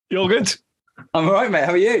You all good? I'm all right, mate.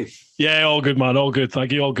 How are you? Yeah, all good, man. All good.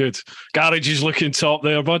 Thank you. All good. Garage is looking top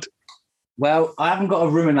there, bud. Well, I haven't got a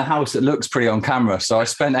room in the house that looks pretty on camera, so I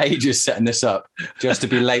spent ages setting this up just to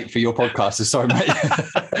be late for your podcast. So sorry, mate.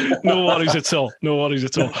 No worries at all. No worries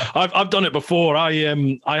at all. I've done it before. I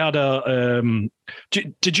had a.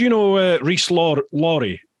 Did you know Reese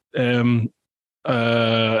Laurie?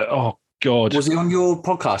 Oh God, was he on your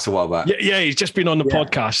podcast a while back? Yeah, he's just been on the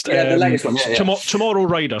podcast. Yeah, the latest one. Tomorrow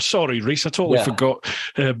Rider. Sorry, Reese, I totally forgot.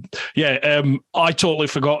 I totally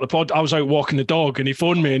forgot the pod. I was out walking the dog, and he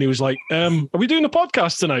phoned me, and he was like, "Are we doing the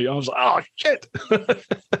podcast tonight?" I was like, "Oh shit."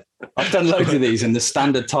 I've done loads of these, and the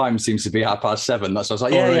standard time seems to be 7:30. That's why I was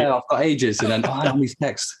like, yeah, I've got ages, and then I on these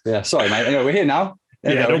texts. Yeah, sorry, mate. Anyway, we're here now.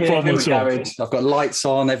 No problem at all. I've got lights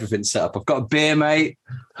on, everything's set up. I've got a beer, mate.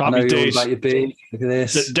 Happy days. About your beer. Look at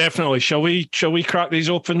this. Definitely. Shall we crack these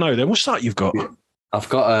open now? Then what's that you've got? I've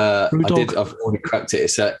got I've already cracked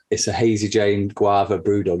it. It's a Hazy Jane guava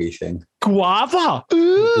brewdoggy thing. Guava.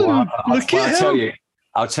 Ooh, guava. Look at him.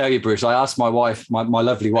 I'll tell you, Bruce. I asked my wife, my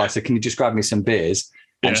lovely wife, so can you just grab me some beers?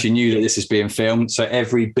 And she knew that this is being filmed. So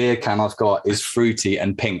every beer can I've got is fruity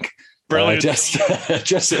and pink. Brilliant. Just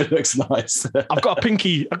so it looks nice. I've got a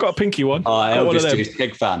pinky one.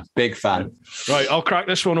 Big fan. Right, I'll crack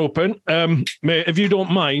this one open. Mate, if you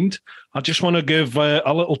don't mind, I just want to give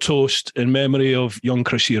a little toast in memory of young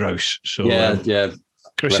Chrissy Rouse. So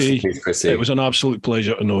Chrissy, it was an absolute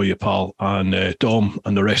pleasure to know you, pal. And Dom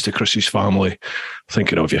and the rest of Chrissy's family,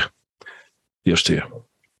 thinking of you. Here's to you.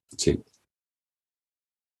 See.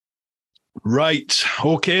 Right,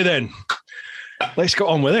 okay then. Let's get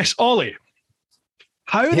on with this. Ollie,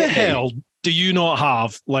 how the hell do you not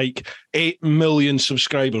have like 8 million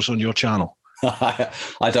subscribers on your channel?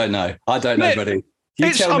 I don't know. I don't know, buddy.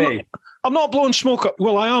 You tell me. I'm not blowing smoke up.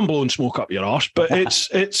 Well, I am blowing smoke up your arse, but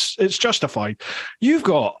it's justified. You've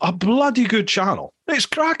got a bloody good channel. It's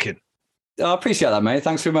cracking. I appreciate that, mate.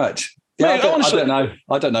 Thanks very much. Yeah, mate, honestly, I don't know.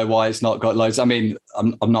 I don't know why it's not got loads. I mean,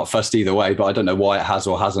 I'm not fussed either way, but I don't know why it has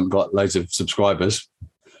or hasn't got loads of subscribers.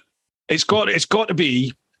 It's got to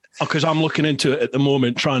be, because I'm looking into it at the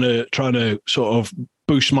moment, trying to sort of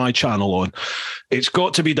boost my channel on. It's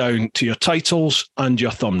got to be down to your titles and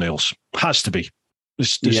your thumbnails. Has to be.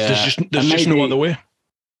 There's just no other way.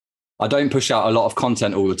 I don't push out a lot of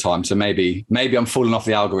content all the time, so maybe I'm falling off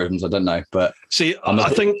the algorithms. I don't know, but see,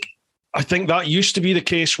 I think that used to be the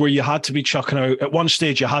case where you had to be chucking out, at one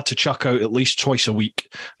stage you had to chuck out at least twice a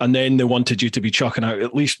week, and then they wanted you to be chucking out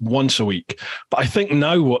at least once a week. But I think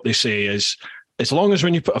now what they say is, as long as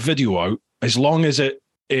when you put a video out, as long as it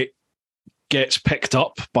gets picked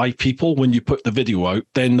up by people when you put the video out,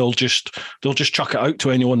 then they'll just chuck it out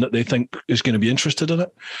to anyone that they think is going to be interested in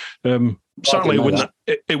it. Certainly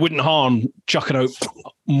it wouldn't harm chucking out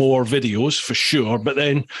more videos for sure, but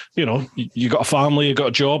then you got a family, you got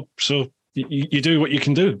a job, so you do what you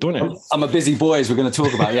can do, don't you? I'm a busy boy, as we're going to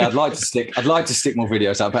talk about. Yeah, I'd like to stick more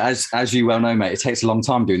videos out, but as you well know, mate, it takes a long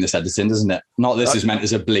time doing this editing, doesn't it? Not this is meant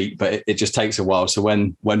as a bleep, but it just takes a while. So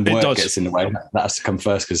when work gets in the way, that has to come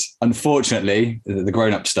first, because unfortunately the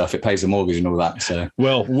grown-up stuff, it pays the mortgage and all that. So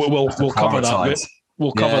we'll cover that bit.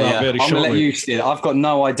 We'll cover that very shortly. I'm going to let you steer. I've got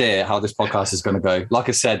no idea how this podcast is going to go. Like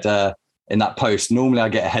I said in that post, normally I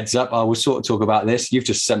get a heads up. I will sort of talk about this. You've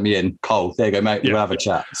just sent me in cold. There you go, mate. We'll have a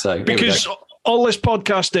chat. So because all this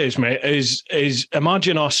podcast is, mate, is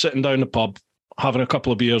imagine us sitting down the pub, having a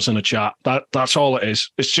couple of beers and a chat. That's all it is.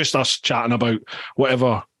 It's just us chatting about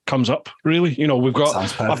whatever comes up, really.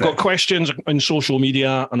 I've got questions on social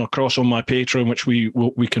media and across on my Patreon, which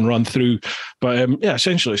we can run through. But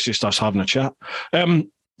essentially it's just us having a chat.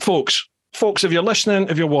 Folks, if you're listening,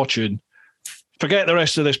 if you're watching, forget the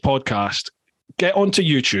rest of this podcast. Get onto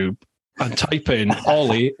YouTube and type in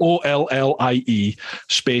Ollie, Ollie,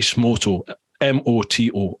 space Moto,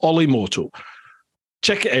 Moto, Ollie Moto.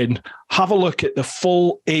 Check it in. Have a look at the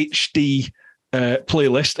full HD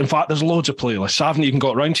playlist. In fact, there's loads of playlists. I haven't even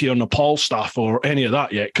got around to your Nepal stuff or any of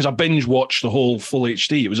that yet, because I binge watched the whole full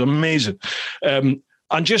HD. It was amazing. And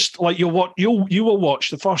just like you will watch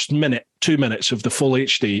the first 2 minutes of the full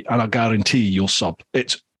HD, and I guarantee you'll sub.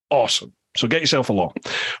 It's awesome. So get yourself along.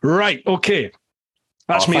 Right, okay.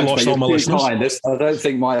 That's me lost all my listeners. I don't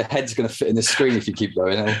think my head's going to fit in the screen if you keep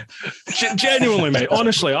going. Genuinely, mate.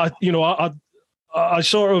 Honestly, I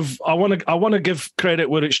want to give credit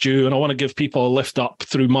where it's due, and I want to give people a lift up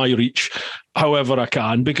through my reach, however I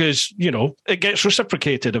can, because it gets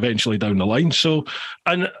reciprocated eventually down the line. So,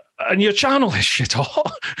 and your channel is shit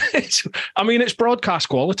hot. It's broadcast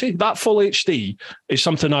quality. That full HD is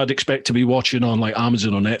something I'd expect to be watching on like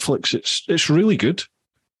Amazon or Netflix. It's really good.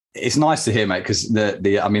 It's nice to hear, mate, because I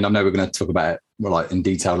know we're going to talk about it like in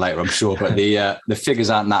detail later, I'm sure. But the figures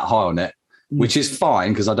aren't that high on it, which is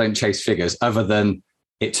fine because I don't chase figures. Other than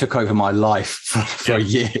it took over my life for a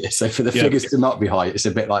year. So for the figures to not be high, it's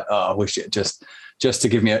a bit like, I wish it just to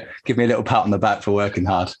give me a little pat on the back for working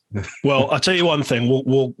hard. Well, I'll tell you one thing.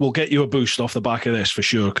 We'll get you a boost off the back of this for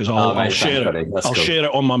sure, because I'll share it. I'll share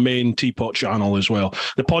it on my main Teapot channel as well.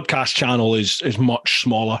 The podcast channel is much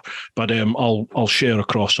smaller, but I'll share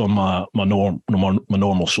across on my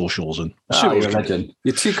normal socials and. You're a legend.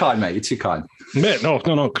 You're too kind, mate. You're too kind. Mate,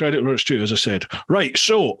 no. Credit where it's due, as I said. Right.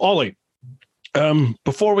 So, Ollie,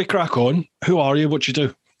 before we crack on, who are you? What do you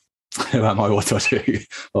do? Who am I? What do I do?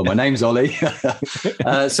 Well, my name's Ollie.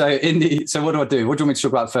 So what do I do? What do you want me to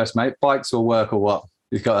talk about first, mate? Bikes or work or what? Have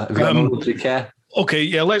you got do you care? Okay,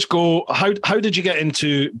 yeah, let's go. How did you get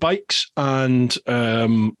into bikes? And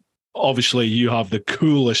obviously you have the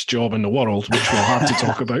coolest job in the world, which we'll have to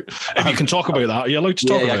talk about. If you can talk about that, are you allowed to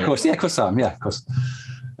talk about it? Of course I am. Yeah, of course.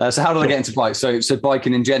 So how did I get into bikes? So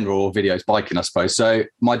biking in general, or videos biking, I suppose. So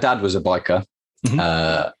my dad was a biker.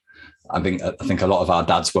 Mm-hmm. I think a lot of our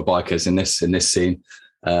dads were bikers in this scene.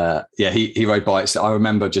 He rode bikes. I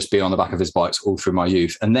remember just being on the back of his bikes all through my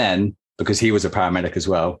youth. And then, because he was a paramedic as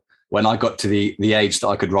well, when I got to the age that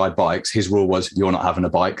I could ride bikes, his rule was, you're not having a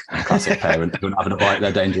bike. Classic parent, you're not having a bike,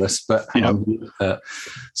 they're dangerous. But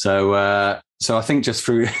so I think just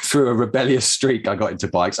through a rebellious streak, I got into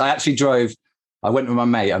bikes. I went with my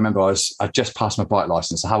mate. I remember I just passed my bike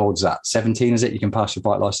license. So how old is that? 17, is it? You can pass your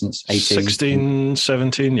bike license? 18? 16,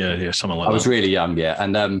 17. Yeah, something like that. I was really young, yeah.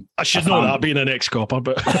 And I should know that being an ex-copper,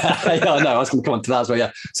 but yeah, I know. I was going to come on to that as well,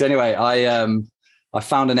 yeah. So anyway, I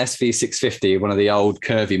found an SV650, one of the old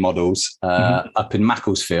curvy models, up in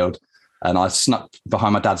Macclesfield, and I snuck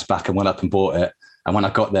behind my dad's back and went up and bought it. And when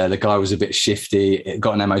I got there, the guy was a bit shifty. It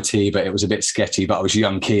got an MOT, but it was a bit sketchy. But I was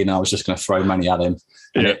young, keen, and I was just going to throw money at him.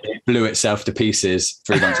 And it blew itself to pieces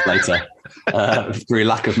 3 months later through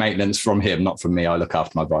lack of maintenance from him, not from me. I look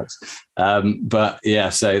after my bikes. But yeah,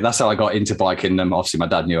 so that's how I got into biking. And obviously, my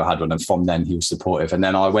dad knew I had one, and from then he was supportive. And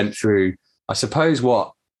then I went through, I suppose,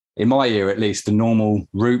 in my year at least, the normal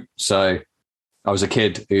route. So I was a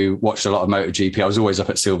kid who watched a lot of MotoGP. I was always up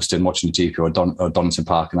at Silverstone watching the GP or Donington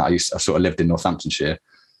Park, and I sort of lived in Northamptonshire.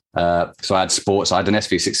 So I had sports. I had an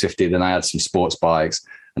SV650, then I had some sports bikes,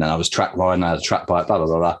 and then I was track riding. I had a track bike, blah, blah,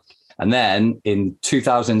 blah, blah. And then in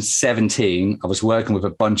 2017, I was working with a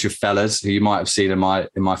bunch of fellas who you might have seen in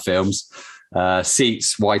my films,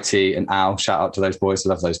 Seats, Whitey and Al. Shout out to those boys. I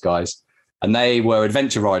love those guys. And they were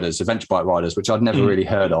adventure bike riders, which I'd never really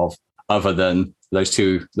heard of, other than those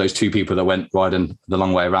two people that went riding the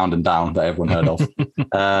long way around and down that everyone heard of.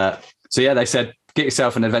 So yeah, they said, get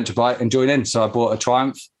yourself an adventure bike and join in. So I bought a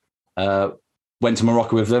Triumph, went to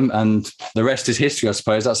Morocco with them, and the rest is history, I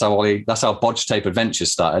suppose. That's how Bodge Tape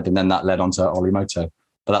Adventures started, and then that led on to Ollie Moto.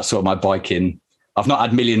 But that's sort of my biking. I've not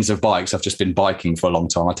had millions of bikes. I've just been biking for a long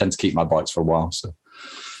time. I tend to keep my bikes for a while. So.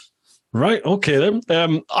 Right. Okay.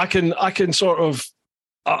 Then I can sort of.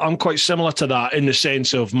 I'm quite similar to that in the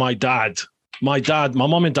sense of my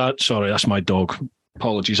mum and dad. Sorry, that's my dog.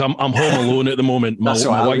 Apologies. I'm home alone at the moment. My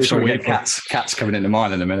wife's away. Cats coming into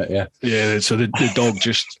mine in a minute. Yeah. Yeah. So the dog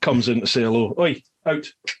just comes in to say hello. Oi, out.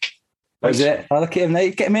 What is it? Oh, look at him.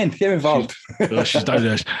 Get him in. Get him involved. She's down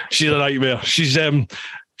there. She's a nightmare.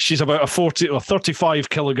 She's about a 40 or 35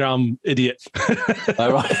 kilogram idiot.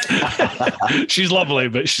 Oh, right. She's lovely,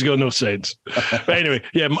 but she's got no sense. But anyway,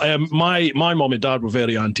 yeah, my mom and dad were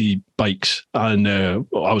very anti-bikes, and I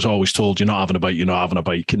was always told, you're not having a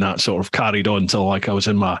bike, and that sort of carried on till like I was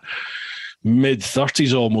in my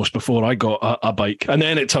mid-30s almost before I got a bike. And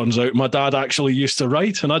then it turns out my dad actually used to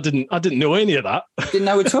ride, and I didn't know any of that. Didn't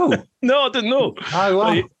know at all? No, I didn't know. Oh,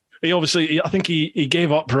 wow. He obviously, I think he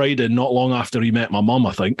gave up riding not long after he met my mum,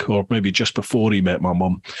 I think, or maybe just before he met my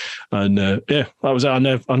mum. And that was it. I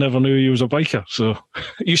never knew he was a biker. So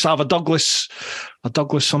he used to have a Douglas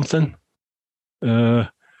something.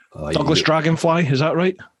 Douglas Dragonfly, is that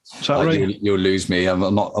right? Is that right? You'll lose me.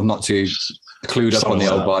 I'm not too clued up on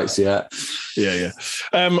the old bikes yet. Yeah.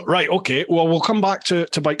 Right, okay. Well, we'll come back to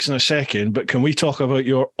bikes in a second, but can we talk about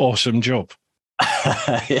your awesome job?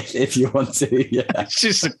 If you want to, yeah. It's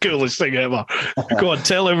just the coolest thing ever. Go on,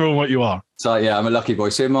 tell everyone what you are. So yeah, I'm a lucky boy.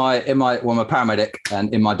 So I'm a paramedic,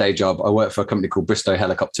 and in my day job, I work for a company called Bristow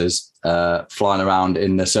Helicopters, flying around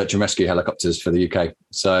in the search and rescue helicopters for the UK.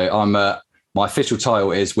 So I'm my official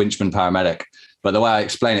title is winchman paramedic, but the way I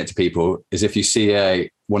explain it to people is if you see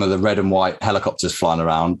one of the red and white helicopters flying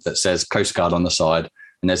around that says Coast Guard on the side,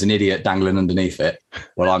 and there's an idiot dangling underneath it,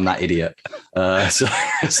 well, I'm that idiot. So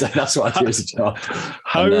that's what I do as a job.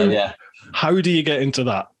 How do you get into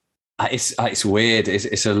that? It's weird.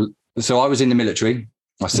 So I was in the military.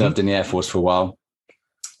 I served in the Air Force for a while.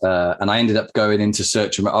 And I ended up going into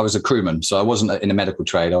search. I was a crewman, so I wasn't in a medical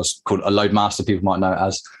trade. I was called a load master, people might know it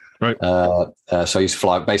as. Right. So I used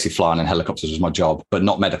to basically flying in helicopters was my job, but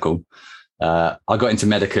not medical. I got into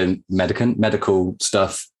medical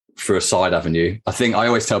stuff through a side avenue. I think I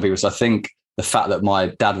always tell people, I think the fact that my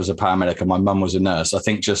dad was a paramedic and my mum was a nurse, I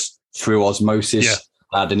think just through osmosis,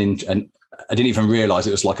 I didn't even realize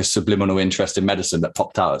it was like a subliminal interest in medicine that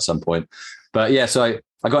popped out at some point. But yeah, so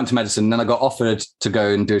I got into medicine, and then I got offered to go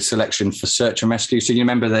and do a selection for search and rescue. So you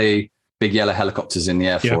remember the big yellow helicopters in the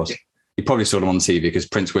Air Force? You probably saw them on TV because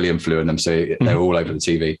Prince William flew in them. So they were all over the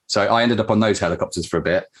TV. So I ended up on those helicopters for a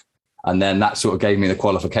bit. And then that sort of gave me the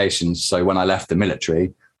qualifications. So when I left the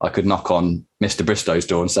military, I could knock on Mr. Bristow's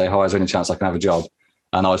door and say, hi, is there any chance I can have a job?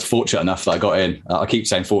 And I was fortunate enough that I got in. I keep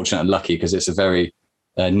saying fortunate and lucky because it's a very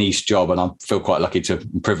niche job. And I feel quite lucky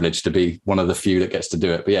and privileged to be one of the few that gets to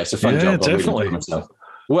do it. But yeah, it's a fun job. Definitely.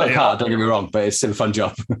 Work hard, don't get me wrong, but it's still a fun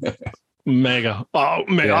job. Mega. Oh,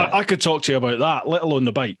 mate, I could talk to you about that, let alone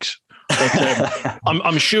the bikes. But,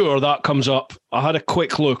 I'm sure that comes up. I had a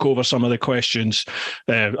quick look over some of the questions.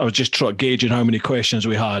 I was just gauging how many questions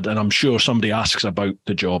we had, and I'm sure somebody asks about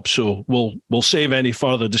the job. So we'll save any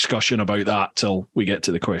further discussion about that till we get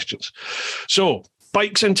to the questions. So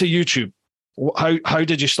bikes into YouTube. How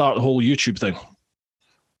did you start the whole YouTube thing?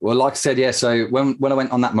 Well, like I said, yeah. So when I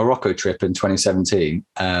went on that Morocco trip in 2017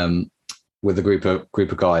 with a group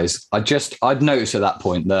of guys, I'd noticed at that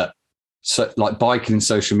point that like biking and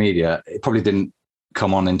social media, it probably didn't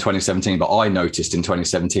come on in 2017, but I noticed in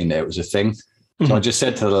 2017 that it was a thing. So I just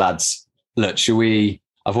said to the lads, look,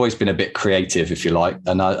 I've always been a bit creative, if you like.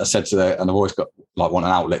 And I said and I've always got like want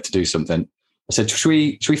an outlet to do something. I said, should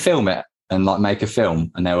we film it and like make a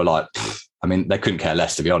film? And they were like, I mean, they couldn't care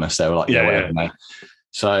less, to be honest. They were like, whatever, mate.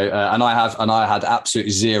 So, and I had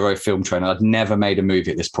absolutely zero film training. I'd never made a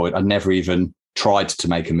movie at this point. I'd never even tried to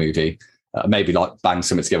make a movie. Maybe like bang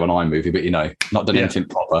something together on iMovie, but not done anything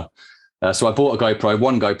proper. So I bought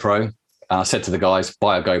one GoPro, and I said to the guys,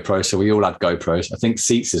 buy a GoPro. So we all had GoPros. I think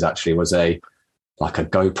Seats' actually was like a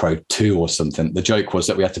GoPro 2 or something. The joke was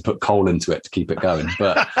that we had to put coal into it to keep it going.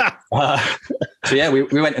 But so yeah, we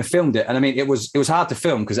went and filmed it. And I mean, it was hard to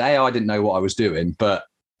film because I didn't know what I was doing, but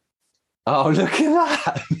oh, look at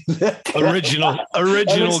that. Original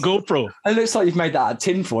GoPro. It looks like you've made that out of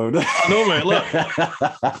tinfoil. I know, mate, look.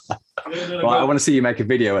 Right, I want to see you make a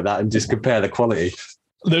video of that and just compare the quality.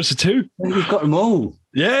 There's the 2. You've got them all.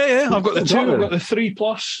 Yeah. I've got the 2. I've got the 3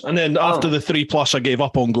 Plus. And then after the 3 Plus, I gave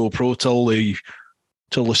up on GoPro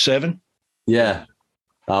till the 7. Yeah.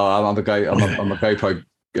 Oh, I'm a GoPro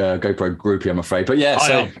groupie, I'm afraid. But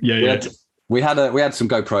yeah, we had some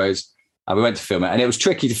GoPros. And we went to film it, and it was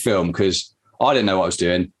tricky to film because I didn't know what I was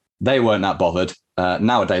doing. They weren't that bothered.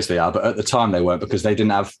 Nowadays they are, but at the time they weren't because they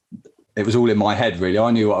didn't have. It was all in my head, really.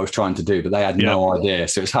 I knew what I was trying to do, but they had no idea.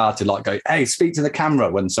 So it's hard to like go, "Hey, speak to the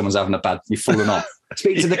camera" when someone's having you've fallen off.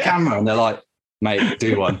 Speak to the camera, and they're like, "Mate,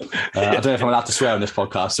 do one." I don't know if I'm allowed to swear on this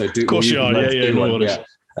podcast, so do. Of course you are. No worries.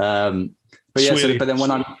 But yeah, but then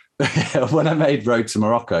when I made Road to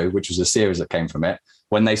Morocco, which was a series that came from it,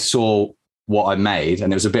 when they saw what I made,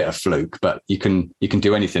 and it was a bit of fluke, but you can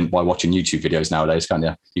do anything by watching YouTube videos nowadays, can't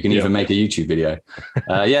you? You can even make a YouTube video.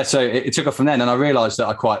 So it took off from then, and I realized that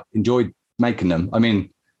I quite enjoyed making them. I mean,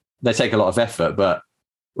 they take a lot of effort, but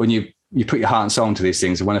when you put your heart and soul into these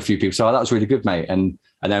things, and when a few people say, "Oh, that was really good, mate," and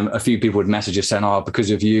then a few people would message us saying, "Oh,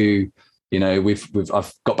 because of you,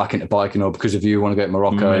 I've got back into biking, or because of you, I want to go to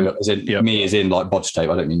Morocco." Me as in like bodge tape.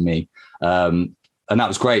 I don't mean me. And that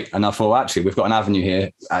was great. And I thought, actually, we've got an avenue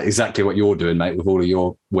here, exactly what you're doing, mate, with all of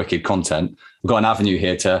your wicked content. We've got an avenue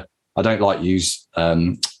here I don't like use,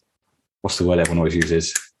 what's the word everyone always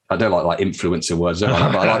uses? I don't like influencer words. I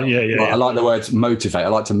like the words motivate. I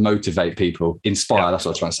like to motivate people, inspire. That's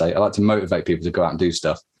what I'm trying to say. I like to motivate people to go out and do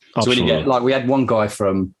stuff. Absolutely. So when you get, we had one guy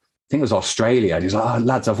from, I think it was Australia. And he's like, "Oh,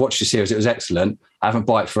 lads, I've watched your series. It was excellent. I haven't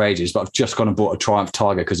biked for ages, but I've just gone and bought a Triumph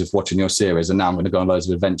Tiger because of watching your series. And now I'm going to go on loads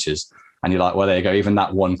of adventures." And you're like, well, there you go. Even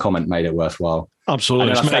that one comment made it worthwhile.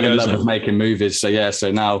 Absolutely. And I fell in love with making movies.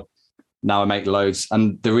 So now I make loads.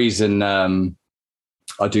 And the reason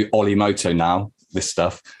I do Ollie Moto now, this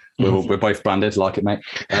stuff, we're both branded, like it, mate.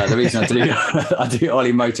 The reason I do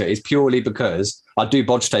Ollie Moto is purely because I do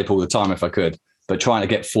bodge tape all the time if I could, but trying to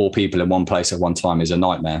get 4 people in one place at one time is a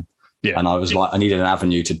nightmare. Yeah. And I was like, I needed an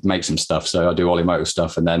avenue to make some stuff. So I do Ollie Moto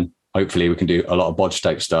stuff, and then hopefully we can do a lot of bodge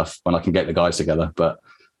tape stuff when I can get the guys together. But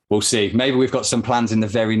we'll see. Maybe we've got some plans in the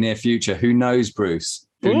very near future. Who knows, Bruce?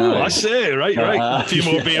 Who knows? I say, right. A few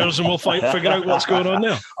more beers and we'll figure out what's going on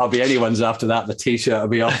there. I'll be anyone's after that. The T-shirt will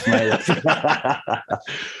be off, mate.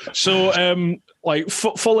 So, like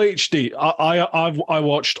full HD, I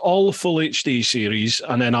watched all the full HD series,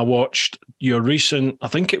 and then I watched your recent. I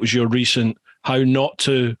think it was your recent How Not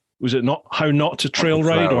to Trail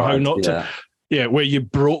Ride or How Not to. Yeah, where you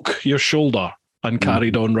broke your shoulder and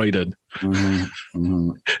carried on riding.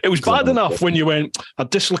 It was bad enough when you went, I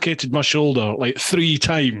dislocated my shoulder like 3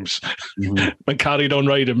 times and carried on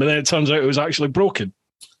riding, but then it turns out it was actually broken.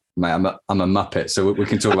 Mate, I'm a muppet, so we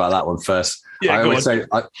can talk about that one first. Yeah, I always say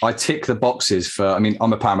I tick the boxes for. I mean,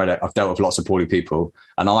 I'm a paramedic. I've dealt with lots of poorly people,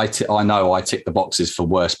 and I know I tick the boxes for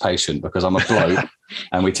worst patient because I'm a bloke,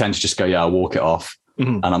 and we tend to just go, yeah, I'll walk it off.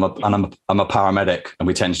 And I'm a paramedic, and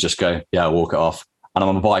we tend to just go, yeah, I'll walk it off. And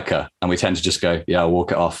I'm a biker, and we tend to just go, yeah, I'll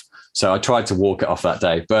walk it off. So I tried to walk it off that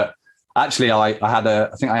day, but actually I had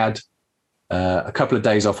a couple of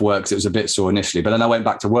days off work because it was a bit sore initially, but then I went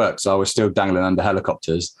back to work, so I was still dangling under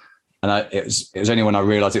helicopters. And it was only when I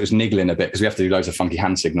realised it was niggling a bit because we have to do loads of funky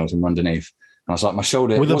hand signals from underneath. And I was like, my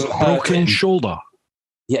shoulder with a broken shoulder.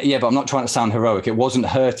 Yeah, but I'm not trying to sound heroic. It wasn't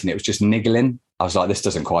hurting; it was just niggling. I was like, this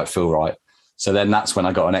doesn't quite feel right. So then that's when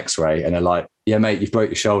I got an X-ray, and they're like, yeah, mate, you've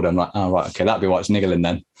broke your shoulder. I'm like, oh, right, okay, that'd be why it's niggling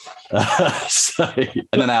then. And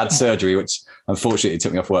then I had surgery, which unfortunately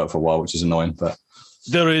took me off work for a while, which is annoying. But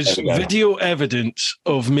there is video evidence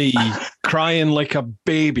of me crying like a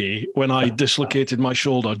baby when I dislocated my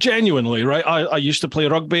shoulder. Genuinely, right? I used to play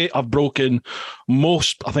rugby. I've broken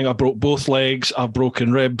I think I broke both legs. I've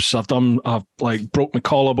broken ribs. I've broke my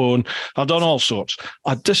collarbone. I've done all sorts.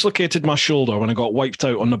 I dislocated my shoulder when I got wiped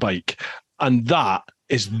out on the bike. And that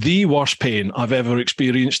is the worst pain I've ever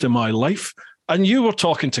experienced in my life. And you were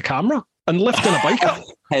talking to camera and lifting a bike up.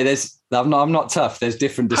 Hey, I'm not tough. There's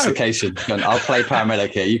different dislocations. I'll play paramedic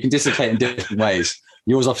here. You can dislocate in different ways.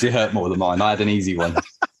 Yours obviously hurt more than mine. I had an easy one.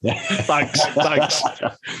 Thanks.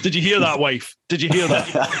 Did you hear that, wife? Did you hear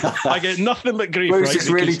that? I get nothing but grief. Bruce is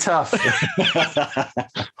really tough.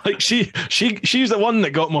 Like she's the one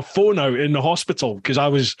that got my phone out in the hospital because I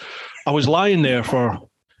was lying there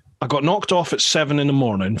I got knocked off at 7 a.m,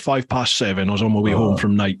 7:05. I was on my way home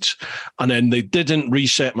from nights. And then they didn't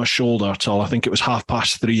reset my shoulder till I think it was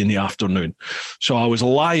 3:30 in the afternoon. So I was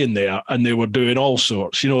lying there and they were doing all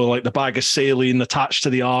sorts, like the bag of saline attached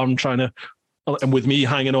to the arm, and with me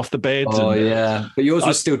hanging off the bed. Yeah. But yours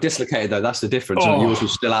was still dislocated though. That's the difference. Yours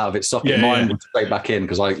was still out of its socket. Mine was straight back in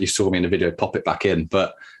because you saw me in the video pop it back in.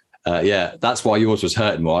 But that's why yours was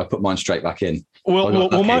hurting more. I put mine straight back in.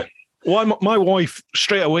 My wife,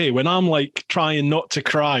 straight away, when I'm like trying not to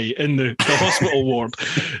cry in the hospital ward,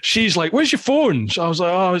 she's like, where's your phone? So I was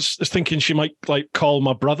like, I was thinking she might like call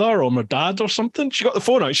my brother or my dad or something. She got the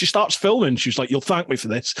phone out. She starts filming. She's like, you'll thank me for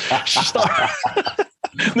this. She started...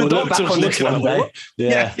 The doctor's looking at me.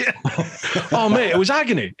 Yeah. Oh, mate, it was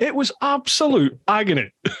agony. It was absolute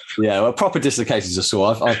agony. Yeah, well, proper dislocations are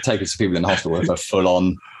sore. I've taken some people in the hospital with a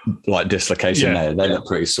full-on like dislocation there. They look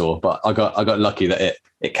pretty sore. But I got lucky that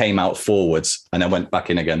it came out forwards and then went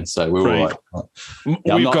back in again. So we were all right.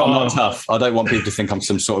 Yeah, I'm not tough. I don't want people to think I'm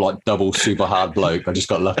some sort of like double super hard bloke. I just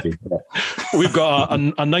got lucky. We've got a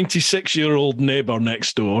 96-year-old neighbour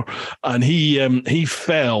next door, and he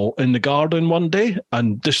fell in the garden one day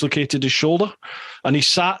and dislocated his shoulder. And he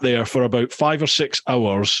sat there for about 5 or 6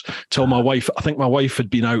 hours till my wife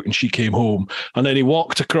had been out and she came home. And then he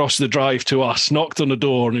walked across the drive to us, knocked on the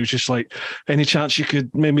door, and he was just like, any chance you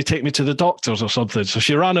could maybe take me to the doctors or something? So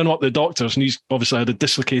she ran him up the doctors, and he's obviously had a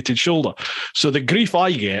dislocated shoulder. So the grief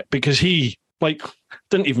I get, because he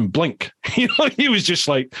didn't even blink. He was just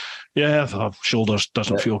like, yeah, the shoulders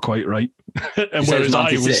doesn't feel quite right. And whereas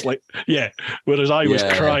I was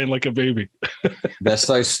crying like a baby. They're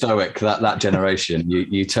so stoic, that generation.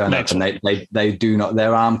 You turn up and they do not,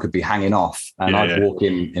 their arm could be hanging off. And I'd walk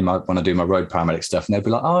in when I do my road paramedic stuff, and they'd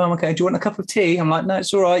be like, oh, I'm okay. Do you want a cup of tea? I'm like, no,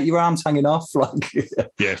 it's all right. Your arm's hanging off. Like,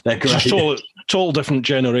 yeah, they're great. It's a total different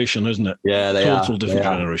generation, isn't it? Yeah, they are. Total different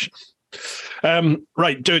generation.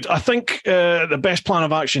 Right, dude, I think the best plan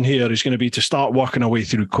of action here is going to be to start working our way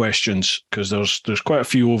through questions, because there's quite a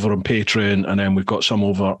few over on Patreon, and then we've got some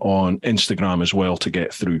over on Instagram as well to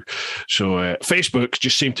get through. So Facebook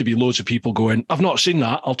just seemed to be loads of people going, I've not seen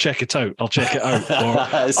that, I'll check it out. Or I've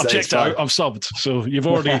checked it out, I've subbed. So you've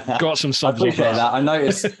already got some subs. I appreciate that. I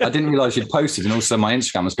noticed, I didn't realise you'd posted, and also my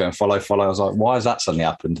Instagram was going follow. I was like, why has that suddenly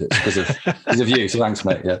happened? It's because of you. So thanks,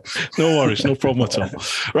 mate. Yeah. No worries, no problem at all.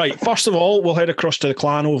 Right, first of all, we'll head across to the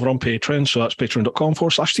clan over on Patreon. So that's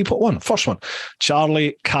patreon.com/Teapot1. First one,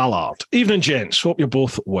 Charlie Callard. Evening, gents. Hope you're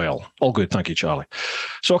both well. All good. Thank you, Charlie.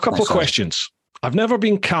 So a couple of questions. I've never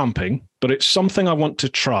been camping, but it's something I want to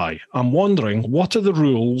try. I'm wondering, what are the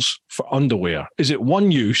rules for underwear? Is it one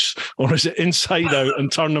use, or is it inside out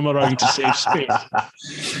and turn them around to save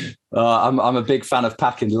space? I'm a big fan of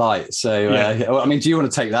packing light. So, I mean, do you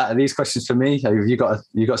want to take that? Are these questions for me? Have you got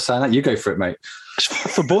to say that? You go for it, mate.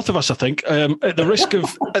 For both of us, I think. At the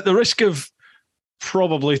risk of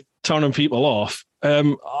probably turning people off,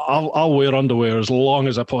 I'll wear underwear as long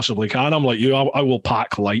as I possibly can. I'm like you. I will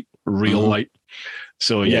pack light, real light.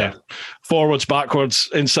 So yeah, forwards, backwards,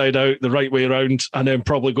 inside out, the right way around, and then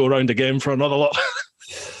probably go around again for another lot.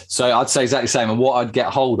 So I'd say exactly the same. And what I'd get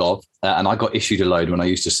hold of, and I got issued a load when I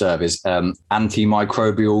used to serve, is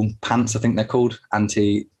antimicrobial pants, I think they're called.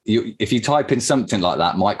 If you type in something like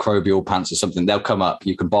that, microbial pants or something, they'll come up.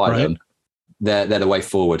 You can buy them. They're the way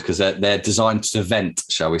forward because they're designed to vent,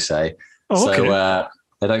 shall we say. Oh, okay. So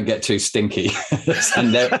they don't get too stinky,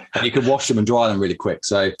 and you can wash them and dry them really quick.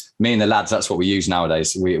 So me and the lads, that's what we use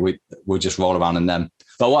nowadays. We'll just roll around in them.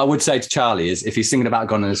 But what I would say to Charlie is, if he's thinking about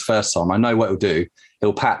going on his first time, I know what he'll do.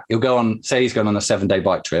 He'll go on, say he's going on a 7-day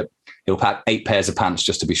bike trip. He'll pack 8 pairs of pants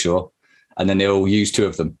just to be sure, and then he'll use 2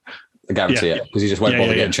 of them. I guarantee it, because he just won't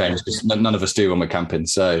bother getting changed, because none of us do when we're camping.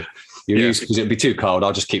 So you use, because it'd be too cold.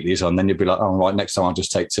 I'll just keep these on. Then you'll be like, oh, right, next time I'll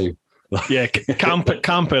just take 2. Yeah, camping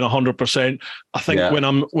 100%. I think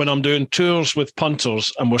when I'm doing tours with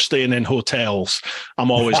punters and we're staying in hotels,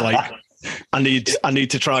 I'm always like, I need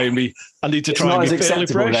to try and be. It's not as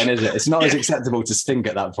acceptable then, is it? It's not as acceptable to stink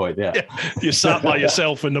at that point. Yeah. You sat by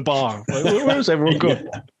yourself in the bar. Like, where's everyone going?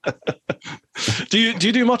 Do you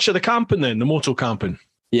do much of the camping then? The moto camping?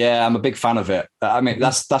 Yeah, I'm a big fan of it. I mean,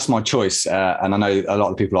 that's my choice, and I know a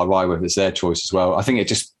lot of the people I ride with, it's their choice as well. I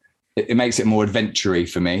think it makes it more adventure-y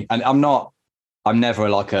for me. And I'm never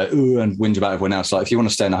like and whinge about everyone else. Like, if you want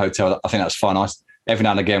to stay in a hotel, I think that's fine. Every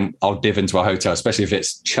now and again, I'll div into a hotel, especially if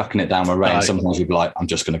it's chucking it down with rain. Sometimes you'd be like, I'm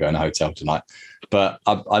just going to go in a hotel tonight. But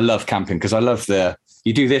I love camping because I love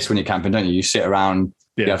you do this when you're camping, don't you? You sit around,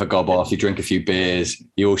 you have a gob off, you drink a few beers,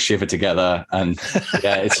 you all shiver together. And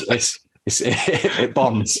it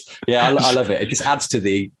bonds. Yeah, I love it. It just adds to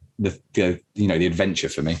the adventure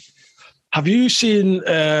for me. Have you seen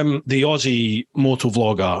the Aussie moto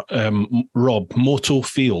vlogger, Rob, Moto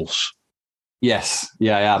Feels? Yes.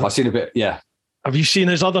 Yeah, I have. I've seen a bit. Yeah. Have you seen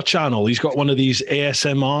his other channel? He's got one of these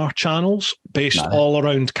ASMR channels based all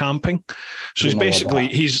around camping. So he's basically,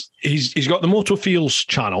 he's got the Moto Feels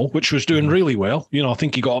channel, which was doing really well. You know, I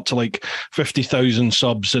think he got up to like 50,000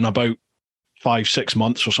 subs in about 5-6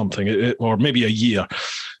 months or something, or maybe a year.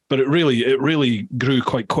 But it really grew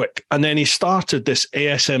quite quick. And then he started this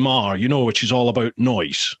ASMR, which is all about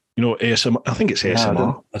noise. ASMR. I think it's ASMR.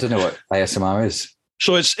 No, I don't know what ASMR is.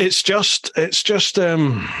 So it's just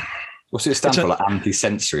what's it stand for? Like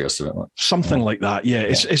anti-sensory or something? Something like that. Yeah.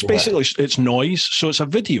 It's basically it's noise. So it's a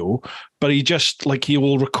video, but he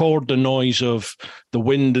will record the noise of the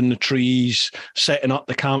wind in the trees, setting up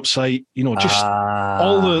the campsite, just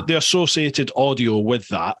all the associated audio with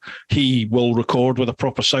that. He will record with a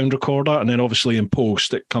proper sound recorder, and then obviously in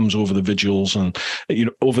post it comes over the visuals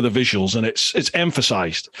and it's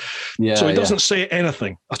emphasized. Yeah. So he doesn't say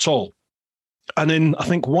anything at all. And then I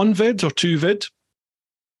think 1 vid or 2 vid,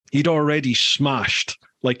 he'd already smashed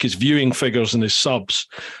like his viewing figures and his subs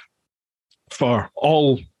for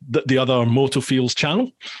all the other Moto Feels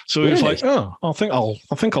channel. So he was like, "Oh, I think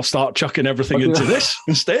I'll start chucking everything into this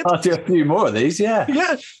instead. I'll do a few more of these." Yeah.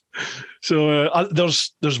 Yeah. So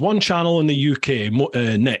there's one channel in the UK,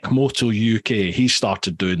 Nick Moto UK. He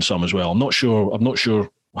started doing some as well. I'm not sure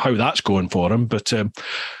how that's going for him, but I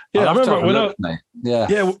remember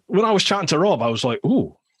when I was chatting to Rob, I was like,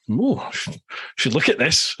 "Ooh, should look at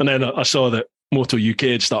this." And then I saw that Moto UK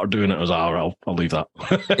had started doing it. I was like, all right, I'll leave that.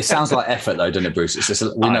 It sounds like effort though, doesn't it, Bruce? It's just,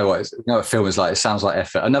 we know what film is like. It sounds like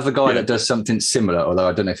effort. Another guy that does something similar, although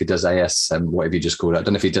I don't know if he does whatever you just called it. I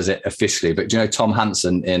don't know if he does it officially, but do you know Tom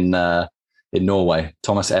Hansen in Norway?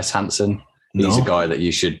 Thomas S. Hansen. He's a guy that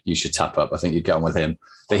you should tap up. I think you'd get on with him.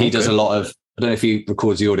 But he does a lot of, I don't know if he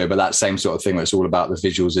records the audio, but that same sort of thing where it's all about the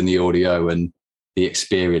visuals and the audio and the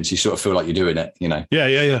experience. You sort of feel like you're doing it,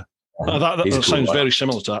 Yeah. That sounds very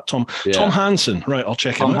similar to that. Tom Hansen, right? I'll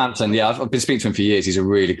check him out. Tom Hansen, yeah, I've been speaking to him for years. He's a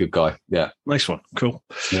really good guy. Yeah, nice one, cool.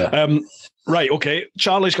 Yeah. Right, okay.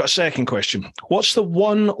 Charlie's got a second question. What's the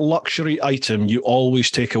one luxury item you always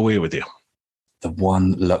take away with you? The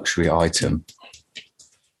one luxury item.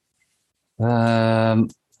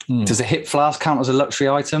 Does a hip flask count as a luxury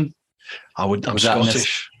item? I'm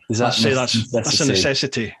Scottish. I'd say that's a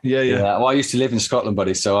necessity. Yeah. Well, I used to live in Scotland,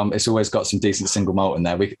 buddy, so it's always got some decent single malt in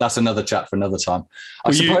there. That's another chat for another time.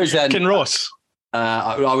 I suppose then. Kinross?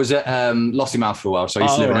 I was at Lossiemouth for a while, so I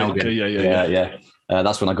used to live in Elgin. Okay, yeah.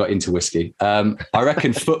 That's when I got into whiskey. I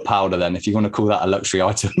reckon foot powder, then, if you want to call that a luxury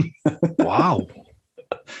item. Wow.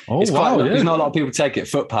 Oh, it's wow. There's not a lot of people take it.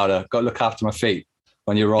 Foot powder. Got to look after my feet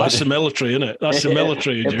when you're riding. That's the military, isn't it? That's the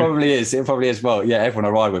military. It probably is. It probably is. Well, yeah, everyone I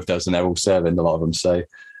ride with does, and they're all serving, a lot of them. So,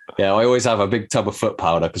 yeah, I always have a big tub of foot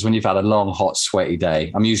powder because when you've had a long, hot, sweaty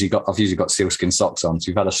day, I've usually got sealskin socks on. So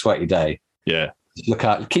you've had a sweaty day. Yeah. Look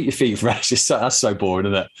out, keep your feet fresh. That's so boring,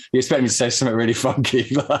 isn't it? You expect me to say something really funky.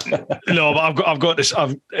 No, but I've got this.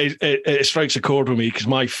 It strikes a chord with me because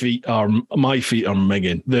my feet are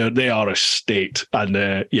minging. They are a state, and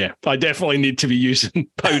I definitely need to be using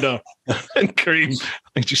powder and cream.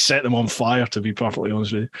 I just set them on fire, to be perfectly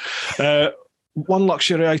honest with you. One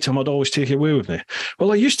luxury item I'd always take away with me.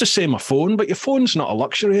 Well, I used to say my phone, but your phone's not a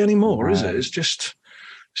luxury anymore, is it? It's just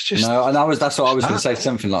no, and that's what I was going to say,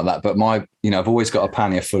 something like that. But I've always got a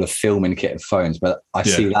pannier full of filming kit of phones, but I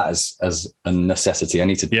see that as a necessity. I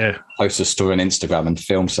need to post a story on Instagram and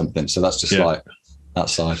film something. So that's just like that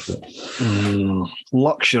side of it.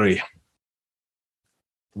 Luxury.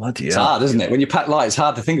 Bloody it's hard, isn't it? When you pack light, it's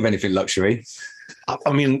hard to think of anything luxury.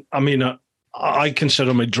 I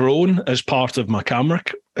consider my drone as part of my camera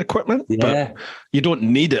equipment. Yeah. But you don't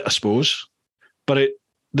need it, I suppose. But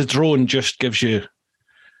the drone just gives you,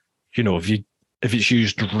 if it's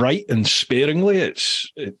used right and sparingly, I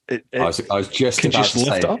was just about to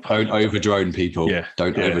say, don't over drone people. Yeah.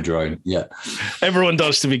 Don't over drone. Yeah. Everyone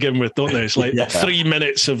does to begin with, don't they? It's like 3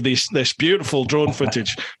 minutes of this beautiful drone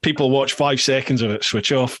footage. People watch 5 seconds of it,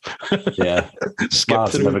 switch off. Yeah. Skip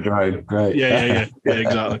through. Over drone. Great. Yeah,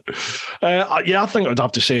 exactly. I think I'd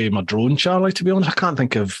have to say my drone, Charlie, to be honest. I can't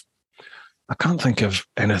think of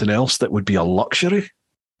anything else that would be a luxury.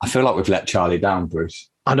 I feel like we've let Charlie down, Bruce.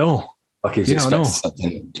 I know. Like he's expecting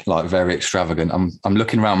something like very extravagant. I'm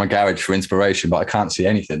looking around my garage for inspiration, but I can't see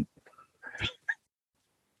anything.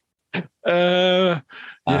 Good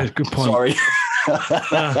point. Sorry.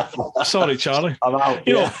 Sorry, Charlie. I'm out.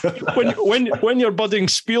 When you're budding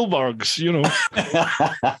Spielbergs,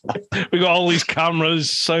 we got all these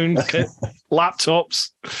cameras, sound kit,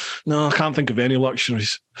 laptops. No, I can't think of any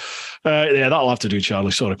luxuries. That'll have to do,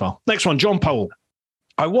 Charlie. Sorry, pal. Next one, John Powell.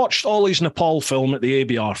 I watched Ollie's Nepal film at the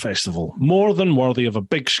ABR Festival. More than worthy of a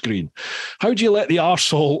big screen. How do you let the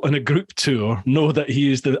arsehole in a group tour know that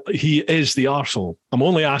he is the arsehole? I'm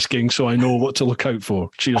only asking so I know what to look out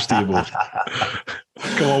for. Cheers to you both.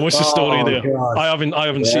 Come on, what's the story there? God. I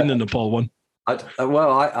haven't seen the Nepal one. I've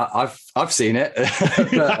seen it.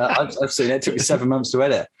 I've seen it. It took me 7 months to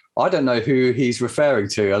edit. I don't know who he's referring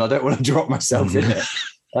to, and I don't want to drop myself in it.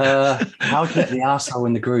 How do you let the arsehole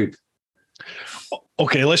in the group?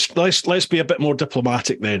 Okay, let's be a bit more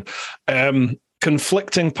diplomatic then.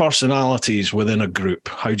 Conflicting personalities within a group.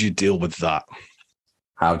 How do you deal with that?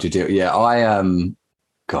 How do you deal? Yeah, I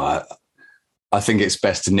think it's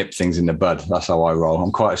best to nip things in the bud. That's how I roll.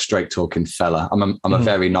 I'm quite a straight talking fella. I'm a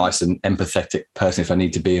very nice and empathetic person if I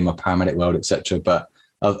need to be in my paramedic world, etc. But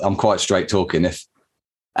I'm quite straight talking.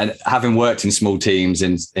 And having worked in small teams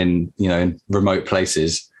in remote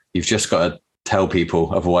places, you've just got to tell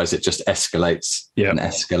people, otherwise it just escalates and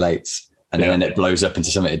escalates, and then it blows up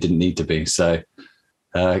into something it didn't need to be. So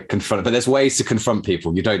confront, but there's ways to confront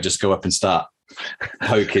people. You don't just go up and start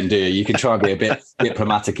poking, do you? You can try and be a bit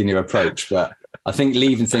diplomatic in your approach, but I think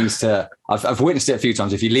leaving things to, I've witnessed it a few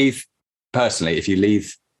times. If you leave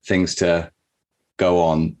things to go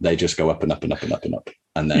on, they just go up and up and up and up and up.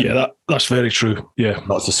 And then that's very true. Yeah,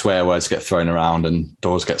 lots of swear words get thrown around and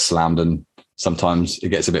doors get slammed, and sometimes it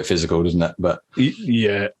gets a bit physical, doesn't it? But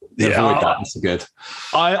avoid that. It's good.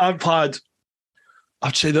 I'd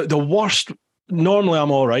say that the worst. Normally,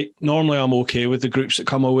 I'm all right. Normally, I'm okay with the groups that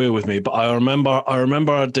come away with me. But I remember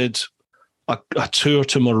I did a tour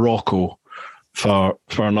to Morocco for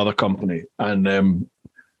another company, and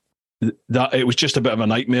that it was just a bit of a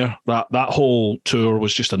nightmare. That whole tour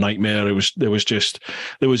was just a nightmare. There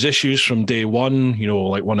was issues from day one.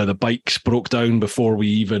 Like one of the bikes broke down before we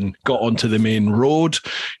even got onto the main road.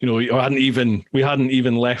 We hadn't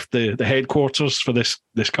even left the headquarters for this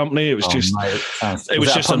company. It was just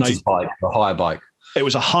a night bike, a hire bike. It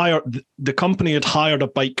was the company had hired a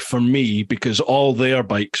bike for me because all their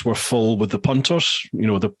bikes were full with the punters.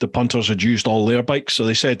 The punters had used all their bikes. So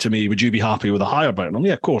they said to me, would you be happy with a hire bike? And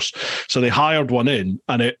yeah, of course. So they hired one in,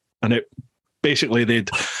 and it basically the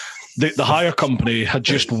hire company had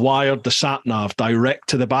just wired the sat nav direct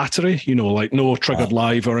to the battery, like no triggered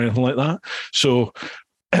live or anything like that. So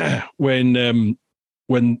when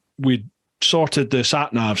we sorted the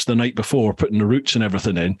sat navs the night before, putting the routes and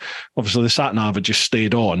everything in, obviously the sat nav had just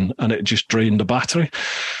stayed on and it just drained the battery.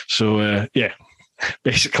 So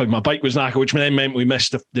basically my bike was knackered, which then meant we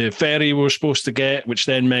missed the ferry we were supposed to get, which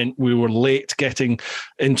then meant we were late getting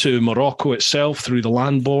into Morocco itself through the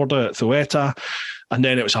land border at Thueta. And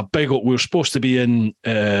then it was we were supposed to be in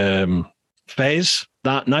Fez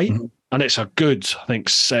that night. Mm-hmm. And it's a good, I think,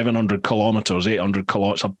 700 kilometres, 800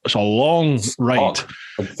 kilometres. It's a long ride.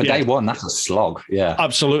 For day one, that's a slog. Yeah,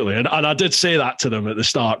 absolutely. And I did say that to them at the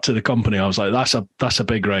start, to the company. I was like, that's a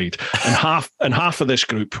big ride. And half of this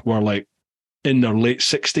group were like in their late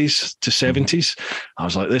 60s to 70s. I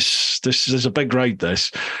was like, this is a big ride,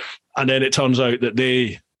 this. And then it turns out that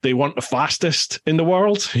they weren't the fastest in the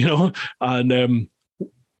world, and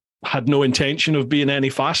had no intention of being any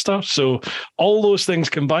faster. So all those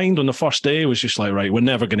things combined on the first day was just like, right, we're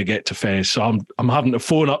never going to get to Fez. So I'm having to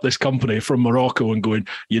phone up this company from Morocco and going,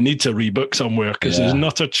 you need to rebook somewhere because there's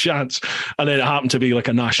not a chance. And then it happened to be like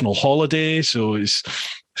a national holiday. So it's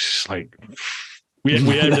just like, we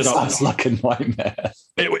ended up. That's like a nightmare.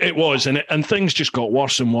 It was, and things just got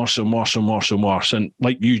worse and worse and worse and worse and worse. And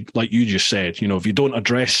like you just said, if you don't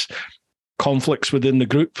address conflicts within the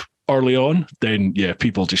group early on, then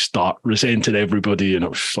people just start resenting everybody, and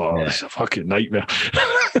it's a fucking nightmare.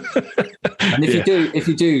 And if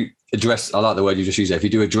you do address, I like the word you just used there, if you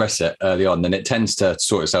do address it early on, then it tends to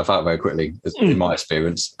sort itself out very quickly, in my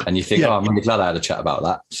experience. And you think, I'm really glad I had a chat about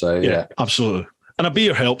that. So yeah, absolutely. And a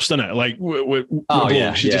beer helps, doesn't it? Like,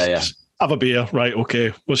 just have a beer, right?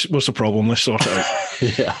 Okay, what's the problem? Let's sort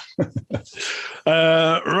it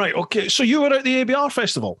out. Right, okay. So you were at the ABR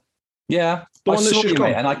festival. Yeah, I saw you,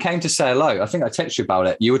 mate, and I came to say hello. I think I texted you about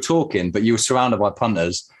it. You were talking, but you were surrounded by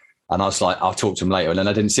punters, and I was like, I'll talk to them later, and then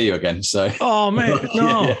I didn't see you again. So, mate,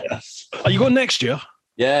 no. Are you going next year?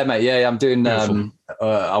 Yeah, mate. Yeah, I'm doing.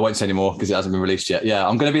 I won't say any more because it hasn't been released yet. Yeah,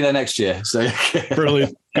 I'm going to be there next year. So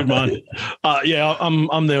brilliant, good man.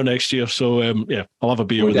 I'm there next year. So I'll have a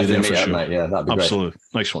beer with you there for sure. Mate. Yeah, that'd be absolutely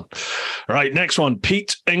great. Nice one. All right, next one,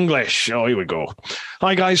 Pete English. Oh, here we go.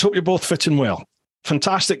 Hi guys, hope you're both fitting well.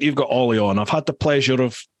 Fantastic, you've got Ollie on. I've had the pleasure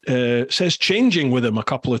of says changing with him a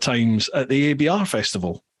couple of times at the ABR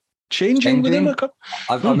festival. Changing? With him a couple.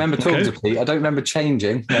 I remember talking to Pete. I don't remember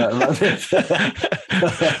changing.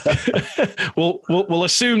 We'll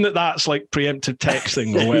assume that's like preemptive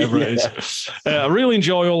texting or whatever it is. I really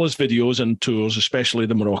enjoy all his videos and tours, especially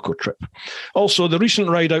the Morocco trip. Also, the recent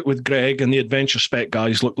ride out with Greg and the Adventure Spec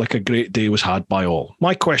guys looked like a great day was had by all.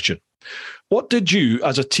 My question: what did you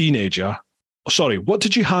have as a teenager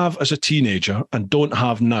and don't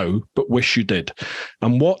have now, but wish you did?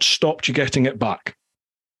 And what stopped you getting it back?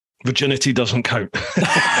 Virginity doesn't count.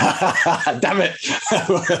 Damn it.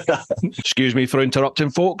 Excuse me for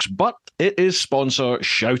interrupting, folks, but it is sponsor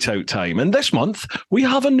shout-out time. And this month, we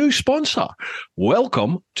have a new sponsor.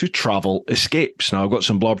 Welcome to Travel Escapes. Now, I've got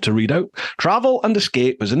some blurb to read out. Travel and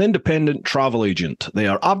Escape is an independent travel agent. They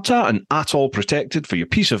are ABTA and ATOL protected for your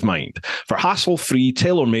peace of mind. For hassle-free,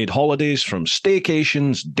 tailor-made holidays from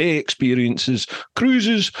staycations, day experiences,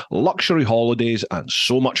 cruises, luxury holidays, and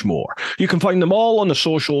so much more. You can find them all on the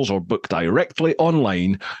socials or book directly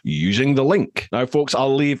online using the link. Now, folks,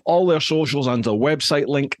 I'll leave all their socials and a website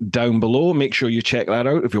link down below. Make sure you check that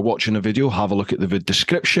out. If you're watching a video, have a look at the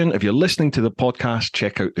description. If you're listening to the podcast,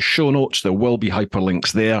 check out the show notes. There will be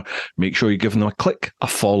hyperlinks there. Make sure you give them a click, a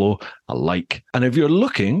follow, a like. And if you're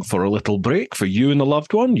looking for a little break for you and the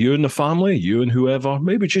loved one, you and the family, you and whoever,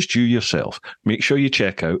 maybe just you yourself, make sure you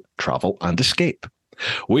check out Travel and Escape.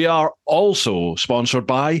 We are also sponsored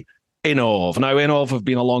by Innov. Now, Innov have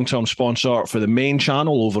been a long-term sponsor for the main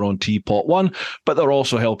channel over on Teapot One, but they're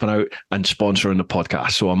also helping out and sponsoring the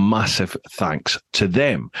podcast. So a massive thanks to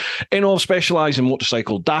them. Innov specialise in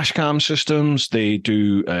motorcycle dash cam systems. They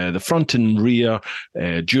do the front and rear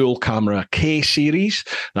dual camera K series.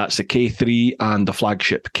 That's the K3 and the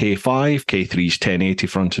flagship K5. K3 is 1080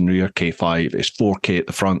 front and rear. K5 is 4K at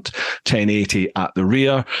the front, 1080 at the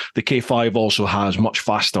rear. The K5 also has much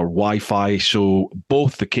faster Wi-Fi. So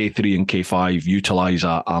both the K3 and K5 utilize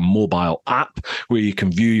a mobile app where you can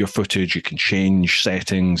view your footage, you can change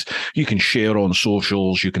settings, you can share on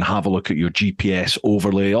socials, you can have a look at your GPS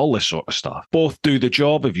overlay, all this sort of stuff. Both do the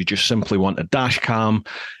job if you just simply want a dash cam.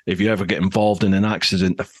 If you ever get involved in an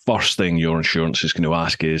accident, the first thing your insurance is going to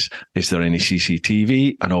ask is there any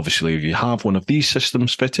CCTV? And obviously, if you have one of these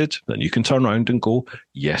systems fitted, then you can turn around and go,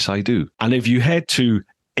 yes, I do. And if you head to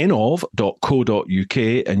innov.co.uk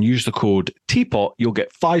and use the code TEAPOT, you'll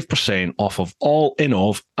get 5% off of all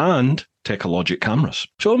Innov and Technologic cameras.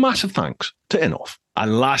 So a massive thanks to Innov.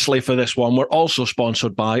 And lastly, for this one, we're also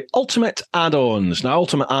sponsored by Ultimate Add-ons. Now,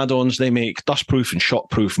 Ultimate Add-ons, they make dustproof and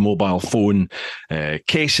shockproof mobile phone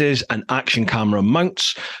cases and action camera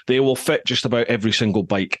mounts. They will fit just about every single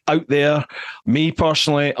bike out there. Me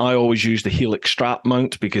personally, I always use the Helix strap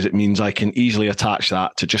mount because it means I can easily attach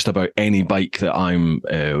that to just about any bike that I'm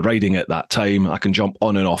riding at that time. I can jump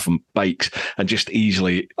on and off bikes and just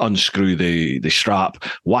easily unscrew the strap,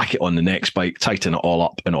 whack it on the next bike, tighten it all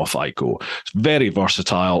up, and off I go. It's very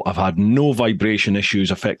versatile. I've had no vibration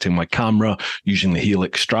issues affecting my camera using the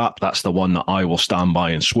Helix strap. That's the one that I will stand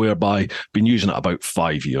by and swear by. Been using it about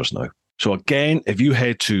 5 years now. So again, if you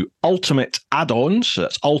head to Ultimate Add-ons, so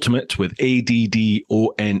that's Ultimate with ADDONS,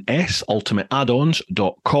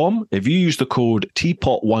 ultimateaddons.com. If you use the code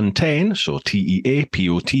TEAPOT110, so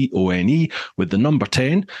TEAPOTONE with the number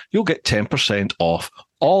 10, you'll get 10% off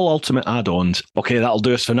all Ultimate Add-ons. Okay, that'll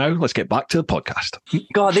do us for now. Let's get back to the podcast.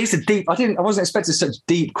 God, these are deep. I wasn't expecting such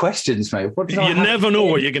deep questions, mate. You never know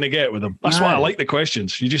what you're going to get with them. That's why I like the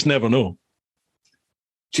questions. You just never know.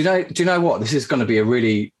 Do you know what? This is going to be a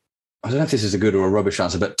really, I don't know if this is a good or a rubbish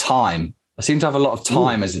answer, but time. I seem to have a lot of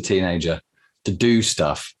time as a teenager to do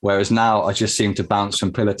stuff, whereas now I just seem to bounce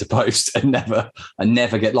from pillar to post and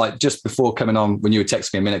never get, like, just before coming on when you were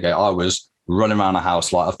texting me a minute ago, I was running around the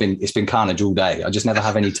house like it's been carnage all day. I just never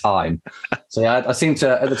have any time. So yeah, I seem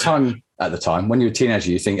to at the time when you're a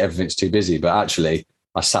teenager, you think everything's too busy, but actually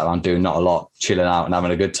I sat around doing not a lot, chilling out and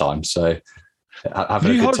having a good time. So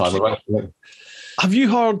having a good time. Have you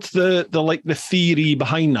heard the theory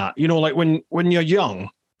behind that? You know, like when you're young,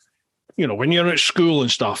 you know, when you're at school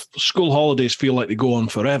and stuff, school holidays feel like they go on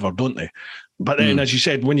forever, don't they? But then, as you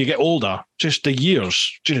said, when you get older, just the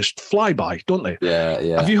years just fly by, don't they? Yeah,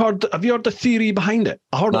 yeah. Have you heard the theory behind it?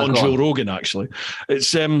 I heard it on Joe Rogan, actually. It's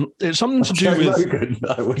something to do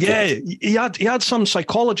with he had some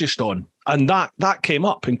psychologist on, and that came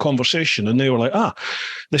up in conversation, and they were like,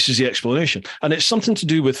 this is the explanation, and it's something to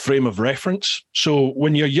do with frame of reference. So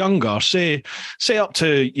when you're younger, say up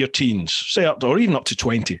to your teens, or even up to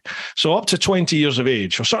 20, so up to 20 years of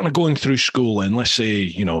age, or certainly going through school, and let's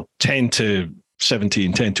say 10 to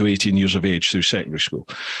 18 years of age through secondary school,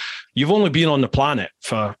 you've only been on the planet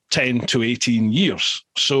for 10 to 18 years.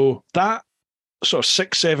 So that sort of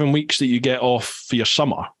 6-7 weeks that you get off for your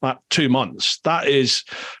summer, that 2 months, that is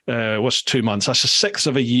what's 2 months? That's a sixth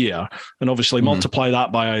of a year, and obviously multiply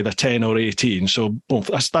that by either 10 or 18. So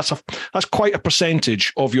that's quite a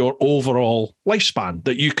percentage of your overall lifespan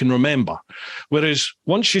that you can remember. Whereas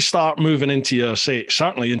once you start moving into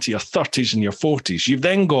certainly into your 30s and your 40s, you've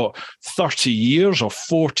then got 30 years or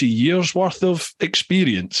 40 years worth of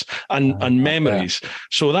experience and memories. Yeah.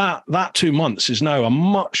 So that 2 months is now a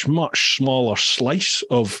much, much smaller slice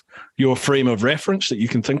of your frame of reference that you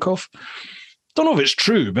can think of. Don't know if it's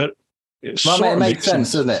true, but it makes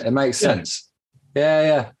sense, doesn't it? It makes sense.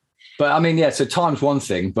 Yeah. But I mean, so time's one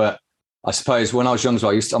thing, but I suppose when I was younger,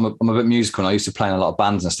 I'm a bit musical, and I used to play in a lot of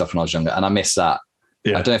bands and stuff when I was younger, and I miss that.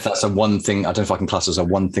 Yeah. I don't know if that's a one thing. I don't know if I can class it as a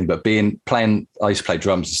one thing, but I used to play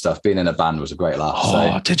drums and stuff. Being in a band was a great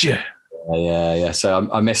laugh. Did you? Yeah. So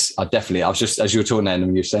I was just, as you were talking then,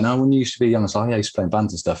 and you were saying, when you used to be young, I was like, I used to play in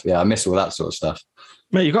bands and stuff. Yeah, I miss all that sort of stuff.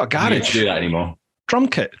 Mate, you got a garage. You don't do that anymore. Drum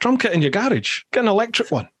kit in your garage. Get an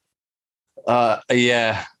electric one.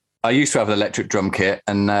 Yeah. I used to have an electric drum kit,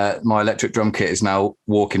 and my electric drum kit is now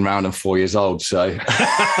walking around and 4 years old. So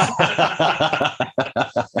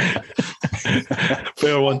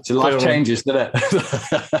fair one. So life changes, doesn't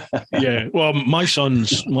it? Yeah. Well, my son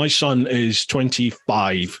is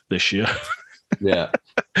 25 this year. Yeah.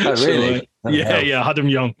 Oh, really? So, I had him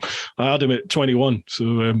young. I had him at 21.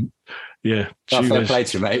 So yeah. Fair play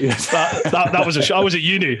to you, mate. that was I was at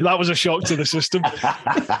uni. That was a shock to the system.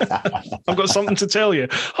 I've got something to tell you.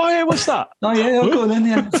 Oh yeah, what's that? Oh yeah, I'll go then.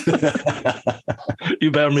 Yeah.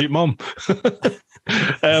 You better meet Mum.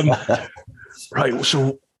 Right.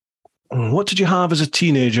 So, what did you have as a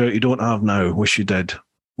teenager that you don't have now? Wish you did.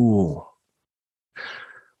 Ooh.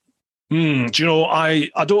 Do you know, I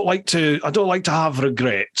don't like to have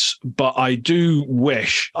regrets, but I do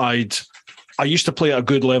wish I used to play at a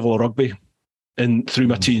good level of rugby through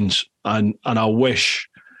my teens, and I wish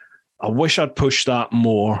I'd pushed that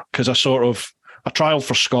more, because I trialed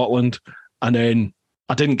for Scotland, and then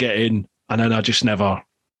I didn't get in, and then I just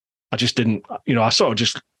didn't, I sort of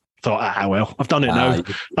just thought, well, I've done it now.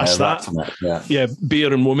 That's that. Yeah,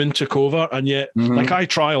 beer and woman took over. And yet, like I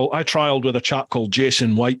trialed with a chap called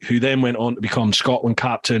Jason White, who then went on to become Scotland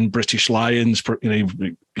captain, British Lions,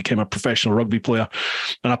 he became a professional rugby player.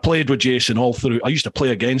 And I played with Jason all through. I used to play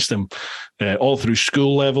against him all through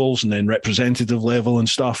school levels and then representative level and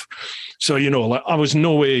stuff. So, like I was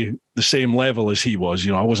no way the same level as he was.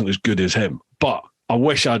 I wasn't as good as him. But I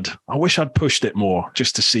wish I'd pushed it more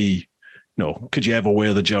just to see, could you ever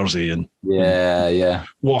wear the jersey and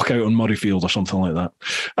walk out on Murrayfield or something like that?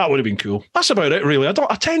 That would have been cool. That's about it, really. I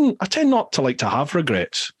tend not to like to have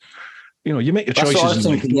regrets. You make your choices.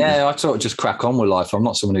 I sort of just crack on with life. I'm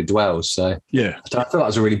not someone who dwells. So yeah, I feel that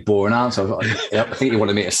was a really boring answer. I think you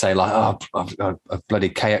wanted me to say like, I've got a bloody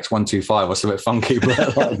KX125 or something funky,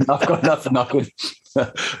 but like, I've got nothing I could.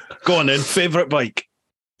 Go on then. Favorite bike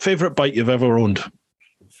you've ever owned?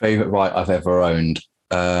 Favorite bike I've ever owned.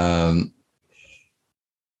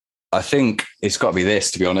 I think it's got to be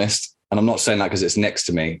this, to be honest. And I'm not saying that because it's next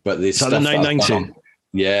to me, but this stuff. Is that the 990?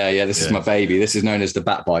 Yeah. This is my baby. This is known as the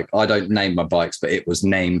Bat Bike. I don't name my bikes, but it was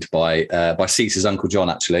named by Cease's Uncle John,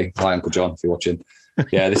 actually. Hi, Uncle John, if you're watching.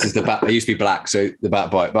 Yeah, this is the Bat. It used to be black, so the Bat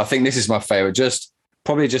Bike. But I think this is my favorite.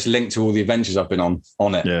 Probably just linked to all the adventures I've been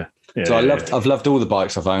on it. Yeah. So I've loved all the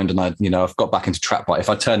bikes I've owned, and I've got back into track bike. If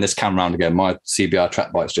I turn this camera around again, my CBR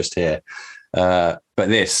track bike's just here. But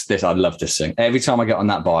this I love this thing. Every time I get on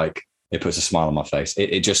that bike, it puts a smile on my face.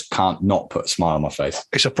 It just can't not put a smile on my face.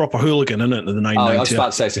 It's a proper hooligan, isn't it? The 990. I was about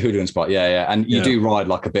to say it's a hooligan spot. Yeah. And you do ride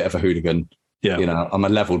like a bit of a hooligan. Yeah. I'm a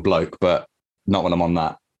leveled bloke, but not when I'm on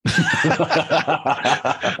that.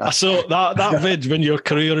 I saw that vid when you're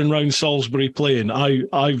careering around Salisbury playing.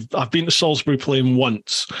 I've been to Salisbury playing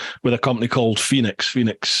once with a company called Phoenix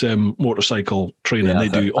motorcycle training. They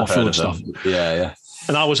do off-road stuff. Yeah.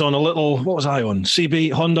 And I was on a little, what was I on?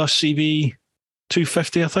 Honda CB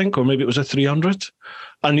 250, I think, or maybe it was a 300.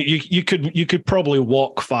 And you could probably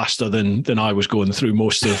walk faster than I was going through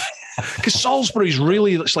most of. Because Salisbury's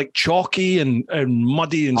really, it's like chalky and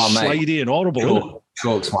muddy and slidey and horrible.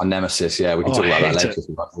 Chalk's my nemesis. Yeah, we can talk about that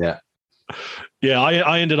later. Yeah.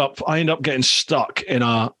 I ended up getting stuck in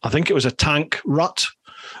I think it was a tank rut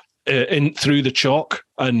in through the chalk,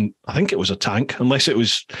 and I think it was a tank, unless it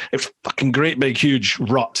was a fucking great big huge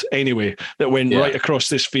rut anyway that went right across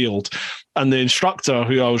this field. And the instructor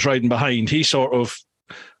who I was riding behind, he sort of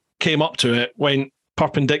came up to it, went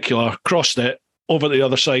perpendicular, crossed it over the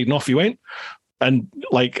other side, and off he went. And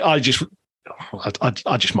like I just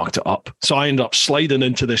mucked it up. So I ended up sliding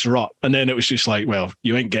into this rut, and then it was just like, well,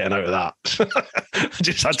 you ain't getting out of that. I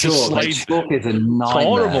just had to slide. Chalk is a nightmare.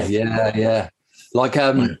 Horrible. Yeah. Like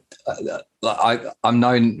I'm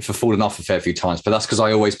known for falling off a fair few times, but that's because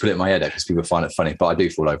I always put it in my head because people find it funny. But I do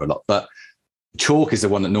fall over a lot. But chalk is the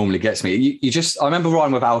one that normally gets me. I remember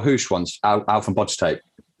riding with Al Hoosh once, Al from Bodge Tape,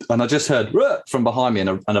 and I just heard from behind me and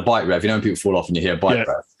a bike rev. When people fall off and you hear a bike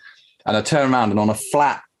rev, and I turn around and on a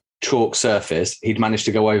flat chalk surface, he'd managed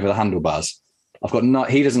to go over the handlebars.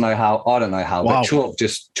 He doesn't know how, I don't know how, but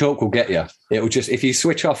chalk will get you. It will just, if you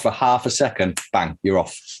switch off for half a second, bang, you're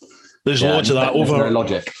off. There's loads of that over. No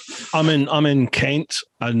logic. I'm in Kent,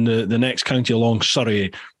 and the next county along,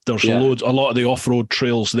 Surrey. There's a lot of the off-road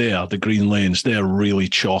trails there, the green lanes. They're really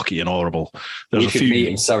chalky and horrible. There's we could meet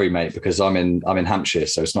in Surrey, mate, because I'm in Hampshire,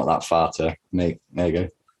 so it's not that far to meet. There you go.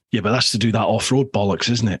 Yeah, but that's to do that off-road bollocks,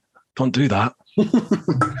 isn't it? Don't do that.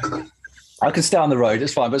 I can stay on the road.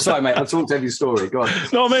 It's fine. But sorry, mate. I'll talk to every story. Go on.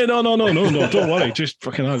 No, mate. No. Don't worry. Just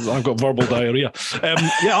fucking, I've got verbal diarrhea.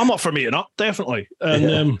 I'm up for meeting up, definitely.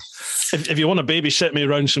 And if you want to babysit me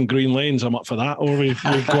around some green lanes, I'm up for that. Or we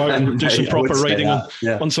go out and do some proper riding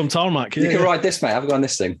on some tarmac. You can ride this, mate. I've got on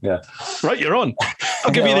this thing. Yeah. Right, you're on.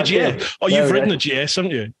 I'll give you the GS. Oh, you've ridden the GS,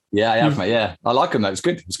 haven't you? Yeah, I have, mate. Yeah. I like them, though. It's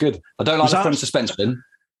good. I don't like the front suspension.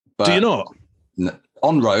 But do you not?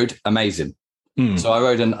 On road, amazing. So I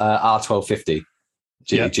rode an R1250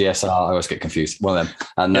 GSR. I always get confused. One of them.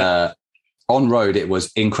 And on road, it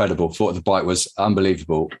was incredible. Thought the bike was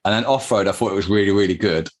unbelievable. And then off road, I thought it was really, really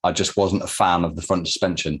good. I just wasn't a fan of the front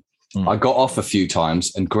suspension. I got off a few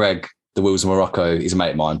times, and Greg, the Wheels of Morocco, he's a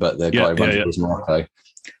mate of mine, but the guy who runs the Wheels of Morocco,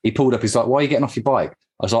 he pulled up. He's like, "Why are you getting off your bike?"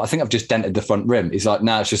 I was like, "I think I've just dented the front rim." He's like,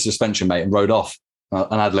 "No, it's just suspension, mate," and rode off. And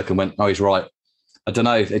I had a look and went, "Oh, he's right." I don't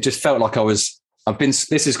know. It just felt like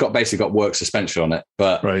this has basically got work suspension on it,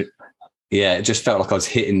 but it just felt like I was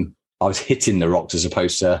hitting the rocks as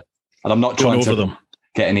opposed to, and I'm not trying to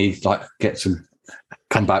get some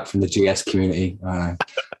come back from the GS community. I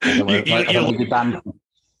don't want to be banned.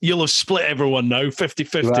 you'll have split everyone now,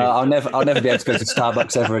 50-50. Well, I'll never be able to go to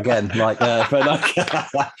Starbucks ever again.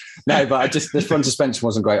 No, but the front suspension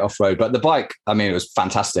wasn't great off road, but the bike, I mean, it was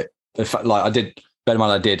fantastic. Bear in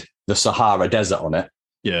mind, I did the Sahara Desert on it.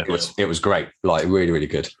 Yeah, it was great. Like really, really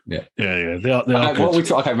good. Yeah. They are good. I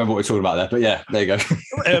can't remember what we're talking about there, but yeah, there you go.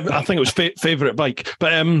 I think it was favorite bike.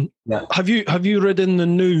 But have you ridden the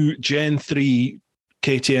new Gen 3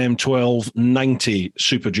 KTM 1290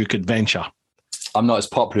 Super Duke Adventure? I'm not as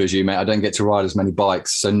popular as you, mate. I don't get to ride as many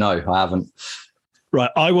bikes, so no, I haven't. Right,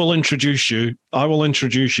 I will introduce you to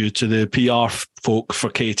the PR folk for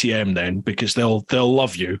KTM then, because they'll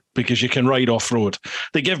love you because you can ride off road.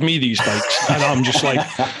 They give me these bikes, and I'm just like,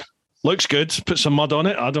 looks good. Put some mud on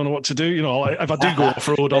it. I don't know what to do. You know, if I do go off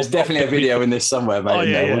road, there's definitely a video in this somewhere, mate. Oh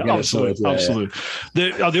yeah, absolutely.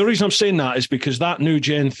 The only reason I'm saying that is because that new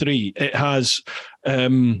Gen 3, it has,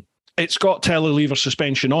 it's got telelever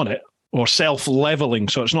suspension on it. Or self-leveling,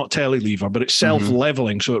 so it's not telelever, but it's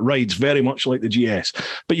self-leveling, so it rides very much like the GS.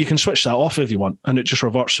 But you can switch that off if you want, and it just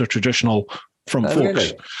reverts to traditional front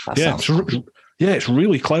forks. Really? It's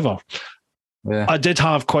really clever. Yeah. I did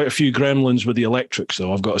have quite a few gremlins with the electrics,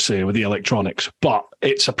 though, I've got to say, with the electronics. But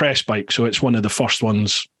it's a press bike, so it's one of the first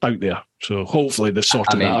ones out there. So hopefully they've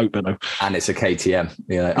sorted that out by now. And it's a KTM.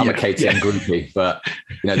 I'm a KTM groupie, but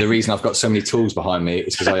the reason I've got so many tools behind me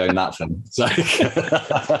is because I own that thing. So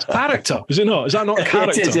character, is it not? Is that not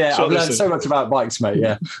character? It is, yeah. I've learned so much about bikes, mate.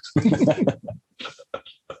 Yeah.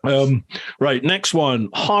 Right, next one,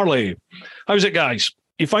 Harley. How's it, guys?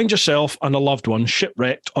 You find yourself and a loved one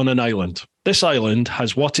shipwrecked on an island. This island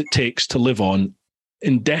has what it takes to live on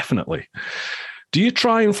indefinitely. Do you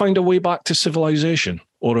try and find a way back to civilization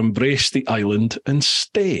or embrace the island and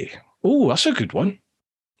stay? Oh, that's a good one.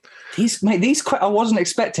 I wasn't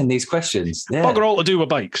expecting these questions. Yeah. Bugger all to do with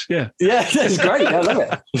bikes. Yeah. Yeah, that's great. I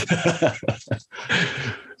love it.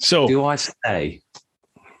 So, do I stay?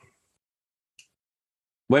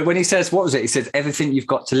 When he says, what was it? He says, everything you've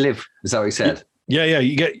got to live. Is that what he said? Yeah.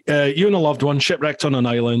 You get you and a loved one shipwrecked on an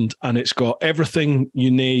island, and it's got everything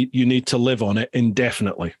you need to live on it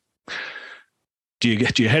indefinitely. Do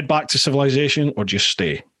you head back to civilization or do you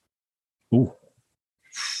stay? Ooh.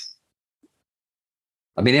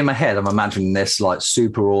 I mean, in my head, I'm imagining this like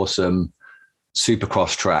super awesome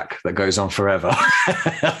supercross track that goes on forever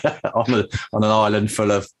on an island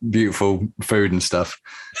full of beautiful food and stuff.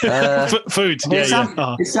 Food,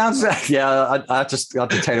 yeah. It sounds, yeah. I have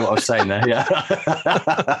to tell you what I was saying there. Yeah.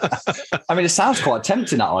 I mean, it sounds quite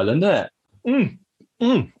tempting, that island, doesn't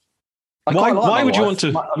it? Why would you want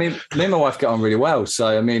to? I mean, me and my wife get on really well,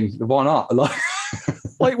 so I mean, why not?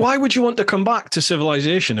 Like, why would you want to come back to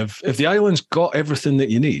civilization if the island's got everything that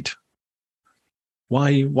you need?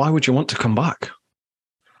 Why would you want to come back?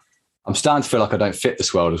 I'm starting to feel like I don't fit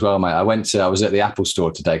this world as well, mate. I was at the Apple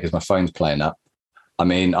store today because my phone's playing up. I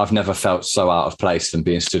mean, I've never felt so out of place than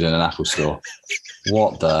being stood in an Apple store.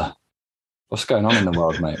 What's going on in the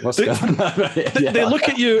world, mate? They look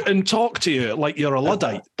at you and talk to you like you're a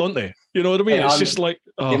Luddite, don't they? You know what I mean? It's just like...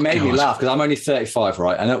 it made me laugh because I'm only 35,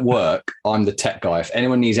 right? And at work, I'm the tech guy. If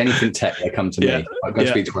anyone needs anything tech, they come to me. I go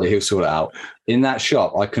speak to Ollie, he'll sort it out. In that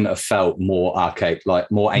shop, I couldn't have felt more archaic,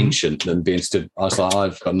 like more ancient than being stood. I was like,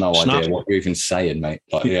 I've got no idea what you're even saying, mate.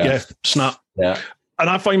 Like, snap. Yeah. And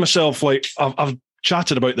I find myself like, I've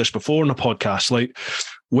chatted about this before in the podcast. Like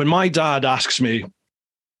when my dad asks me,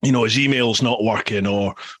 you know, his email's not working,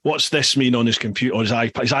 or what's this mean on his computer, or his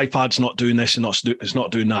iPad's not doing this and it's not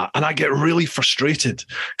doing that. And I get really frustrated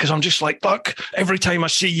because I'm just like, look, every time I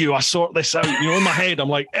see you, I sort this out. You know, in my head, I'm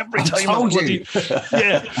like, every time I'm bloody,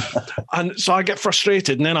 yeah. And so I get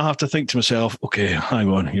frustrated, and then I have to think to myself, okay, hang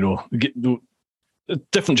on, you know,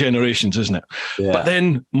 different generations, isn't it? Yeah. But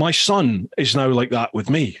then my son is now like that with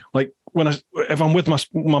me. Like if I'm with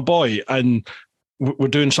my boy and we're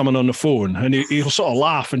doing something on the phone, and he'll sort of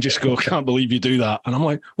laugh and just go, I can't believe you do that. And I'm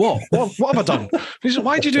like, what have I done? He said,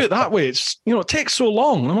 why'd you do it that way? It's, you know, it takes so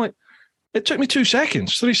long. And I'm like, it took me 2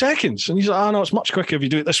 seconds, 3 seconds. And he's like, no, it's much quicker if you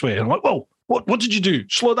do it this way. And I'm like, whoa, what did you do?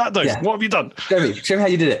 Slow that down. Yeah. What have you done? Show me how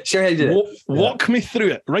you did it. Walk me through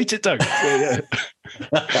it. Write it down.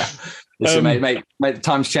 Listen, mate, the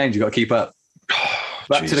times change. You've got to keep up.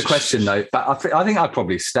 Back to the question, though. But I think I'd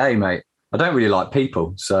probably stay, mate. I don't really like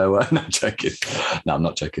people, so no, I'm joking. No, I'm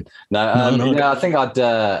not joking. No, I think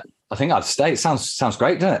I'd stay. It sounds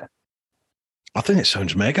great, doesn't it? I think it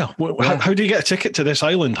sounds mega. How do you get a ticket to this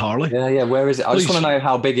island, Harley? Yeah. Where is it? I just want to know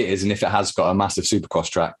how big it is and if it has got a massive supercross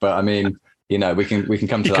track. But I mean, you know, we can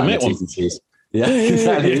come to that in the T's and C's. Yeah,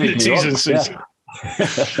 exactly. T's and C's.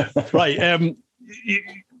 Right.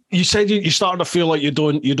 You said you started to feel like you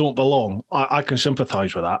don't belong. I can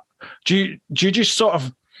sympathise with that. Do you just sort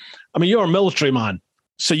of I mean, you're a military man,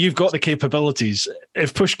 so you've got the capabilities.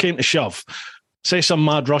 If push came to shove, say some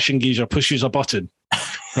mad Russian geezer pushes a button,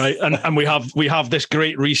 right, and we have this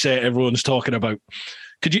great reset everyone's talking about.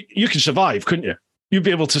 You can survive, couldn't you? You'd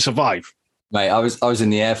be able to survive. Mate, I was in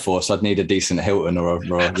the Air Force. I'd need a decent Hilton or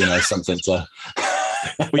something to.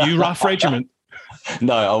 Were you RAF regiment?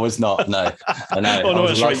 No, I was not. No, I know. Oh, no,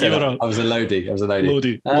 that's right. I was a Lodi.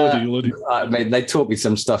 I mean, they taught me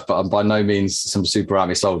some stuff, but I'm by no means some super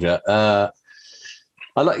army soldier. I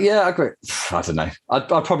agree. I don't know. I'd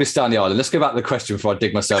probably stay on the island. Let's go back to the question before I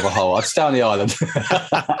dig myself a hole. I'd stay on the island.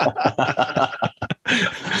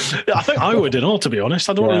 Yeah, I think I would, to be honest.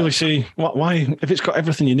 I don't really see why. If it's got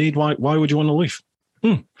everything you need, why would you want to leave?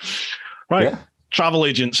 Right. Yeah. Travel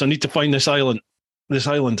agents, I need to find this island.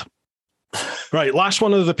 Right, last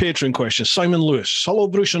one of the Patreon questions. Simon Lewis. Hello,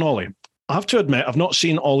 Bruce and Ollie. I have to admit, I've not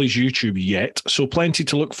seen Ollie's YouTube yet, so plenty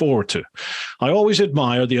to look forward to. I always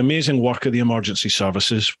admire the amazing work of the emergency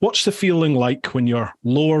services. What's the feeling like when you're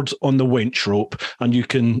lowered on the winch rope and you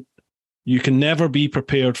can never be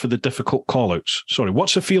prepared for the difficult call-outs? Sorry,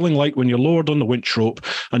 what's the feeling like when you're lowered on the winch rope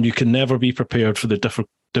and you can never be prepared for the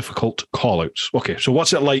difficult call-outs? Okay, so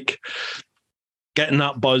what's it like getting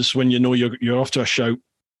that buzz when you know you're off to a shout?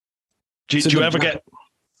 Do you ever get...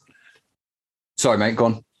 Sorry, mate, go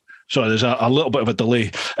on. Sorry, there's a little bit of a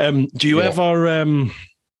delay. Do you ever...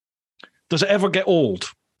 does it ever get old,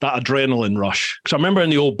 that adrenaline rush? Because I remember in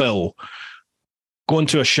the old Bill, going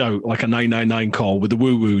to a shout, like a 999 call with the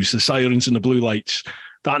woo-woos, the sirens and the blue lights,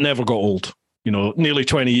 that never got old. Nearly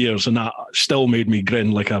 20 years, and that still made me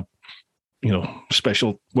grin like a,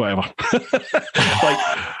 special whatever.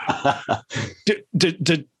 Does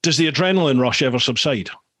the adrenaline rush ever subside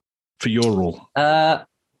for your role?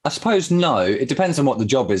 I suppose no. It depends on what the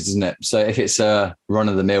job is, doesn't it? So if it's a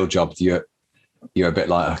run-of-the-mill job, you're a bit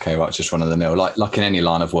like, okay, well, it's just run-of-the-mill. Like in any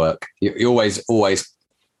line of work, you're always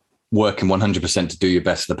working 100% to do your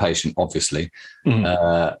best for the patient, obviously.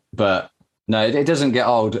 Mm-hmm. But no, it doesn't get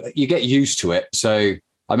old. You get used to it. So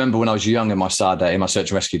I remember when I was young in my SAR day, in my search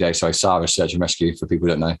and rescue day. Sorry, SAR is search and rescue for people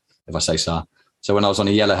who don't know if I say SAR. So when I was on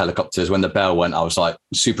the yellow helicopters, when the bell went, I was like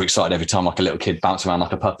super excited every time, like a little kid bouncing around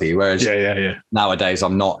like a puppy. Whereas nowadays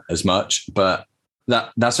I'm not as much, but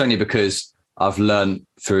that's only because I've learned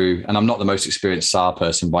through, and I'm not the most experienced SAR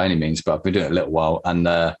person by any means, but I've been doing it a little while. And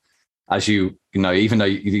as even though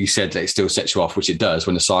you said that it still sets you off, which it does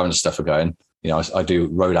when the sirens and stuff are going, I do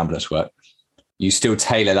road ambulance work. You still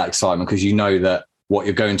tailor that excitement because you know that what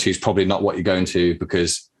you're going to is probably not what you're going to,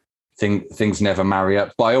 because things never marry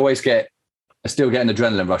up. But I still get an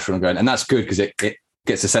adrenaline rush when I'm going, and that's good because it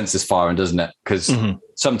gets the senses firing, doesn't it? Because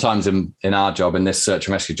sometimes in our job, in this search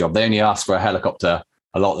and rescue job, they only ask for a helicopter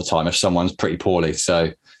a lot of the time if someone's pretty poorly.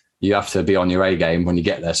 So you have to be on your A game when you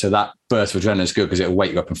get there. So that burst of adrenaline is good because it'll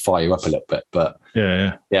wake you up and fire you up a little bit. But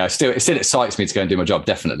it still excites me to go and do my job.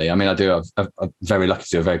 Definitely. I mean, I'm very lucky to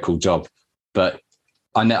do a very cool job, but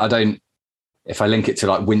I don't. If I link it to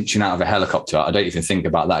like winching out of a helicopter, I don't even think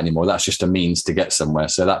about that anymore. That's just a means to get somewhere.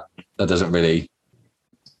 So that doesn't really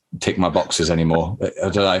tick my boxes anymore. I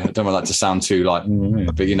don't know. I don't want that to sound too like,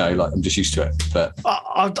 but I'm just used to it. But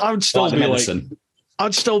I would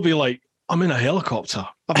still be like, I'm in a helicopter.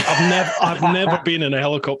 I've never been in a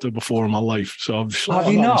helicopter before in my life. So I'm just like,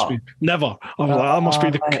 have you not? Never. I'm like, that must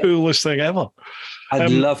be the coolest thing ever. I'd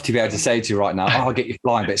love to be able to say to you right now, I'll get you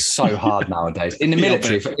flying, but it's so hard nowadays. In the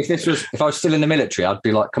military, if I was still in the military, I'd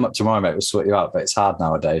be like, come up tomorrow, mate, we'll sort you out. But it's hard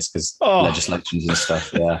nowadays because legislations and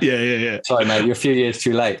stuff. Yeah. Yeah. Sorry, mate, you're a few years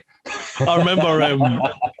too late. I remember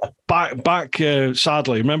back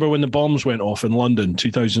sadly, remember when the bombs went off in London,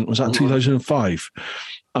 2005?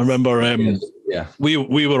 I remember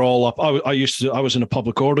we were all up. I was in a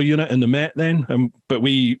public order unit in the Met then, but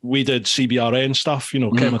we did CBRN stuff,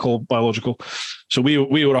 chemical, biological. So we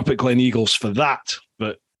were up at Glen Eagles for that.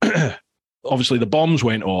 But obviously the bombs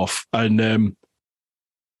went off, and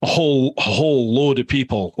a whole load of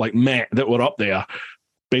people like Met that were up there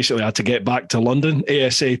basically had to get back to London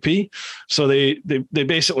ASAP. So they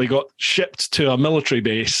basically got shipped to a military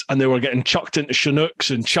base, and they were getting chucked into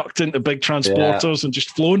Chinooks and chucked into big transporters and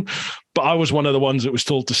just flown. But I was one of the ones that was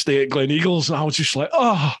told to stay at Glen Eagles, and I was just like,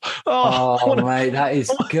 mate, that is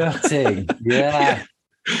gutting. Yeah.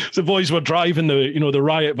 The boys were driving the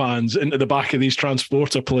riot vans into the back of these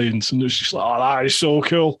transporter planes, and it was just like, that is so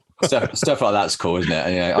cool. Stuff like that's cool, isn't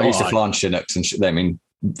it? I used to fly on Chinooks, and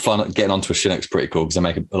getting onto a Chinook's pretty cool because they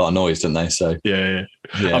make a lot of noise, don't they? So yeah.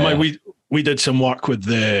 I mean, we did some work with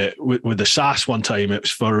the SAS one time. It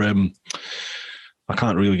was for I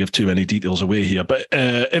can't really give too many details away here, but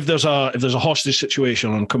if there's a hostage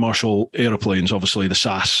situation on commercial aeroplanes, obviously the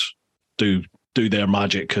SAS do do their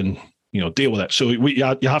magic and, deal with it. So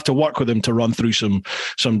you have to work with them to run through some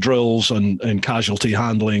drills and casualty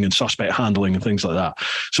handling and suspect handling and things like that.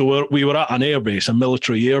 So we were at an airbase, a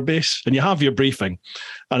military airbase, and you have your briefing.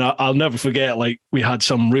 And I'll never forget, like, we had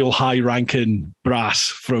some real high-ranking brass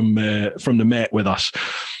from the Met with us.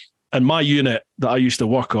 And my unit that I used to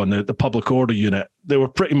work on, the public order unit, they were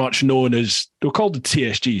pretty much known as, they were called the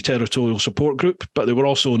TSG, Territorial Support Group, but they were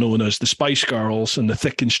also known as the Spice Girls and the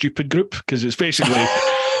Thick and Stupid Group, because it's basically...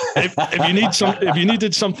 if you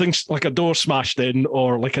needed something like a door smashed in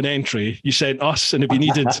or like an entry, you sent us. And if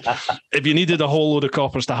you needed a whole load of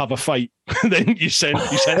coppers to have a fight, then you sent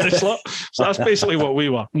this lot. So that's basically what we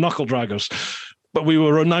were, knuckle draggers. But we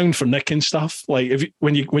were renowned for nicking stuff. Like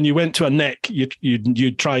when you went to a nick,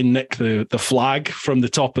 you'd try and nick the flag from the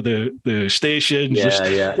top of the station.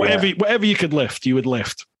 Whatever you could lift, you would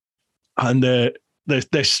lift. And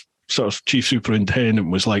this sort of chief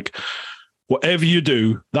superintendent was like, whatever you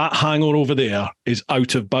do, that hangar over there is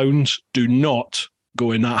out of bounds. Do not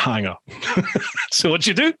go in that hangar. So what'd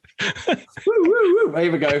you do?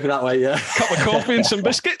 Maybe go for that way, yeah. Cup of coffee and some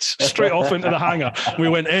biscuits, straight off into the hangar. We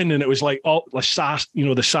went in and it was like all the SAS,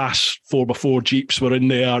 the SAS 4x4 Jeeps were in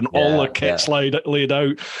there and all their kits laid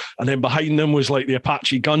out. And then behind them was like the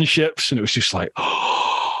Apache gunships. And it was just like,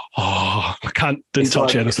 I didn't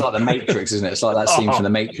touch anything. It's like the Matrix, isn't it? It's like that scene from the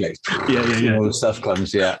Matrix. Yeah. All the stuff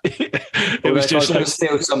comes, yeah. It was just if I was going to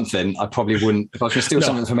steal something, I probably wouldn't. If I was going to steal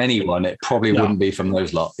something from anyone, it probably wouldn't be from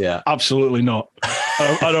those lot. Yeah, absolutely not.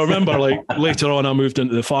 I remember, like, later on, I moved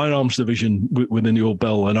into the firearms division within the old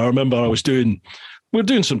Bill, and I remember we were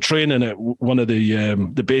doing some training at one of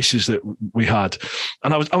the bases that we had,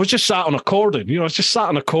 and I was just sat on a cordon. I was just sat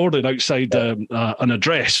on a cordon outside an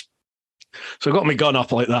address. So I got my gun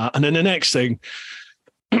up like that. And then the next thing,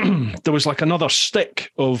 there was like another stick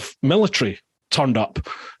of military turned up.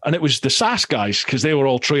 And it was the SAS guys, because they were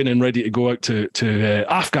all training ready to go out to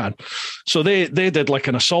Afghan. So they did like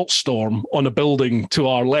an assault storm on a building to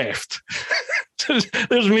our left.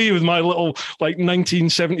 There's me with my little like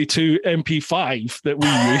 1972 MP5 that we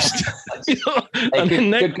used.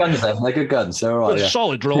 Good guns then. They're good guns. They're all right.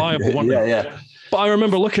 Solid, reliable, weren't they? Yeah. But I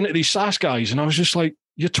remember looking at these SAS guys and I was just like,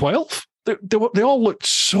 you're 12? They all looked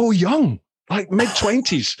so young, like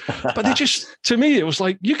mid-20s. But they just, to me, it was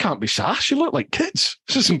like, you can't be SAS. You look like kids.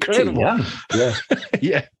 This is incredible.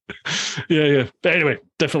 Yeah. Yeah. But anyway,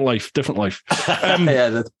 different life.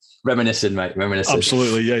 Reminiscing, mate. Reminiscing.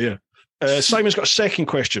 Absolutely, yeah. Simon's got a second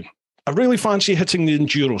question. I really fancy hitting the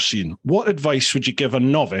enduro scene. What advice would you give a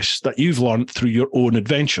novice that you've learned through your own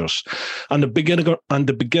adventures and the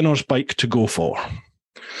beginner's bike to go for?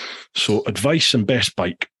 So advice and best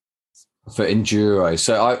bike. For enduro.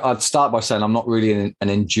 So I'd start by saying I'm not really an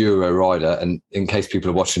enduro rider. And in case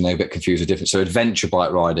people are watching, they're a bit confused or different. So adventure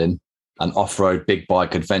bike riding and off-road big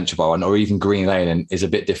bike adventure bike riding, or even green laning, is a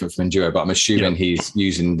bit different from enduro, but I'm assuming he's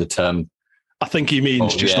using the term. I think he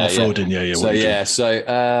means off-roading. Yeah.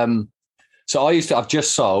 So I've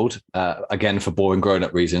just sold, again, for boring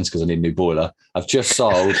grown-up reasons, because I need a new boiler. I've just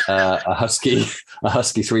sold a Husky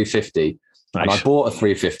 350. Nice. And I bought a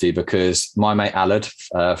 350 because my mate Allard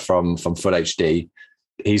from Full HD,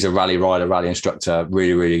 he's a rally rider, rally instructor,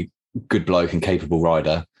 really, really good bloke and capable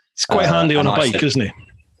rider. It's quite handy on a bike, isn't he?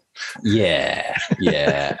 Yeah.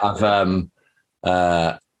 If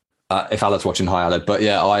Allard's watching, hi Allard. But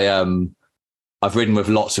yeah, I've ridden with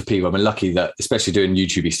lots of people. I've been lucky that, especially doing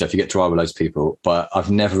YouTube stuff, you get to ride with loads of people. But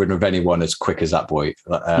I've never ridden with anyone as quick as that boy.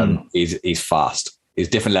 He's fast. He's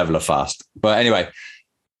a different level of fast. But anyway,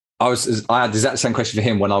 I had the exact same question for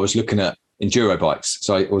him when I was looking at enduro bikes.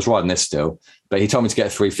 So I was riding this still, but he told me to get a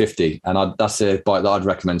 350, and that's the bike that I'd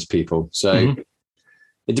recommend to people. So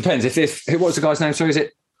it depends. What was the guy's name? So is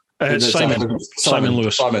it Simon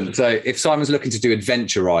Lewis? Simon. So if Simon's looking to do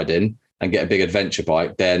adventure riding and get a big adventure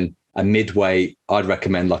bike, then a midweight, I'd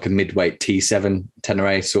recommend like a midweight T7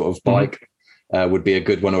 Tenere sort of bike would be a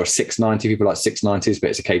good one, or a 690. People like 690s,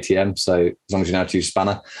 but it's a KTM. So as long as you know how to use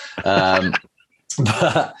spanner.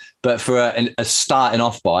 But for a starting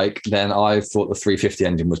off bike, then I thought the 350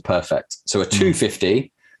 engine was perfect. So a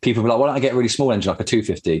 250, people were like, why don't I get a really small engine like a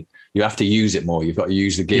 250? You have to use it more. You've got to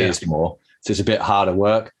use the gears more. So it's a bit harder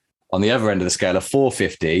work. On the other end of the scale, a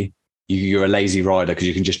 450, you're a lazy rider because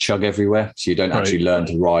you can just chug everywhere. So you don't actually learn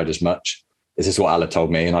to ride as much. This is what Alla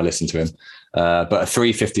told me, and I listened to him. But a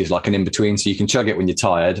 350 is like an in-between. So you can chug it when you're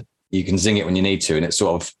tired. You can zing it when you need to. And it's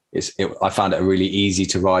sort of, I found it a really easy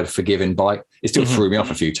to ride, forgiving bike. It still threw me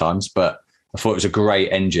off a few times, but I thought it was a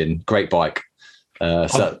great engine, great bike.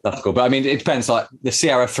 So that's cool. But I mean, it depends. Like the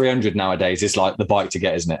Sierra 300 nowadays is like the bike to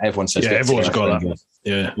get, isn't it? Everyone says, everyone's got that.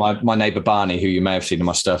 Yeah. My neighbour Barney, who you may have seen in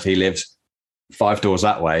my stuff, he lives 5 doors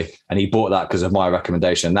that way, and he bought that because of my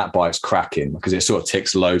recommendation. And that bike's cracking because it sort of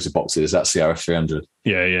ticks loads of boxes. That CRF 300.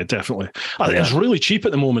 Yeah, definitely. I think it's really cheap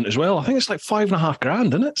at the moment as well. I think it's like $5,500,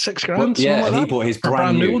 isn't it? $6,000. Well, yeah, and he bought his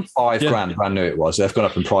brand new one. $5,000, brand new it was. They've gone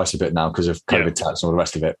up in price a bit now because of COVID tax and all the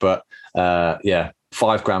rest of it. But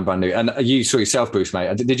 $5,000 brand new. And you saw yourself, Bruce,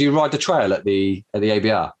 mate. Did you ride the trail at the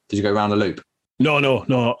ABR? Did you go around the loop? No.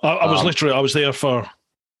 I was there for.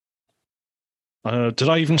 Did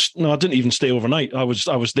I even? No, I didn't even stay overnight. I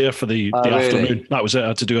was there for the afternoon. Really? That was it. I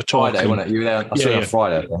had to do a talk. Friday, wasn't it? You were there. I saw you on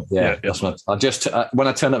Friday. Yeah. That's what I just when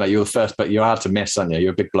I turned up, mate, you were the first, but you're hard to miss, aren't you?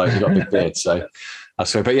 You're a big bloke. You got a big beard, so I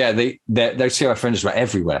saw. But yeah, those CRF fringes were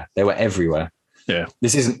everywhere. They were everywhere. Yeah.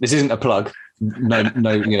 This isn't a plug, no,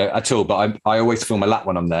 at all. But I always film a lap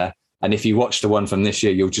when I'm there, and if you watch the one from this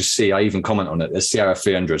year, you'll just see. I even comment on it. The CRF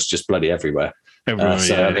 300s just bloody everywhere. I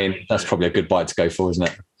mean, that's probably a good bike to go for, isn't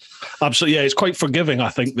it? Absolutely, yeah. It's quite forgiving. I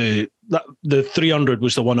think the 300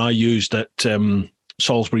 was the one I used at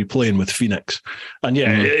Salisbury Plain with Phoenix, and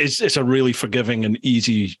it's a really forgiving and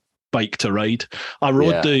easy bike to ride. I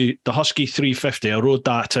rode the Husky 350. I rode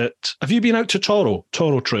that at. Have you been out to Toro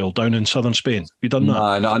Trail down in southern Spain? Have you done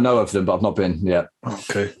that? No, I know of them, but I've not been yet.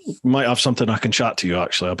 Okay, might have something I can chat to you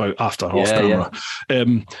actually about after off camera.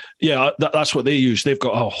 That's what they use. They've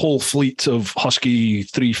got a whole fleet of Husky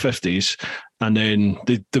 350s. And then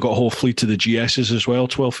they've got a whole fleet of the GSs as well,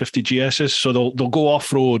 1250 GSs. So they'll go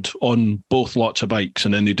off-road on both lots of bikes,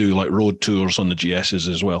 and then they do like road tours on the GSs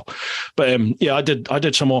as well. But I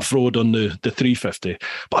did some off-road on the 350.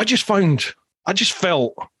 But I just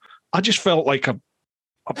felt like a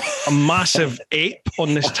massive ape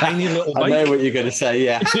on this tiny little bike. I know what you're going to say,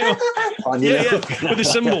 yeah. With the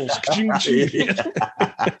cymbals.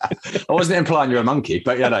 I wasn't implying you're a monkey,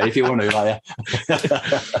 but if you want to.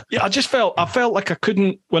 I felt like I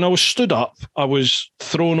couldn't, when I was stood up, I was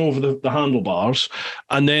thrown over the handlebars,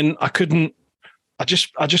 and then I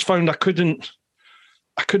just found I couldn't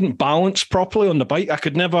balance properly on the bike. I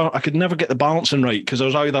could never get the balancing right because I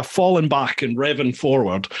was either falling back and revving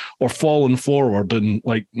forward or falling forward and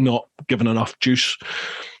like not giving enough juice.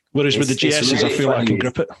 Whereas with the GSs, really I feel like I can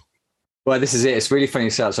grip it. Well, this is it. It's really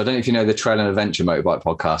funny. So I don't know if you know the Trail and Adventure motorbike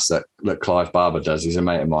podcast that Clive Barber does. He's a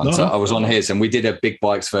mate of mine. No. So I was on his, and we did a big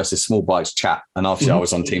bikes versus small bikes chat. And obviously I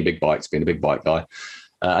was on Team Big Bikes, being a big bike guy.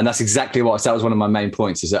 And that's exactly that was one of my main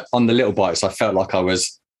points, is that on the little bikes, I felt like I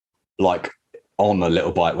was like on a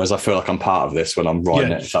little bike, whereas I feel like I'm part of this when I'm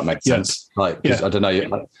riding it, if that makes sense. I don't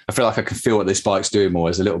know. I feel like I can feel what this bike's doing more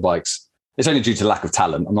as the little bikes. It's only due to lack of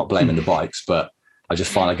talent. I'm not blaming the bikes, but I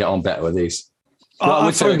just find I get on better with these. I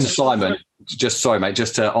would say to Simon,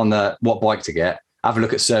 on the what bike to get, have a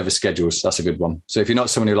look at service schedules. That's a good one. So if you're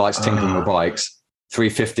not someone who likes tinkering with bikes,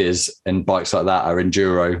 350s and bikes like that are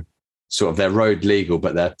enduro, sort of they're road legal,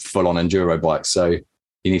 but they're full on enduro bikes. So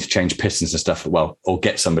you need to change pistons and stuff, or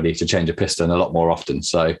get somebody to change a piston a lot more often.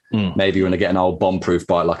 So maybe you want to get an old bomb-proof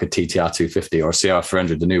bike like a TTR 250 or a CR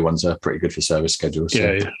 300. The new ones are pretty good for service schedules.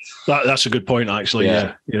 So. Yeah. That's a good point, actually.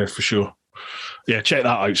 Yeah, for sure. Yeah, check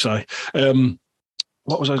that out, Si.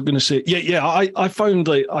 What was I going to say? I found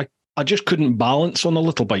like I just couldn't balance on a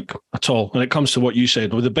little bike at all. When it comes to what you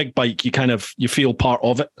said, with a big bike, you feel part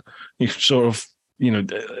of it. You sort of,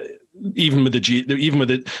 even with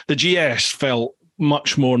the GS felt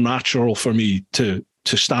much more natural for me to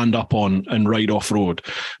stand up on and ride off road.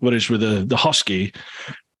 Whereas with the Husky,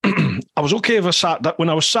 I was okay if when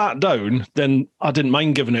I was sat down, then I didn't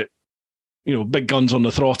mind giving it, big guns on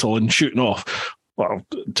the throttle and shooting off. Well,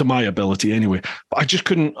 to my ability anyway. But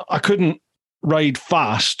I couldn't ride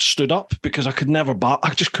fast stood up because I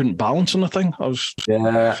just couldn't balance on the thing.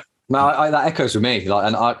 No, that echoes with me.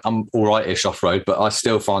 And I'm all right-ish off-road, but I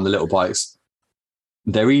still find the little bikes,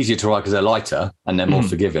 they're easier to ride because they're lighter and they're more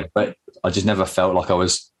forgiving. But I just never felt like I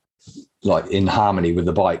was like in harmony with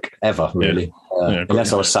the bike ever, really.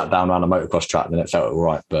 Unless I was sat down around a motocross track, then it felt all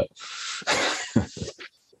right. But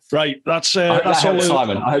right, that's all.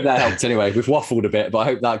 Simon, I hope that helped. Anyway, we've waffled a bit, but I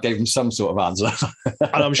hope that gave him some sort of answer.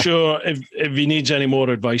 And I'm sure if he needs any more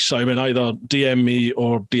advice, Simon, either DM me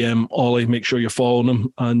or DM Ollie. Make sure you're following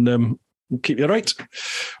him, and we'll keep you right.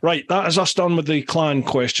 Right, that is us done with the clan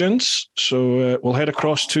questions. So we'll head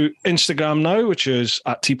across to Instagram now, which is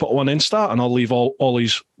at Teapot1 Insta, and I'll leave all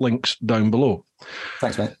Ollie's links down below.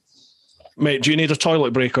 Thanks, mate. Mate, do you need a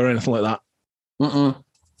toilet break or anything like that? Are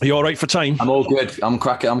you all right for time? I'm all good. I'm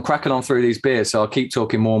cracking on through these beers, so I'll keep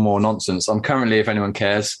talking more and more nonsense. I'm currently, if anyone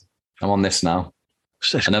cares, I'm on this now.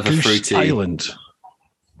 Another fruity island.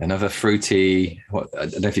 Another fruity. I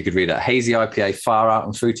don't know if you could read it. Hazy IPA, far out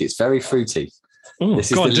and fruity. It's very fruity. Go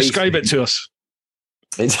on, describe it to us.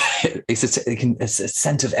 It's a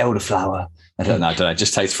scent of elderflower. I don't know. It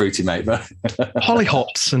just tastes fruity, mate. But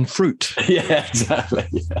hollyhocks and fruit. Yeah, exactly.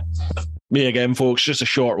 Yeah. Me again, folks. Just a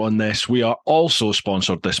short one. We are also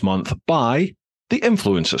sponsored this month by the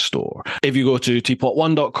Influencer Store. If you go to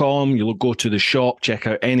teapot1.com, you'll go to the shop, check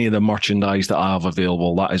out any of the merchandise that I have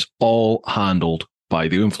available. That is all handled by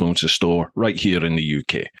the Influencer Store right here in the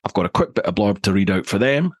UK. I've got a quick bit of blurb to read out for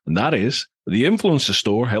them, and that is: the Influencer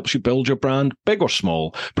Store helps you build your brand, big or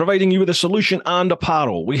small, providing you with a solution and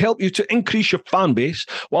apparel. We help you to increase your fan base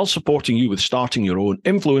while supporting you with starting your own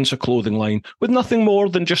influencer clothing line with nothing more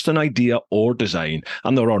than just an idea or design.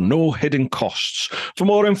 And there are no hidden costs. For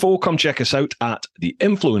more info, come check us out at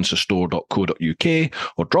theinfluencerstore.co.uk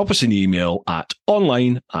or drop us an email at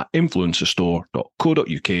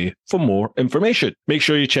online@influencerstore.co.uk for more information. Make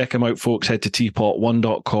sure you check them out, folks. Head to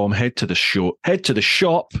teapot1.com, head to the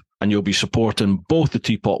shop, and you'll be supporting both the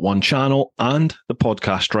Teapot One channel and the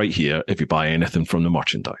podcast right here if you buy anything from the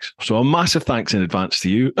merchandise. So a massive thanks in advance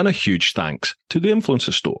to you, and a huge thanks to the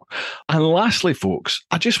Influencer Store. And lastly, folks,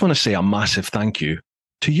 I just want to say a massive thank you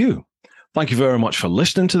to you. Thank you very much for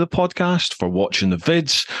listening to the podcast, for watching the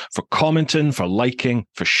vids, for commenting, for liking,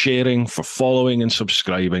 for sharing, for following and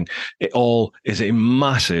subscribing. It all is a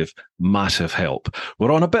massive, massive help.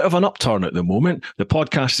 We're on a bit of an upturn at the moment. The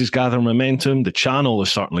podcast is gathering momentum. The channel is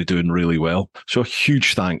certainly doing really well. So a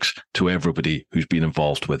huge thanks to everybody who's been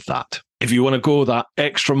involved with that. If you want to go that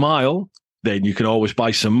extra mile, then you can always buy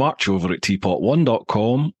some merch over at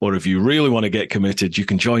teapot1.com. Or if you really want to get committed, you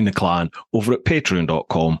can join the clan over at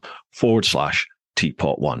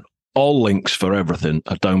patreon.com/teapot1. All links for everything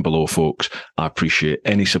are down below, folks. I appreciate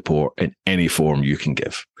any support in any form you can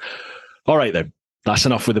give. All right, then. That's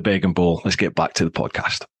enough with the beg and bowl. Let's get back to the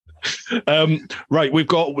podcast. Right,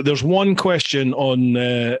 there's one question on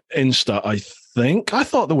Insta, I think. I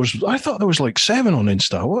thought there was like 7 on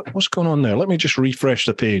Insta. What's going on there? Let me just refresh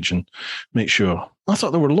the page and make sure. I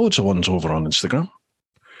thought there were loads of ones over on Instagram.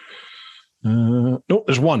 No,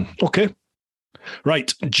 there's one. Okay.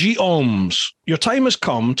 Right, G-Ohms, your time has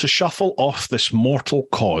come to shuffle off this mortal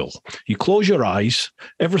coil. You close your eyes,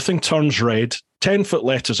 everything turns red, 10-foot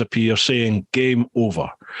letters appear saying game over.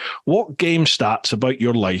 What game stats about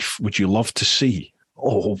your life would you love to see?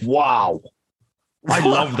 Oh, wow. I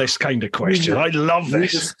love this kind of question. I love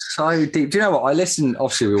this. It's so deep. Do you know what?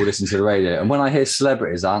 Obviously we all listen to the radio, and when I hear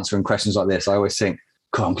celebrities answering questions like this, I always think,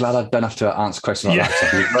 God, I'm glad I don't have to answer questions like that.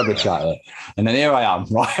 I'd be rubbish at it. And then here I am,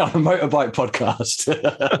 right, on a motorbike podcast.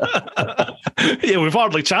 Yeah, we've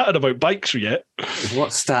hardly chatted about bikes yet. What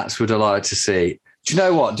stats would I like to see? Do you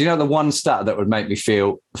know what? Do you know the one stat that would make me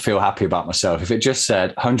feel happy about myself? If it just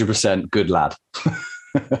said 100% good lad.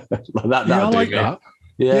 That I like that.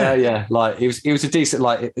 Yeah. Like he was a decent,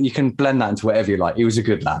 like you can blend that into whatever you like. He was a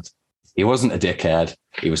good lad. He wasn't a dickhead.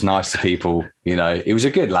 He was nice to people. You know, he was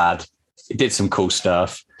a good lad. He did some cool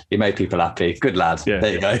stuff. He made people happy. Good lad. Yeah.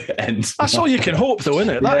 There you go. And that's all you can hope, though,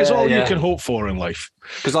 isn't it? That is all you can hope for in life.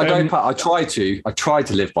 Because I try to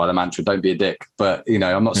live by the mantra, don't be a dick. But you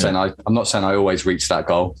know, I'm not saying I always reach that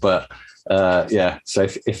goal. But so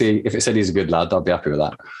if it said he's a good lad, I'd be happy with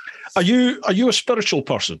that. Are you a spiritual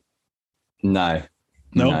person? No.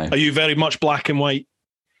 Are you very much black and white?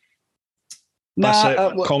 That's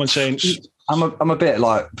it. Common sense. I'm a bit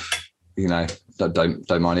like, you know, don't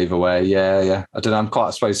mind either way. Yeah. I don't know. I'm quite,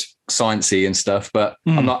 I suppose, sciencey and stuff, but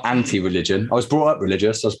I'm not anti-religion. I was brought up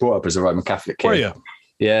religious. I was brought up as a Roman Catholic kid. Were you?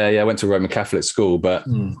 Yeah. I went to a Roman Catholic school, but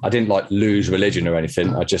I didn't like lose religion or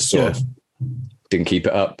anything. I just sort of didn't keep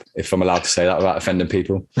it up, if I'm allowed to say that without offending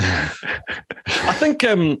people. I think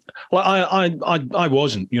I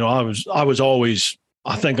wasn't. You know, I was always.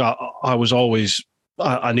 I think I was always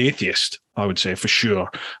an atheist, I would say, for sure.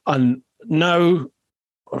 And now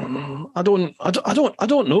I don't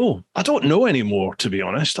know. I don't know anymore, to be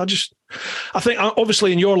honest. I think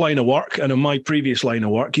obviously in your line of work and in my previous line of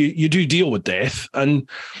work, you do deal with death. And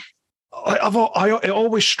it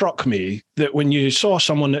always struck me that when you saw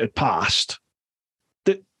someone that had passed,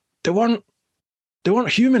 that they weren't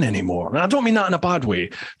human anymore. And I don't mean that in a bad way,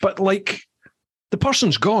 but like, the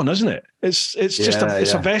person's gone, isn't it? It's just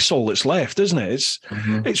a vessel that's left, isn't it?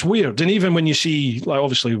 It's weird. And even when you see, like,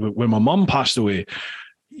 obviously when my mum passed away,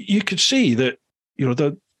 you could see that, you know,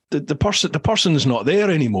 the person's not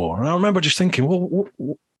there anymore. And I remember just thinking, well,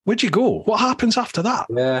 where'd you go? What happens after that?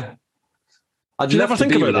 Yeah, Do you never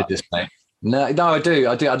think about that? Mate. No, I do.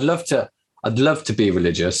 I'd love to be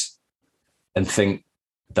religious and think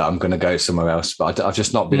that I'm going to go somewhere else. But I've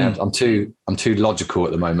just not been able. I'm too logical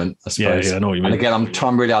at the moment, I suppose. Yeah, I know what you mean. And again, I'm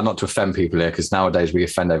trying really hard not to offend people here, because nowadays we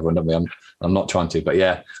offend everyone, don't we? I'm not trying to, but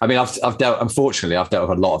yeah. I mean, unfortunately, I've dealt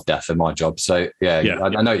with a lot of death in my job. So yeah. I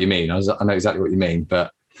know what you mean. I know exactly what you mean.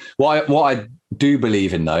 But what I do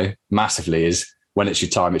believe in, though, massively, is when it's your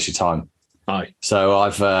time, it's your time. Aye. So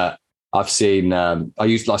I've seen. I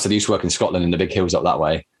used to work in Scotland in the big hills up that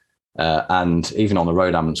way, and even on the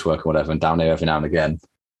road ambulance work or whatever, and down there every now and again.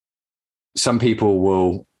 Some people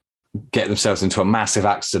will get themselves into a massive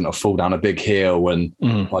accident or fall down a big hill. And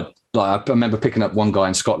I remember picking up one guy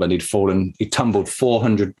in Scotland. He tumbled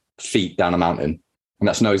 400 feet down a mountain, and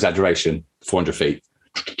that's no exaggeration. 400 feet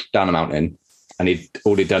down a mountain, and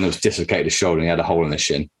all he'd done was dislocated his shoulder, and he had a hole in his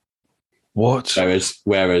shin. What?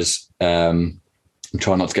 Whereas, I'm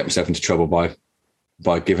trying not to get myself into trouble by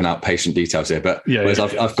giving out patient details here, but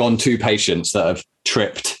I've gone to patients that have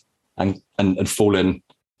tripped and fallen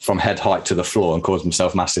from head height to the floor and caused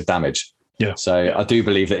themselves massive damage. Yeah. So I do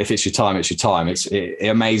believe that if it's your time, it's your time. It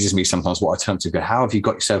amazes me sometimes what I turn to go, how have you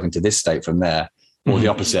got yourself into this state from there? Or the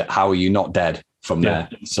opposite, how are you not dead from there?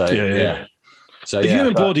 So yeah. So the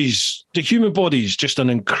human body's just an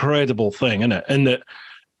incredible thing, isn't it? And that,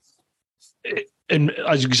 and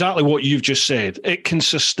as exactly what you've just said, it can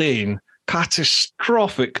sustain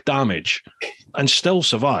catastrophic damage and still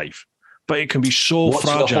survive, but it can be so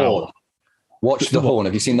fragile. Watch The Horn.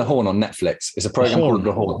 Have you seen The Horn on Netflix? It's a program called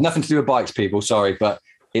The Horn. Nothing to do with bikes, people. Sorry, but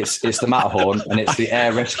it's the Matterhorn and it's the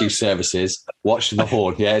Air Rescue Services. Watch The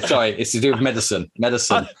Horn. Yeah, sorry, it's to do with medicine.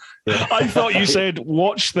 Yeah. I thought you said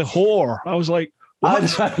watch The Whore. I was like, what?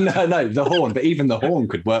 No, The Horn. But even The Horn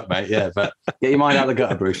could work, mate. Yeah, but get your mind out of the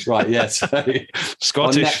gutter, Bruce. Right? Yeah. So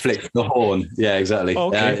Scottish on Netflix, The Horn. Yeah, exactly.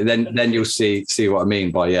 Okay. Then you'll see what I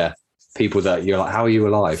mean by people that you're like, how are you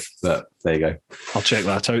alive? But there you go. I'll check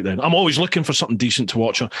that out then. I'm always looking for something decent to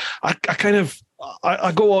watch.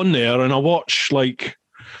 I go on there and I watch like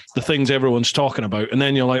the things everyone's talking about, and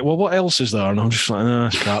then you're like, well, what else is there? And I'm just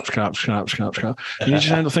like, scrap. And you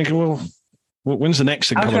just end up thinking, well, when's the next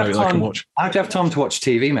thing coming out that I can watch? How do you have time to watch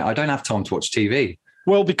TV, mate? I don't have time to watch TV.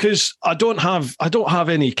 Well, because I don't have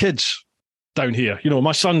any kids down here. You know,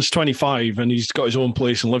 my son's 25 and he's got his own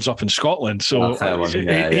place and lives up in Scotland. So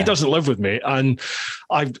he doesn't live with me. And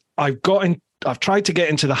I've tried to get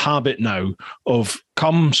into the habit now of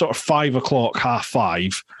come sort of 5 o'clock,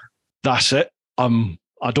 5:30. That's it.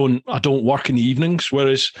 I don't work in the evenings.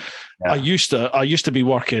 Whereas I used to be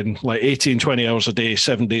working like 18, 20 hours a day,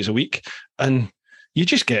 7 days a week. And you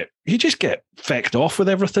just get fecked off with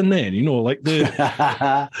everything then, you know, like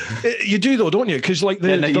you do though, don't you? Because like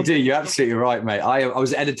you do. You're absolutely right, mate. I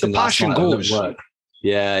was editing. The passion goes. Work.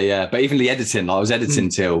 Yeah. But even the editing, I was editing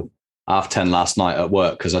till 10:30 last night at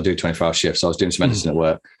work because I do 24-hour shifts. So I was doing some editing at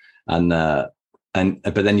work, but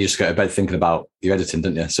then you just go to bed thinking about your editing,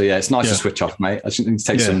 don't you? So yeah, it's nice to switch off, mate. I just need to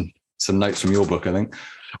take some notes from your book, I think.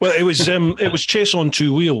 Well, it was Chase on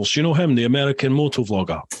Two Wheels. You know him, the American moto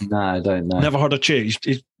vlogger? No, I don't know. Never heard of Chase.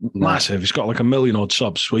 He's massive. He's got like 1 million odd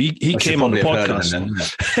subs. So he came on the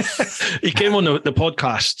podcast. He came on the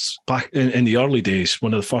podcasts back in the early days,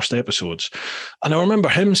 one of the first episodes. And I remember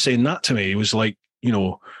him saying that to me. He was like, you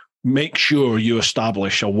know, make sure you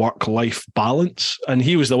establish a work-life balance. And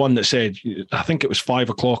he was the one that said, I think it was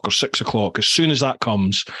 5 o'clock or 6 o'clock. As soon as that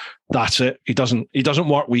comes, that's it. He doesn't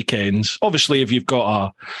work weekends. Obviously, if you've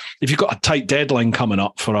got a tight deadline coming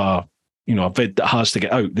up for a vid that has to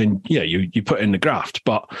get out, then yeah, you put in the graft.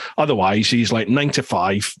 But otherwise, he's like 9 to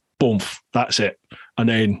 5, boom, that's it. And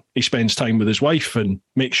then he spends time with his wife and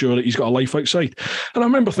makes sure that he's got a life outside. And I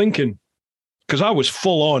remember thinking, because I was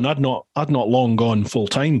full on, I'd not long gone full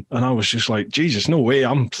time, and I was just like, Jesus, no way,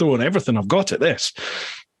 I'm throwing everything I've got at this.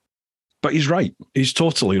 But he's right; he's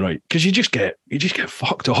totally right, because you just get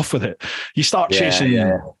fucked off with it. You start chasing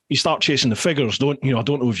the figures, don't you? I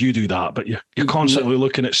don't know if you do that, but you're constantly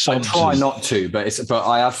looking at subs. I try not to, but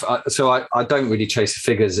I have. So I don't really chase the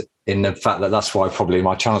figures in the fact that that's why probably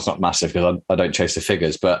my channel's not massive, because I don't chase the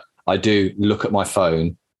figures, but I do look at my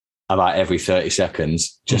phone about every 30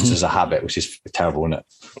 seconds just as a habit, which is terrible, isn't it?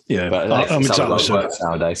 Yeah, but I'm exactly the same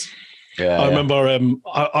nowadays. Yeah, I remember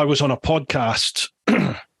I was on a podcast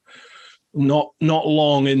not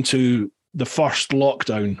long into the first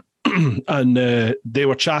lockdown, and they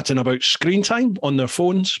were chatting about screen time on their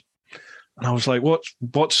phones. And I was like, what's,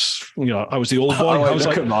 I was the old boy. I was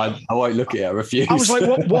like, at mine. I won't look at it. I refuse. I was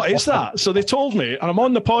like, what is that? So they told me, and I'm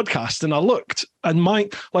on the podcast, and I looked, and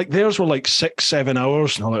theirs were like 6-7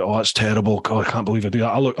 hours. And I'm like, oh, that's terrible. God, I can't believe I do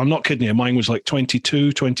that. I'm not kidding you. Mine was like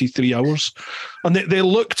 22-23 hours. And they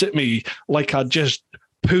looked at me like I'd just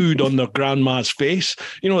pooed on their grandma's face.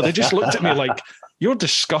 They just looked at me like, you're a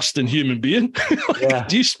disgusting human being.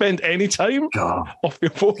 Do you spend any time off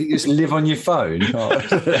your phone? You just live on your phone.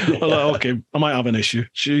 Okay, I might have an issue.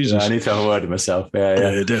 Jesus. Yeah, I need to have a word with myself.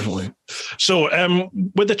 Yeah, definitely. So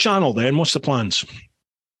with the channel then, what's the plans?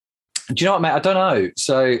 Do you know what, mate? I don't know.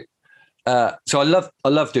 So I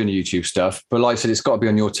love doing YouTube stuff, but like I said, it's got to be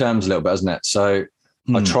on your terms a little bit, hasn't it? So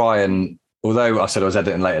I try and, although I said I was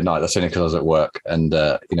editing late at night, that's only because I was at work and,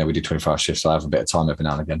 we do 24-hour shifts, so I have a bit of time every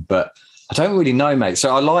now and again. But I don't really know, mate.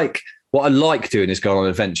 So what I like doing is going on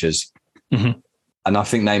adventures. Mm-hmm. And I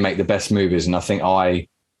think they make the best movies. And I think I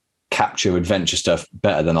capture adventure stuff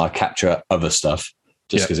better than I capture other stuff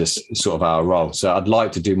just because it's sort of our role. So I'd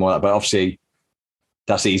like to do more of that. But obviously,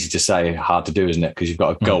 that's easy to say, hard to do, isn't it? Because you've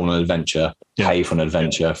got to go on an adventure, pay for an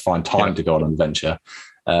adventure, find time to go on an adventure.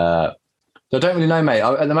 So I don't really know, mate.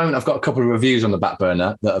 At the moment, I've got a couple of reviews on the back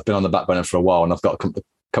burner that have been on the back burner for a while. And I've got a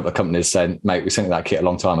couple of companies saying, mate, we sent that kit a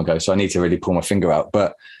long time ago. So I need to really pull my finger out.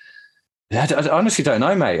 But I honestly don't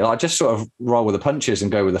know, mate. I just sort of roll with the punches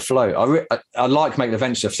and go with the flow. I like making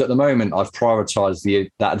adventure stuff. So at the moment, I've prioritized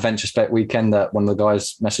that adventure spec weekend that one of the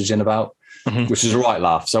guys messaged in about, which is a right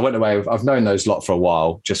laugh. So I went away. I've known those lot for a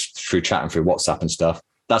while, just through chatting through WhatsApp and stuff.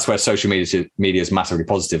 That's where social media is massively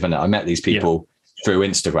positive, isn't it? I met these people through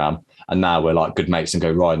Instagram, and now we're like good mates and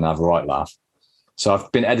go ride and have a right laugh. So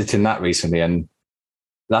I've been editing that recently, and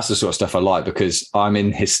that's the sort of stuff I like because I'm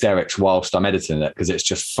in hysterics whilst I'm editing it because it's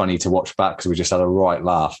just funny to watch back because we just had a right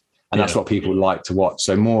laugh. And that's what people like to watch.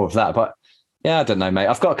 So more of that. But yeah, I don't know, mate.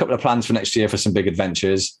 I've got a couple of plans for next year for some big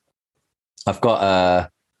adventures. I've got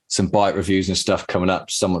some bike reviews and stuff coming up.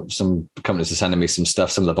 Some companies are sending me some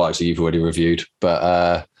stuff. Some of the bikes that you've already reviewed.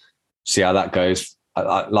 But see how that goes.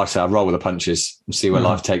 Like I say, I roll with the punches and see where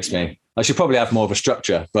life takes me. I should probably have more of a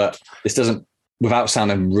structure, but this doesn't, without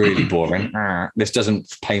sounding really boring, this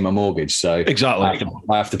doesn't pay my mortgage. So exactly,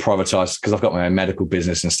 I have to privatize because I've got my own medical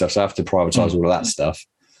business and stuff. So I have to privatize all of that stuff.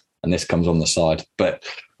 And this comes on the side. But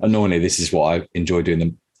annoyingly, this is what I enjoy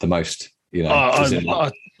doing the most. You know,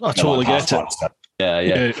 I totally get it.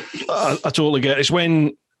 Yeah. I totally get it. It's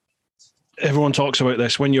when everyone talks about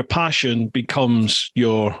this, when your passion becomes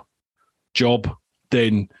your job,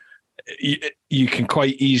 then you can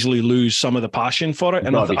quite easily lose some of the passion for it.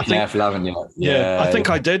 And I think careful, haven't you? I think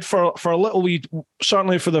I did for a little wee,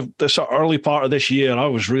 certainly for the sort of early part of this year, I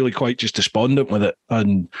was really quite just despondent with it.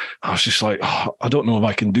 And I was just like, I don't know if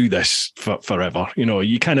I can do this forever. You know,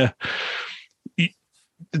 you kind of,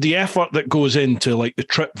 the effort that goes into like the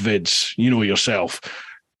trip vids, you know, yourself,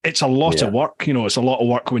 it's a lot of work. You know, it's a lot of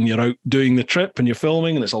work when you're out doing the trip and you're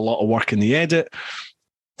filming, and it's a lot of work in the edit.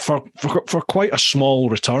 For quite a small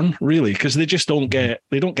return, really, because they don't get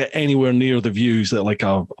anywhere near the views that like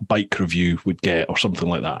a bike review would get or something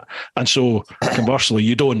like that. And so conversely,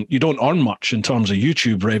 you don't earn much in terms of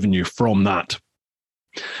YouTube revenue from that.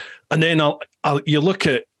 And then I look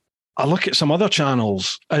at some other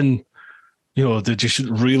channels, and you know, they're just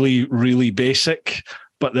really, really basic,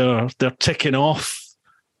 but they're ticking off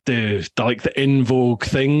the in vogue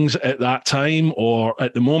things at that time or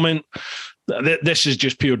at the moment. This is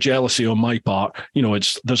just pure jealousy on my part. You know,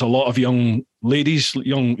 there's a lot of young ladies,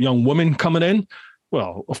 young women coming in.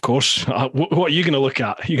 Well, of course, what are you going to look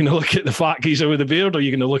at? Are you going to look at the fat geezer with a beard, or are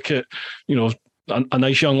you going to look at, you know, a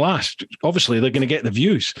nice young lass? Obviously, they're going to get the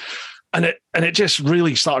views, and it just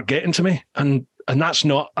really started getting to me, and that's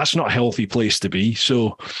not a healthy place to be.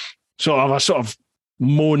 So I sort of I sort of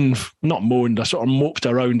moped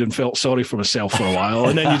around and felt sorry for myself for a while.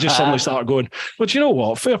 And then you just suddenly start going, but you know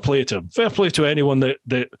what? Fair play to them. Fair play to anyone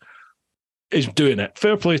that is doing it.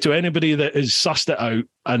 Fair play to anybody that has sussed it out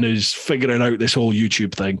and is figuring out this whole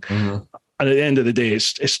YouTube thing. Mm-hmm. And at the end of the day,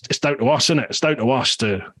 it's down to us, isn't it? It's down to us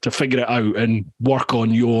to figure it out and work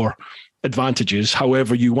on your advantages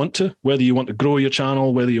however you want to, whether you want to grow your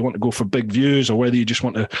channel, whether you want to go for big views, or whether you just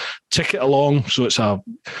want to tick it along. So it's a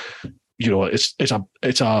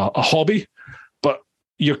hobby, but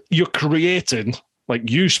you're creating, like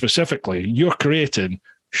you specifically, you're creating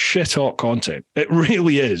shit hot content. It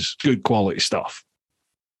really is good quality stuff.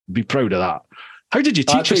 Be proud of that. How did you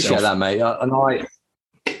teach yourself? I appreciate that, mate.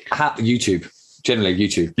 YouTube, generally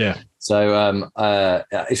YouTube. Yeah. So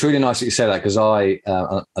it's really nice that you say that, because I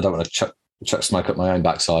don't want to chuck smoke up my own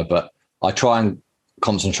backside, but I try and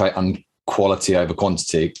concentrate on quality over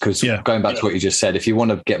quantity, because going back to what you just said, if you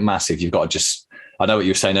want to get massive, you've got to just, I know what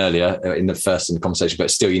you were saying earlier in the conversation, but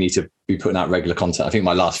still you need to be putting out regular content. I think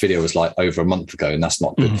my last video was like over a month ago, and that's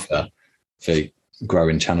not good for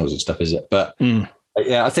growing channels and stuff, is it? But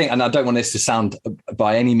yeah, I think, and I don't want this to sound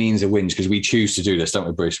by any means a whinge, because we choose to do this, don't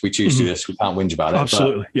we, Bruce? We choose to do this. We can't whinge about it.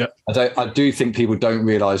 Absolutely. Yeah. I do think people don't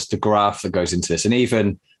realize the graph that goes into this. And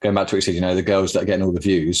even going back to what you said, you know, the girls that are getting all the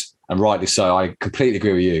views, and rightly so. I completely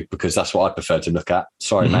agree with you, because that's what I prefer to look at.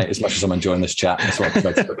 Sorry, mate, as much as I'm enjoying this chat, that's what I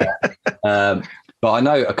prefer to look at. But I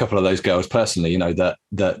know a couple of those girls personally, you know,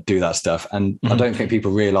 that do that stuff, and I don't think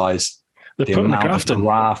people realise the amount of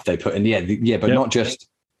graft they put in. Yeah, but not just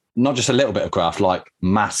a little bit of graft, like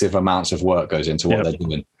massive amounts of work goes into what they're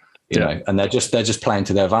doing. You know, and they're just playing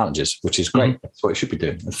to their advantages, which is great. That's what it should be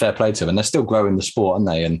doing. And fair play to them, and they're still growing the sport, aren't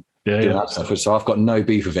they? And doing that stuff. So I've got no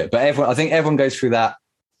beef with it. But I think everyone goes through that.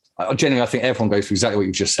 Genuinely, I think everyone goes through exactly what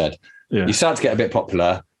you've just said. Yeah. You start to get a bit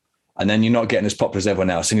popular, and then you're not getting as popular as everyone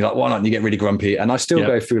else, and you're like, why not? And you get really grumpy. And I still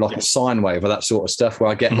go through like a sine wave of that sort of stuff, where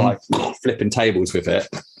I get like flipping tables with it,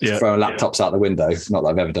 throwing laptops out the window. Not that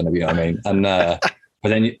I've ever done it, you know what I mean? And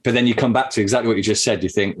but then you come back to exactly what you just said. You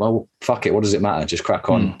think, well, fuck it. What does it matter? Just crack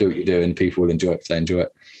on, do what you do, and people will enjoy it if they enjoy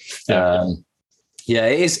it.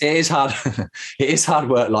 It is hard. It is hard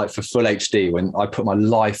work, like for full HD, when I put my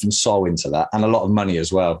life and soul into that, and a lot of money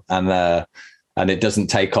as well. And it doesn't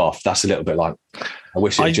take off. That's a little bit like, I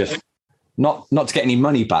wish it just not to get any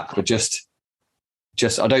money back, but just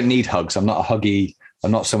I don't need hugs. I'm not a huggy. I'm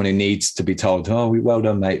not someone who needs to be told, oh, well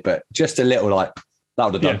done, mate. But just a little like, that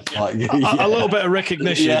would have done. Like, a little bit of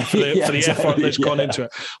recognition for the effort that's gone into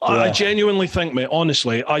it. I genuinely think, mate,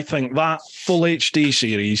 honestly, I think that full HD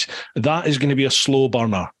series, that is going to be a slow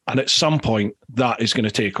burner. And at some point, that is going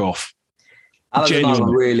to take off. Alex and I were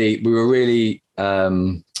really,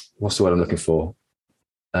 what's the word I'm looking for?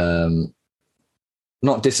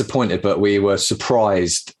 Not disappointed, but we were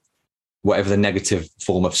surprised, whatever the negative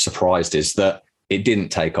form of surprised is, that it didn't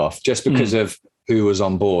take off just because of who was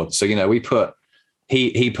on board. So, you know, he put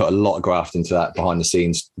a lot of graft into that behind the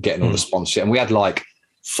scenes, getting all the sponsorship. And we had like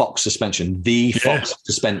Fox Suspension, Fox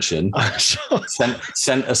Suspension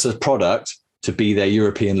sent us a product to be their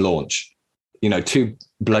European launch. You know, two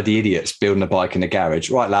bloody idiots building a bike in a garage.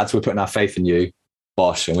 Right, lads, we're putting our faith in you.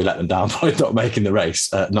 Bosh, and we let them down by not making the race.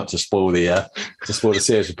 Not to spoil the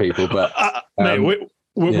series for people, but mate,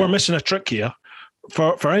 we're missing a trick here.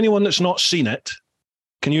 For anyone that's not seen it,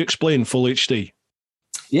 can you explain full HD?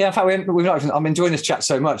 Yeah, in fact, we've not even, I'm enjoying this chat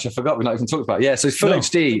so much, I forgot we've not even talked about it. Yeah, so full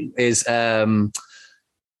HD is Alad,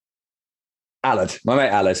 my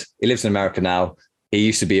mate Alad. He lives in America now. He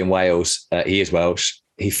used to be in Wales. He is Welsh.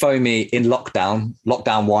 He phoned me in lockdown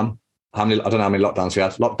one. I don't know how many lockdowns we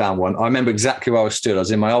had. Lockdown one. I remember exactly where I stood. I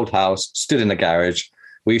was in my old house, stood in the garage.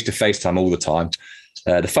 We used to FaceTime all the time.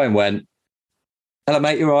 The phone went, hello,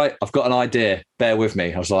 mate, you're right. I've got an idea. Bear with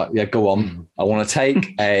me. I was like, yeah, go on. I want to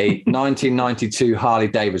take a 1992 Harley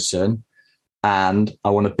Davidson and I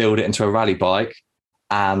want to build it into a rally bike,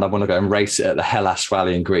 and I want to go and race it at the Hellas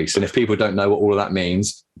Rally in Greece. And if people don't know what all of that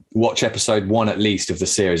means, watch episode 1 at least of the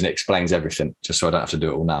series, and it explains everything, just so I don't have to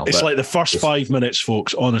do it all now. It's like the first 5 minutes,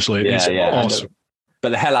 folks, honestly. It's awesome. But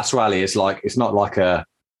the Hellas Rally is like, it's not like a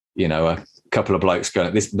couple of blokes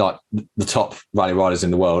going, this like the top rally riders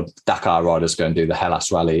in the world, Dakar riders go and do the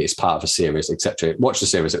Hellas Rally. It's part of a series, etc. Watch the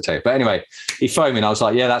series, it'll tell you. But anyway, he phoned me and I was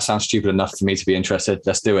like, yeah, that sounds stupid enough for me to be interested.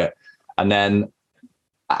 Let's do it. And then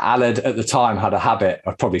Alad at the time had a habit,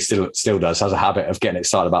 or probably still does, has a habit of getting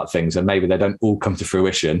excited about things, and maybe they don't all come to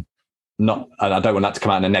fruition. And I don't want that to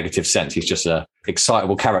come out in a negative sense. He's just a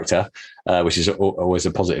excitable character, which is always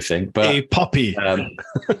a positive thing. But a puppy.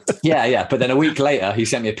 Yeah. But then a week later, he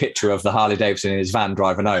sent me a picture of the Harley Davidson in his van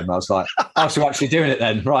driving home. I was like, oh, so we're actually doing it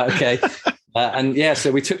then. Right, okay.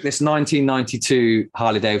 So we took this 1992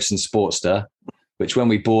 Harley Davidson Sportster, which when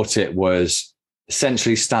we bought it was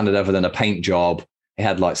essentially standard other than a paint job. It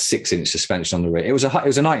had like 6-inch suspension on the rear. It was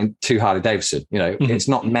a 92 Harley Davidson. You know, It's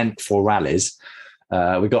not meant for rallies.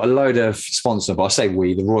 We got a load of sponsors, but I say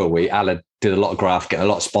we, the royal we. Alad did a lot of graft, getting a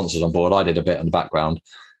lot of sponsors on board. I did a bit in the background.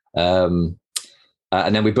 And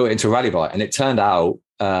then we built it into a rally bike, and it turned out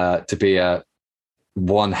to be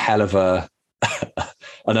one hell of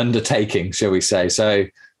an undertaking, shall we say. So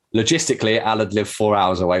logistically, Alad lived 4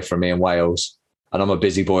 hours away from me in Wales, and I'm a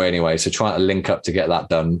busy boy anyway. So trying to link up to get that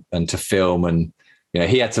done and to film, and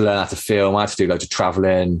he had to learn how to film. I had to do loads of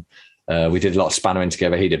traveling. We did a lot of spannering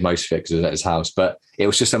together. He did most of it because it was at his house, but it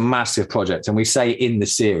was just a massive project. And we say in the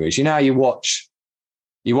series, how you watch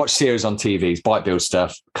series on TVs, bike build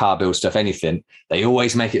stuff, car build stuff, anything, they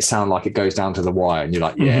always make it sound like it goes down to the wire. And you're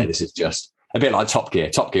like, this is just a bit like Top Gear.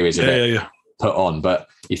 Top Gear is a bit put on, but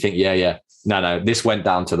you think, no, this went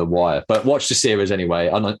down to the wire. But watch the series anyway.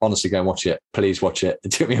 Honestly, go and watch it. Please watch it.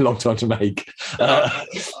 It took me a long time to make.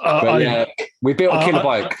 We built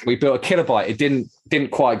a killer bike. It didn't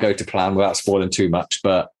quite go to plan without spoiling too much.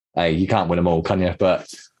 But hey, you can't win them all, can you?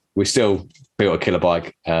 But we still built a killer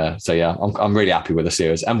bike. I'm really happy with the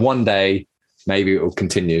series. And one day, maybe it will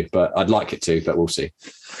continue, but I'd like it to, but we'll see.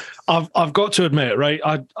 I've got to admit, right?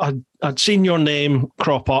 I'd seen your name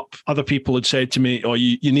crop up. Other people had said to me, "Oh,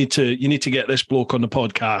 you need to get this bloke on the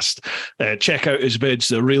podcast. Check out his vids;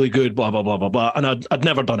 they're really good." Blah blah blah blah blah. And I'd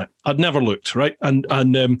never done it. I'd never looked, right? And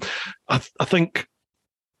I think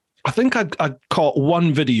I'd caught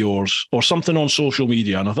one video or something on social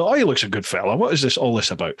media, and I thought, "Oh, he looks a good fella. What is all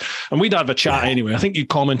this about?" And we'd have a chat anyway. I think you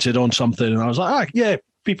commented on something, and I was like, yeah.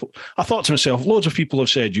 I thought to myself, loads of people have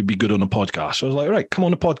said you'd be good on a podcast. So I was like, right, come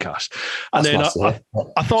on the podcast. And That's then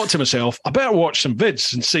I thought to myself, I better watch some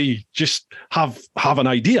vids and see, just have an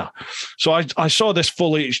idea. So I saw this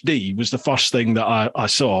full HD was the first thing that I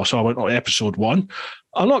saw. So I went on episode 1.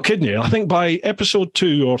 I'm not kidding you. I think by episode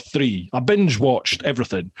 2 or 3, I binge watched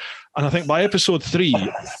everything. And I think by episode 3,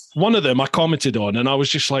 one of them I commented on, and I was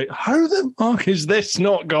just like, how the fuck is this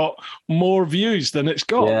not got more views than it's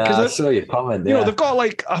got? Yeah, I saw your comment. You know, they've got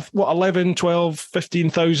like, 11, 12,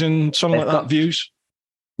 15,000, something like that views.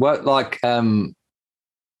 Well, like, bearing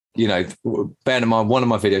in mind, one of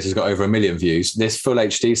my videos has got over 1 million views. This full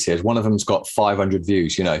HD series, one of them's got 500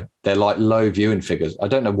 views. You know, they're like low viewing figures. I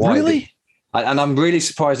don't know why. Really? And I'm really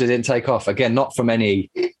surprised it didn't take off. Again, not from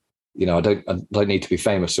any, I don't need to be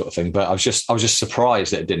famous sort of thing, but I was just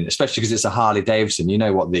surprised that it didn't, especially because it's a Harley Davidson. You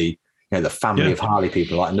know what the family of Harley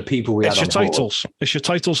people are like, and the people we had on titles. It's your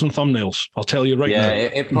titles and thumbnails. I'll tell you right now. Yeah,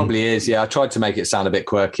 it probably is. Yeah, I tried to make it sound a bit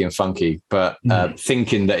quirky and funky, but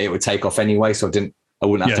thinking that it would take off anyway, so I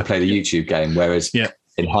wouldn't have to play the YouTube game. Whereas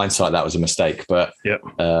in hindsight, that was a mistake. But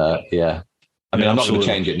I mean, I'm not going to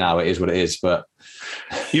change it now. It is what it is. But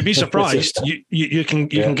you'd be surprised. you can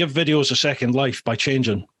give videos a second life by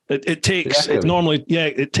changing. It takes it normally. Yeah,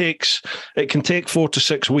 it can take 4 to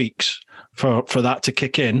 6 weeks for that to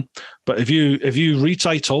kick in. But if you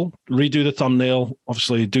retitle, redo the thumbnail,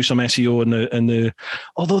 obviously do some SEO in the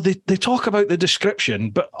although they talk about the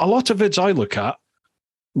description, but a lot of vids I look at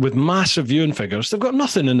with massive viewing figures, they've got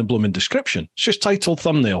nothing in the blooming description. It's just title,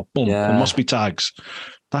 thumbnail, boom. There must be tags.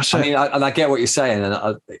 That's it. I mean, I get what you're saying, and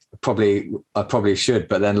I probably should,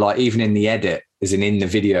 but then like even in the edit, as in the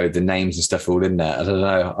video, the names and stuff are all in there. I don't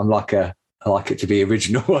know. I like it to be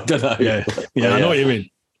original. I don't know. Yeah, I know what you mean.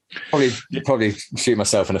 Probably shoot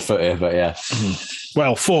myself in the foot here, but yeah.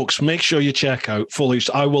 Well, folks, make sure you check out Full HD.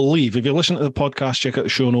 I will leave. If you're listening to the podcast, check out the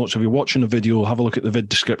show notes. If you're watching the video, have a look at the vid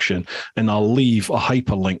description, and I'll leave a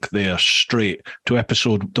hyperlink there straight to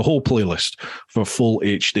the whole playlist for Full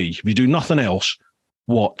HD. If you do nothing else,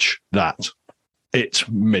 watch that. It's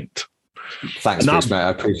mint. Thanks, Bruce, mate. I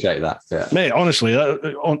appreciate that. Yeah. Mate, honestly,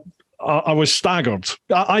 I was staggered.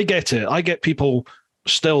 I get it. I get people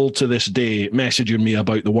still to this day messaging me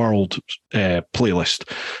about the world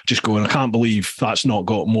playlist, just going, I can't believe that's not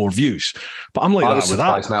got more views. But I'm like, I was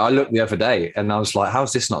surprised, mate. I looked the other day and I was like,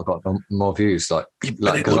 how's this not got more views?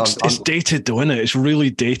 It's dated though, isn't it? It's really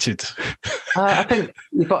dated. I think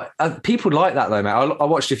you've got people like that though, mate. I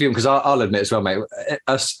watched a few because I'll admit as well, mate.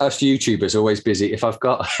 Us YouTubers are always busy. If I've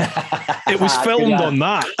got, it was filmed on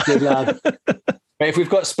that. Good lad. But if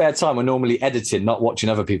we've got spare time, we're normally editing, not watching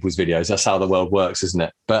other people's videos. That's how the world works, isn't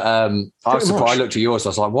it? But I was surprised. I looked at yours. I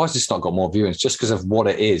was like, why has this not got more viewings? Just because of what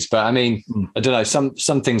it is. But I mean, I don't know.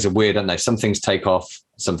 Some things are weird, aren't they? Some things take off.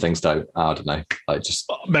 Some things don't. I don't know. Like just.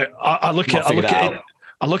 I look at it.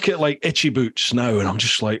 I look at like Itchy Boots now, and I'm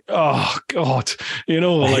just like, oh God,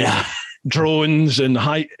 drones and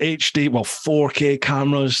high HD, 4K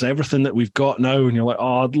cameras, everything that we've got now, and you're like,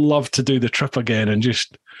 oh, I'd love to do the trip again and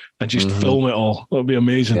just film it all. It would be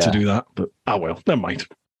amazing to do that, but never mind.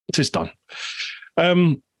 It is done.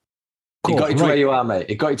 Cool. It got you to where you are, mate.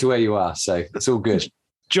 It got you to where you are, so it's all good.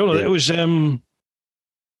 Jonah, it was.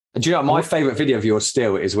 Do you know my favourite video of yours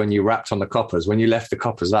still is when you rapped on the coppers, when you left the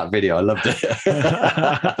coppers, that video. I loved it.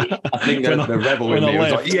 I think the rebel in me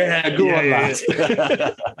was like, go on, lad.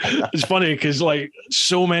 It's funny because like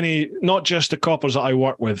so many, not just the coppers that I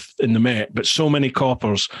work with in the Met, but so many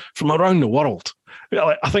coppers from around the world.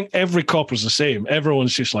 I think every copper's the same.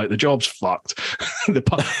 Everyone's just like, the job's fucked.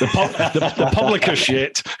 the public are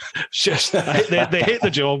shit. It's just they hate the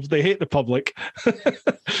job. They hate the public.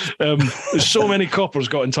 There's so many coppers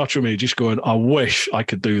got in touch with me, just going, I wish I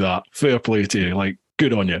could do that. Fair play to you. Like,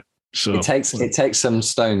 good on you. So it takes some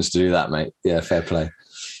stones to do that, mate. Yeah, fair play.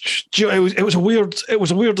 It was a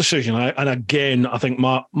weird decision. And again, I think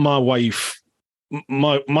my wife.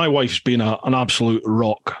 My wife's been an absolute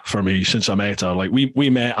rock for me since I met her. Like we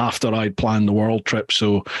met after I'd planned the world trip.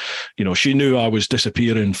 So, she knew I was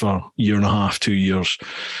disappearing for a year and a half, 2 years.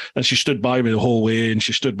 And she stood by me the whole way, and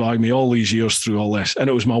she stood by me all these years through all this. And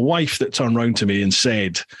it was my wife that turned around to me and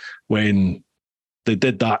said, when they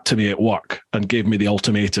did that to me at work and gave me the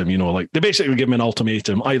ultimatum, like they basically gave me an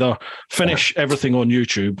ultimatum, either finish everything on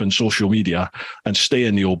YouTube and social media and stay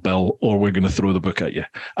in the old bill, or we're going to throw the book at you.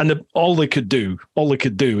 And all they could do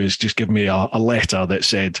is just give me a letter that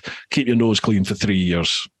said, keep your nose clean for 3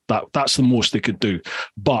 years. That's the most they could do.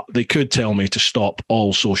 But they could tell me to stop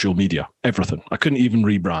all social media, everything. I couldn't even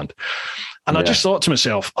rebrand. And I just thought to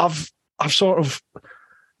myself, I've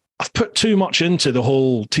put too much into the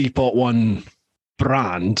whole Teapot One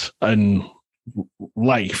brand and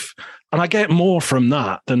life, and I get more from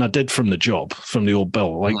that than I did from the job, from the old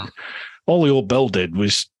bill. Like all the old bill did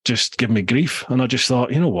was just give me grief, and I just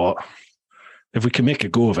thought, you know what, if we can make a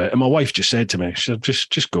go of it. And my wife just said to me, she said,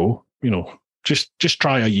 just go, just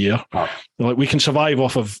try a year. Like we can survive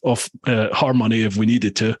off of her money if we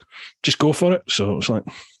needed to. Just go for it. So it's like,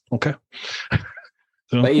 okay.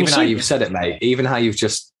 So, but even how you've said it, mate, even how you've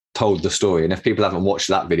just told the story, and if people haven't watched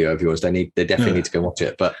that video of yours, they definitely need to go watch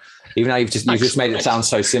it. But even how you've just made it sound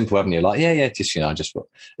so simple, haven't you? Like, just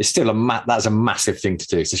it's still that's a massive thing to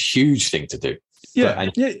do. It's a huge thing to do.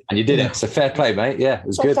 And you did it. So fair play, mate. Yeah, it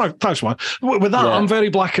was good. Thanks, man. With that, I'm very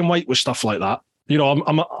black and white with stuff like that.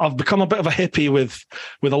 I've become a bit of a hippie with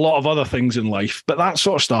a lot of other things in life, but that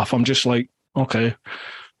sort of stuff, I'm just like, okay,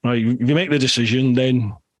 right. If you make the decision,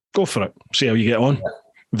 then go for it. See how you get on.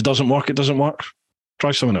 If it doesn't work, it doesn't work.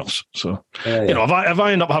 Try something else. So, if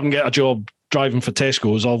I end up having to get a job driving for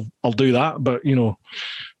Tesco's, I'll do that. But,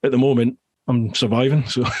 at the moment, I'm surviving.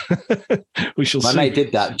 So we shall see. My mate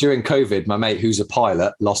did that during COVID. My mate, who's a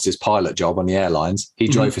pilot, lost his pilot job on the airlines. He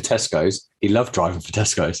drove for Tesco's. He loved driving for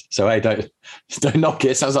Tesco's. So, hey, don't knock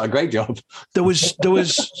it. Sounds like a great job. There was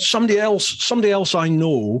somebody else I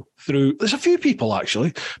know through. There's a few people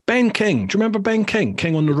actually. Ben King. Do you remember Ben King?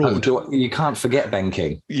 King on the Road. You can't forget Ben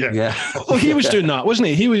King. Yeah. Well, he was doing that, wasn't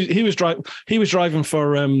he? He was driving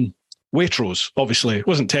for Waitrose. Obviously, it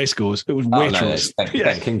wasn't Tesco's. It was Waitrose.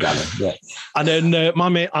 Ben King Gallon. Yeah. And then my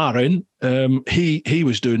mate Aaron, he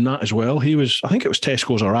was doing that as well. He was, I think it was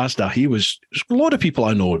Tesco's or Asda. A lot of people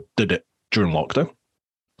I know did it during lockdown.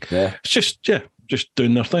 Yeah. It's just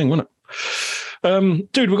doing their thing, wasn't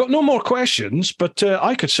it? Dude, we've got no more questions, but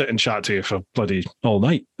I could sit and chat to you for bloody all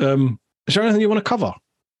night. Is there anything you want to cover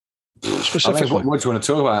specifically? What do you want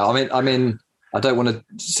to talk about? I mean, I don't want to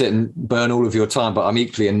sit and burn all of your time, but I'm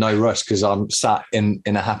equally in no rush because I'm sat in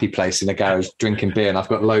a happy place in a garage drinking beer, and I've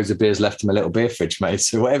got loads of beers left in my little beer fridge, mate.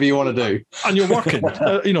 So whatever you want to do. And you're working.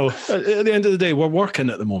 At the end of the day, we're working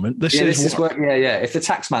at the moment. This is work. Yeah. If the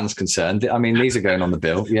tax man's concerned, I mean, these are going on the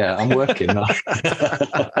bill. Yeah, I'm working.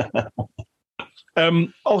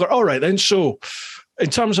 All right then. So, in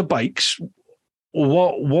terms of bikes,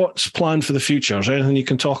 what's planned for the future? Is there anything you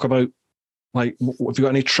can talk about? Like, have you got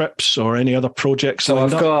any trips or any other projects? So I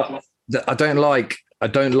don't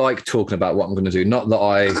like talking about what I'm going to do. Not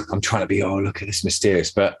that I'm trying to be, look at this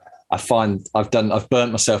mysterious, but I find I've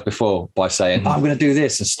burnt myself before by saying, I'm going to do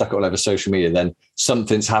this and stuck it all over social media. Then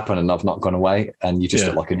something's happened and I've not gone away and you just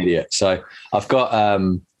look like an idiot. So I've got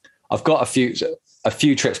a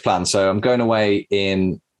few trips planned. So I'm going away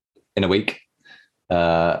in a week.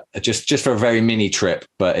 Just for a very mini trip,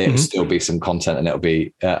 but it'll still be some content, and it'll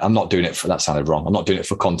be. I'm not doing it for. That sounded wrong. I'm not doing it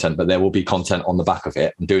for content, but there will be content on the back of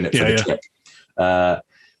it. I'm doing it for the trip,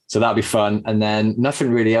 so that'll be fun. And then nothing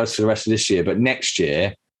really else for the rest of this year. But next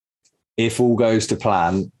year, if all goes to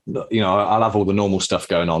plan, I'll have all the normal stuff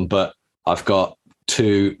going on. But I've got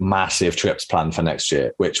 2 massive trips planned for next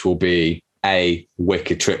year, which will be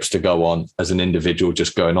wicked trips to go on as an individual,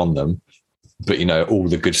 just going on them. But, all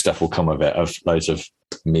the good stuff will come of it, of loads of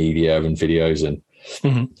media and videos and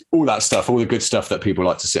all that stuff, all the good stuff that people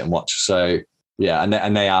like to sit and watch. So, yeah,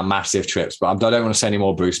 and they are massive trips. But I don't want to say any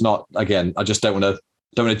more, Bruce. I just don't want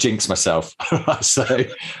to jinx myself. So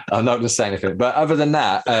I'm not going to say anything. But other than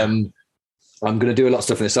that, I'm going to do a lot of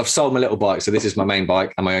stuff in this. I've sold my little bike. So this is my main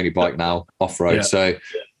bike and my only bike now, off-road. Yeah. So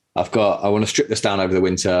I want to strip this down over the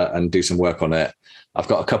winter and do some work on it. I've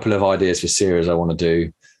got a couple of ideas for series I want to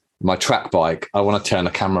do. My track bike, I want to turn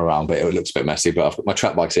the camera around, but it looks a bit messy. But I've got my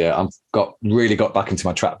track bikes here. I've really got back into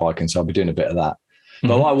my track biking, so I'll be doing a bit of that.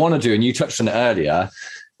 But what I want to do, and you touched on it earlier,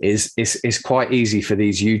 is it's quite easy for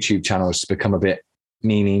these YouTube channels to become a bit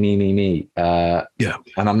me. And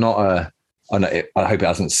I'm not I hope it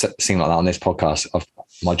hasn't seemed like that on this podcast.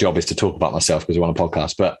 My job is to talk about myself because we're on a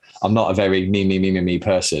podcast, but I'm not a very me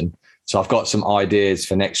person. So I've got some ideas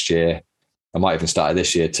for next year. I might even start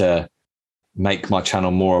this year to make my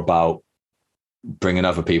channel more about bringing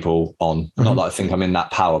other people on. Not that I think I'm in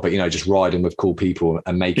that power, but just riding with cool people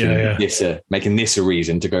and making this a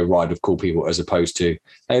reason to go ride with cool people, as opposed to,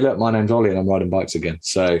 hey, look, my name's Ollie and I'm riding bikes again.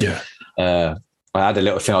 So I had a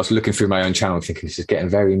little thing. I was looking through my own channel thinking this is getting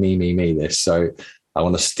very me, this. So I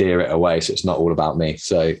want to steer it away so it's not all about me.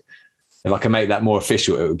 So if I can make that more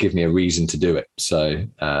official, it would give me a reason to do it. So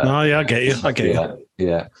I get you. I get you.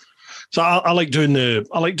 Yeah. So I like doing the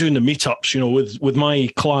meetups, you know, with my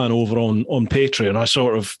clan over on Patreon. I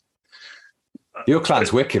sort of, your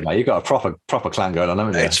clan's wicked, mate. You got a proper clan going on,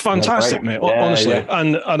 haven't you? It's fantastic, mate. Honestly,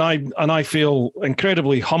 and I feel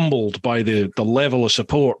incredibly humbled by the level of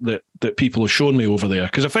support that people have shown me over there.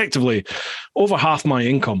 Because effectively, over half my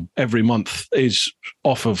income every month is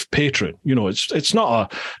off of Patreon. You know, it's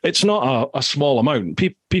not a small amount.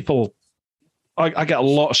 People, I get a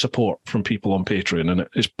lot of support from people on Patreon, and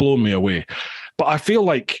it's blown me away. But I feel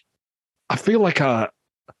like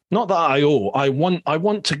not that I owe. I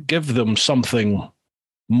want to give them something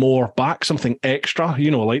more back, something extra.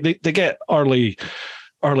 You know, like they get early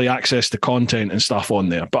access to content and stuff on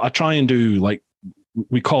there. But I try and do, like,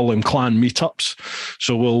 we call them clan meetups.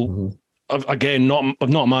 So we'll again, I've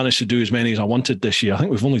not managed to do as many as I wanted this year. I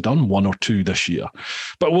think we've only done 1 or 2 this year.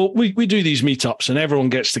 But we do these meetups and everyone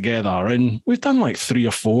gets together, and we've done like 3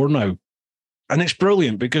 or 4 now, and it's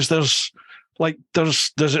brilliant because there's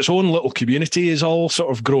its own little community is all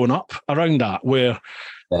sort of grown up around that, where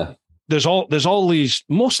there's all these,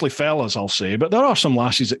 mostly fellas, I'll say, but there are some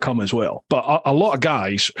lassies that come as well. But a lot of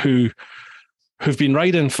guys who've been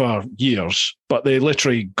riding for years, but they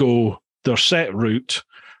literally go their set route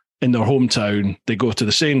in their hometown. They go to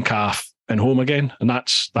the same calf and home again, and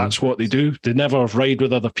that's what they do. They never ride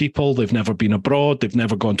with other people. They've never been abroad. They've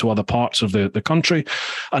never gone to other parts of the country.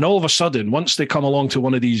 And all of a sudden, once they come along to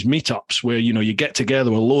one of these meetups where, you know, you get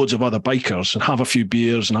together with loads of other bikers and have a few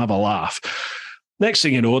beers and have a laugh, next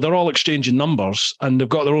thing you know, they're all exchanging numbers and they've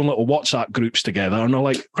got their own little WhatsApp groups together, and they're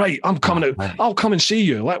like, right, I'm coming out. I'll come and see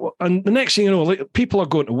you. And the next thing you know, like, people are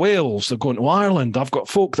going to Wales, they're going to Ireland. I've got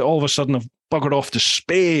folk that all of a sudden have buggered off to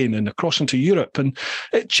Spain and across into Europe, and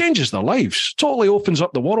it changes their lives. Totally opens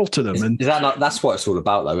up the world to them. And that's what it's all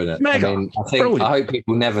about, though, isn't it? Mega. I mean, I hope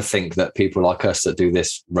people never think that people like us that do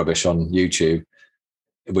this rubbish on YouTube,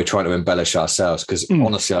 we're trying to embellish ourselves, because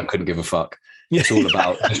honestly, I couldn't give a fuck. It's all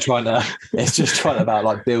about just trying to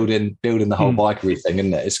like building the whole bikery thing,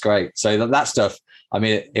 isn't it? It's great. So that stuff, I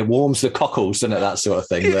mean, it warms the cockles, doesn't it? That sort of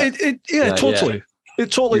thing. Totally. Yeah. It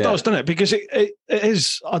totally does, doesn't it? Because it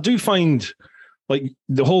is, I do find, like,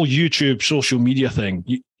 the whole YouTube social media thing,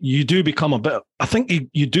 you do become a bit, I think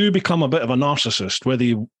you do become a bit of a narcissist, whether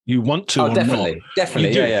you want to or definitely, not.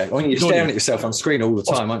 Definitely, yeah. I mean, you're staring at yourself on screen all the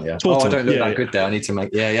time, aren't you? Totally. I don't look that good there. I need to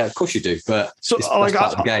make, of course you do. But so, that's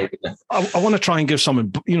part of the game. I want to try and give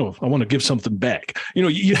something, you know, I want to give something back. You know,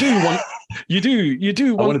 you do want, you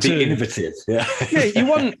do want I want to be innovative. Yeah. You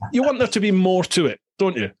want there to be more to it,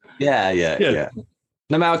 don't you? Yeah.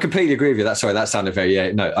 No, man, I completely agree with you. That sounded very,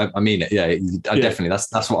 I mean it. Yeah, definitely.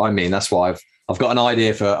 That's what I mean. That's why I've got an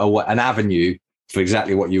idea for an avenue for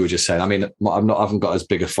exactly what you were just saying. I mean, I haven't got as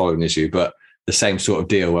big a following as you, but the same sort of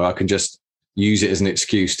deal where I can just use it as an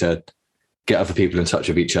excuse to get other people in touch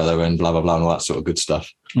with each other and blah, blah, blah, and all that sort of good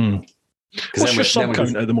stuff. What's your sub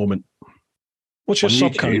count at the moment? What's your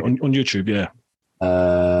sub count on YouTube? Yeah.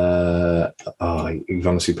 You've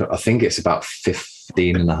honestly put, I think it's about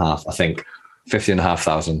 15 and a half, I think.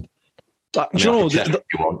 15,500. No. I'm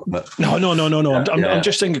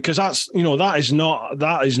just thinking, because that's, you know, that is not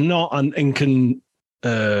an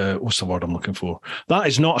what's the word I'm looking for? That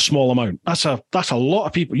is not a small amount. That's a lot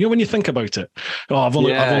of people. You know, when you think about it, I've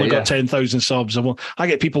only got 10,000 subs. I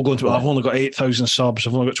get people going to, I've only got 8,000 subs.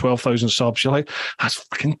 I've only got 12,000 subs. You're like, that's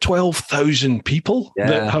fucking 12,000 people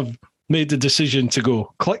that have made the decision to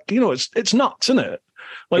go click. You know, it's nuts, isn't it?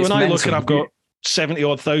 Like, when I look and I've got 70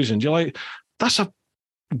 odd thousand, you're like, that's a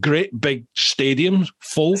great big stadium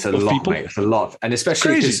full of people. Mate. It's a lot, and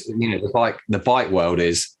especially because, you know, the bike world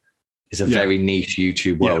is a very niche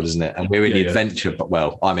YouTube world, isn't it? And we're in the adventure, but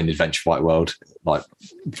I'm in the adventure bike world, like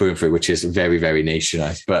through and through, which is very, very niche, you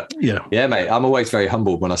know. But yeah, mate, I'm always very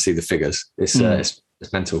humbled when I see the figures. It's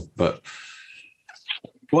mental. But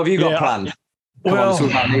what have you got planned? Come on,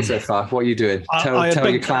 talk about me so far. What are you doing? Tell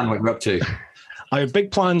your clan what you're up to. I have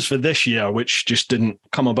big plans for this year, which just didn't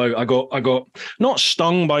come about. I got not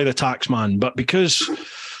stung by the tax man, but because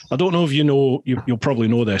I don't know if you know, you'll probably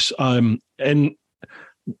know this. And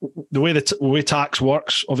the way tax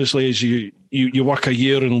works, obviously, is you work a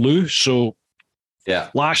year in lieu. So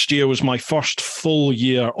last year was my first full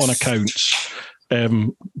year on accounts,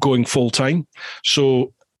 going full time.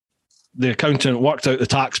 So the accountant worked out the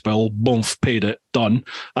tax bill, boom, paid it, done.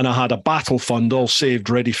 And I had a battle fund all saved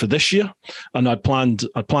ready for this year. And I'd planned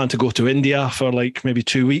to go to India for like maybe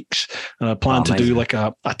 2 weeks. And I planned to do like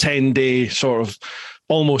a 10-day sort of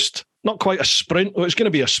almost not quite a sprint. Well, it's going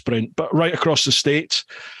to be a sprint, but right across the States.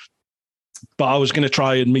 But I was going to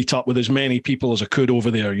try and meet up with as many people as I could over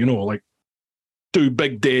there, like do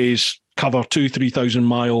big days, cover 2,000-3,000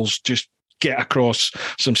 miles, just get across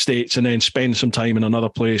some states and then spend some time in another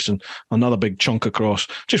place and another big chunk across,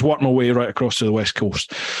 just work my way right across to the West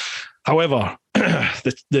Coast. However,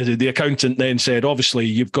 the accountant then said, obviously,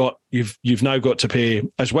 you've now got to pay,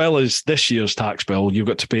 as well as this year's tax bill, you've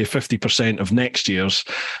got to pay 50% of next year's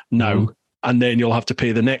now, and then you'll have to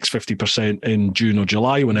pay the next 50% in June or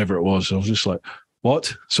July, whenever it was. I was just like,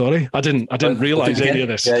 what? Sorry, I didn't realise any of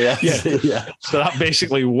this. Yeah. So that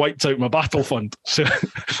basically wiped out my battle fund. So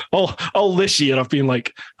all this year I've been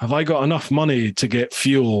like, have I got enough money to get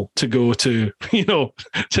fuel to go to,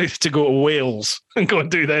 to go to Wales and go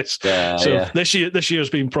and do this? This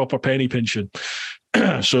year's been proper penny pinching.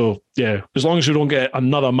 So yeah, as long as we don't get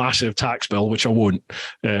another massive tax bill, which I won't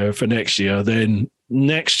for next year, then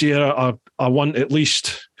next year I want at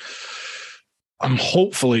least. I'm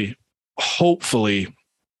hopefully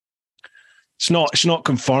it's not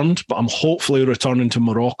confirmed, but I'm hopefully returning to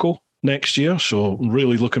Morocco next year. So I'm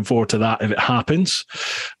really looking forward to that if it happens.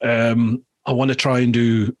 I want to try and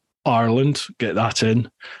do Ireland, get that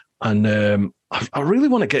in. And I really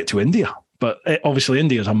want to get to India, but obviously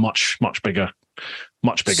India is a much bigger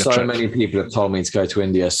so trip. Many people have told me to go to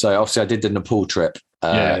India. So obviously I did the Nepal trip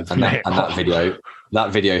and that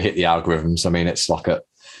video hit the algorithms. I mean, it's like a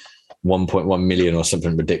 1.1 million or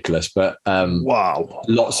something ridiculous, but wow,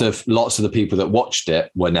 lots of the people that watched it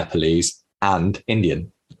were Nepalese and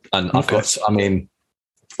Indian, and I've lost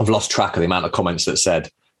track of the amount of comments that said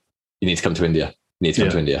you need to come to India, you need to come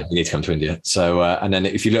to India, you need to come to India. So and then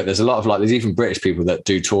if you look, there's a lot of there's even British people that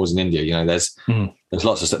do tours in India. There's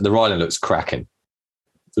lots of stuff. The Ryland looks cracking,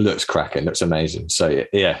 looks amazing. So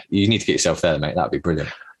yeah, you need to get yourself there, mate. That'd be brilliant.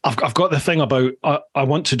 I've got the thing about I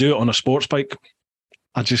want to do it on a sports bike.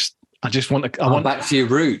 I just want to. I want back to your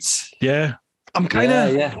roots. Yeah, I'm kind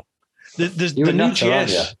of. Yeah. The new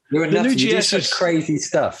GS. You're a nutter. You do such crazy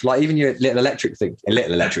stuff. Like even your little electric thing.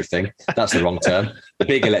 That's the wrong term. The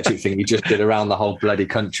big electric thing you just did around the whole bloody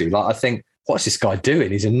country. Like I think, what's this guy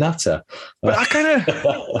doing? He's a nutter. But I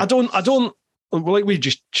don't. Like we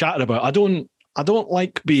just chatted about. I don't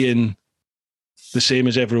like being the same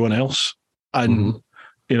as everyone else. And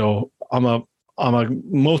I'm a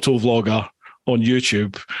moto vlogger on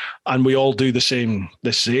YouTube, and we all do the same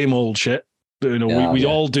old shit. We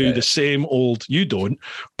all do the same old. You don't,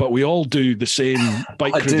 but we all do the same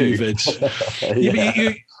bike review vids.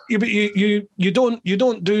 You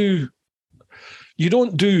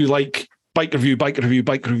don't do like bike review,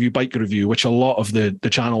 which a lot of the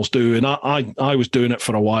channels do. And I was doing it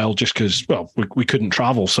for a while just because, we couldn't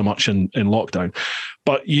travel so much in lockdown.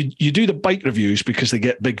 But you do the bike reviews because they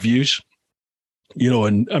get big views.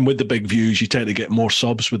 And with the big views, you tend to get more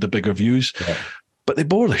subs with the bigger views. Yeah. But they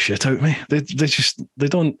bore the shit out of me. They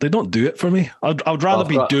don't do it for me. I'd rather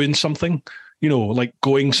be doing something, like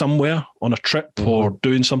going somewhere on a trip or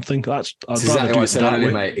doing something. That's exactly what I said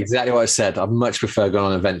earlier, mate. Exactly what I said. I much prefer going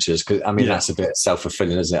on adventures because that's a bit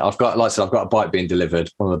self-fulfilling, isn't it? I've got a bike being delivered.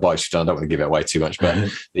 One of the bikes you've done. I don't want to give it away too much, but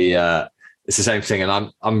it's the same thing.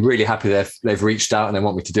 And I'm really happy they've reached out and they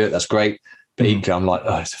want me to do it. That's great. But equally, I'm like,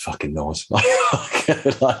 it's a fucking noise. Like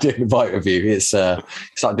doing a bike review. It's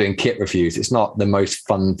like doing kit reviews. It's not the most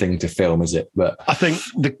fun thing to film, is it? But I think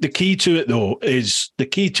the key to it, though, is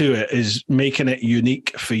making it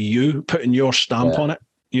unique for you, putting your stamp on it,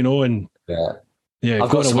 and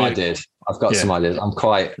I've got some ideas. I'm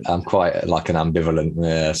quite like an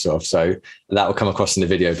ambivalent sort of. So that will come across in the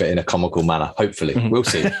video, but in a comical manner. Hopefully, we'll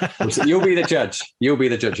see. You'll be the judge. You'll be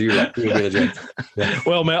the judge. You'll be the judge. Yeah.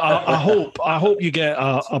 Well, mate, I hope you get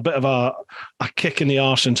a bit of a kick in the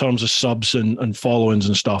arse in terms of subs and followings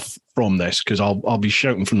and stuff from this, because I'll be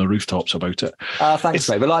shouting from the rooftops about it. Thanks,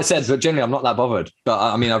 mate. But like I said, but generally I'm not that bothered. But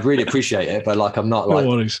I mean, I really appreciate it. But like, I'm not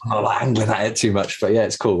angling at it too much. But yeah,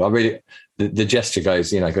 it's cool. I really. The gesture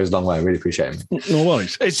goes a long way. I really appreciate it. No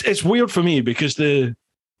worries. It's weird for me because the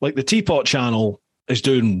Teapot channel is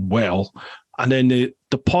doing well, and then the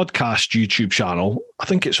podcast YouTube channel, I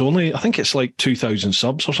think it's like 2,000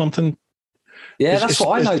 subs or something. Yeah, that's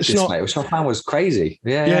what I noticed, mate, which I found was crazy.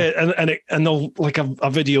 Yeah. And they'll like a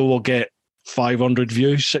video will get 500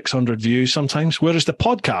 views, 600 views sometimes. Whereas the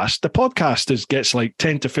podcast gets like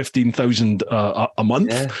 10 to 15,000 a month.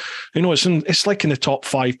 Yeah. It's like in the top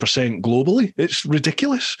 5% globally. It's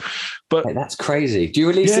ridiculous. But hey, that's crazy. Do you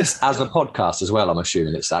release this as a podcast as well? I'm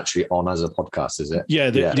assuming it's actually on as a podcast, is it? Yeah,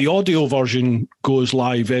 the audio version goes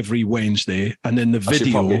live every Wednesday, and then the video. I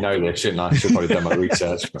should probably know this, shouldn't I? I should probably done my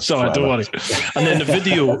research. Sorry, don't worry. And then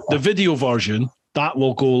the video version that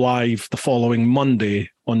will go live the following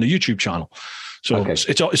Monday on the YouTube channel. So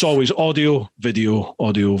it's always audio, video.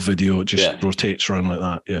 It just rotates around like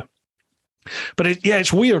that. Yeah. But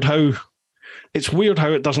it's weird how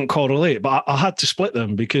it doesn't correlate. But I had to split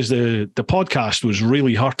them because the podcast was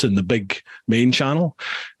really hurting the big main channel,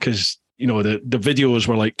 because the videos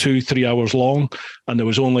were like 2-3 hours long, and there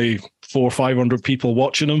was only 400 or 500 people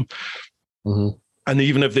watching them. Mm-hmm. And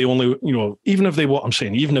even if they watch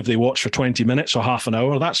for 20 minutes or half an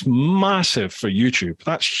hour, that's massive for YouTube.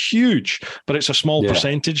 That's huge, but it's a small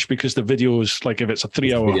percentage because the video is like, if it's a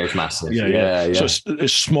 3 hour, video is massive. Yeah. So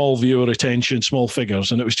it's small viewer retention, small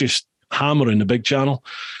figures, and it was just hammering the big channel.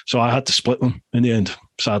 So I had to split them in the end,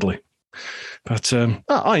 sadly. But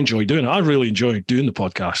I enjoy doing it. I really enjoy doing the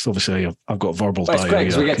podcast. Obviously, I've got verbal diarrhea. It's great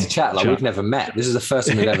because we get to chat. We've never met. This is the first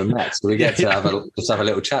time we've ever met. So we get to have a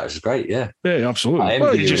little chat, which is great. Yeah. Yeah, absolutely. I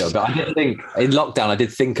envy you a little bit. I did think in lockdown, I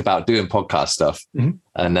did think about doing podcast stuff. Mm-hmm.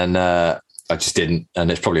 And then I just didn't.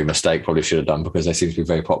 And it's probably a mistake. Probably should have done, because they seem to be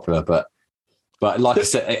very popular. But like I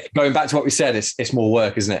said, going back to what we said, it's more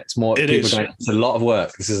work, isn't it? It's more. It's a lot of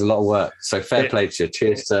work. This is a lot of work. So fair play to you.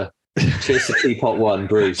 Cheers to Teapot One,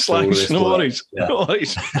 Bruce. No worries.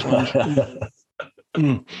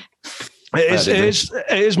 It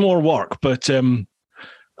is more work, but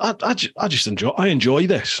I just enjoy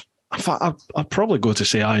this. In fact, I'd probably go to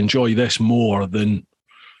say I enjoy this more than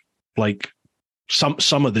like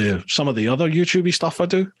some of the other YouTubey stuff I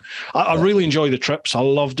do. I really enjoy the trips. I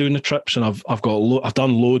love doing the trips, and I've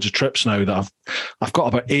done loads of trips now that I've got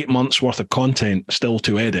about 8 months worth of content still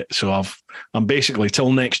to edit. So I'm basically,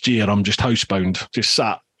 till next year, I'm just housebound, just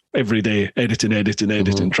sat every day editing,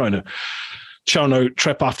 mm-hmm. trying to churn out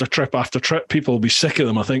trip after trip after trip. People will be sick of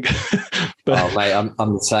them, I think. But, mate, I'm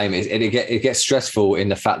the same. It gets stressful in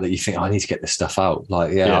the fact that you think, I need to get this stuff out.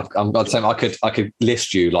 Like, I'm the same. I could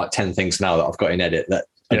list you like 10 things now that I've got in edit that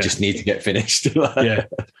I just need to get finished. Yeah.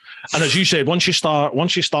 And as you said, once you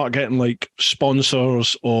start getting like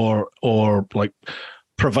sponsors or like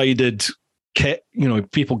provided kit,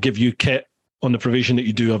 people give you kit on the provision that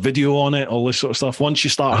you do a video on it, all this sort of stuff. Once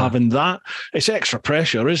you start having that, it's extra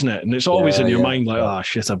pressure, isn't it? And it's always in your mind like,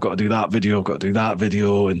 shit, I've got to do that video. I've got to do that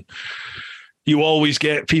video. And you always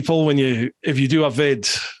get people if you do a vid,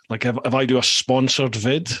 like if I do a sponsored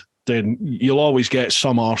vid, then you'll always get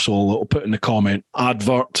some arsehole that will put in the comment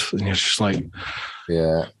advert. And you're just like,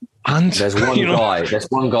 yeah. And there's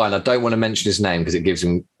one guy, and I don't want to mention his name because it gives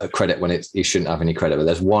him a credit when he shouldn't have any credit. But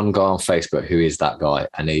there's one guy on Facebook who is that guy,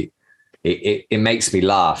 and it makes me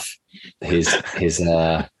laugh. His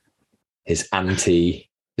anti.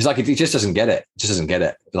 It's like he just doesn't get it.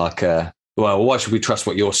 Like, well, why should we trust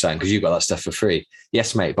what you're saying? Because you got that stuff for free.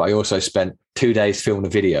 Yes, mate. But I also spent 2 days filming a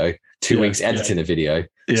video, 2 weeks editing a video.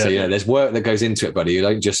 Yeah. So there's work that goes into it, buddy. You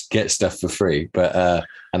don't just get stuff for free. But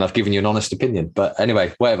and I've given you an honest opinion. But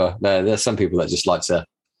anyway, whatever. There's some people that just like to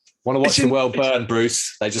want to watch the world burn,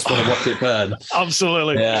 Bruce. They just want to watch it burn.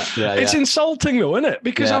 Absolutely. Yeah. It's insulting though, isn't it?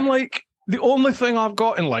 Because I'm like, the only thing I've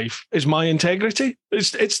got in life is my integrity.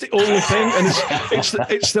 It's the only thing, and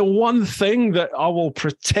it's the one thing that I will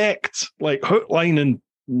protect, like hook, line, and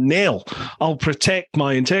nail. I'll protect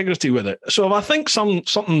my integrity with it. So if I think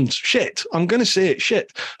something's shit, I'm going to say it's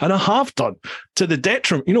shit, and I have done, to the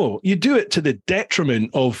detriment. You do it to the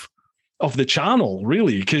detriment of the channel,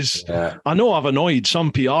 really, because I know I've annoyed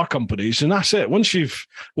some PR companies, and that's it. Once you've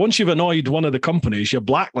annoyed one of the companies, you're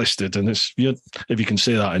blacklisted, and if you can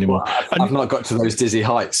say that anymore. Well, I've not got to those dizzy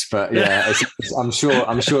heights, but I'm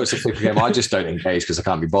sure it's a flipping game. I just don't engage because I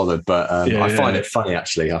can't be bothered. But I find it funny,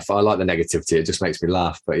 actually. I like the negativity; it just makes me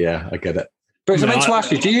laugh. But yeah, I get it. Bruce, I meant to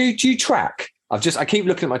ask you: do you track? I keep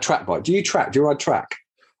looking at my track bike. Do you track? Do you ride track?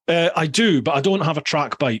 I do, but I don't have a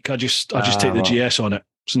track bike. I just take the GS on it.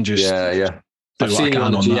 And just I've seen you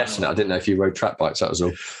on the GS and I didn't know if you rode track bikes. That was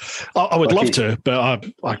all. I would love to, but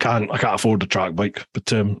I can't afford a track bike.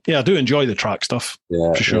 But I do enjoy the track stuff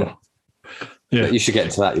for sure. Yeah, you should get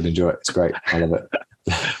into that. You'd enjoy it. It's great. I love it.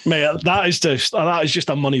 Mate, that is just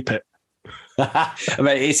a money pit.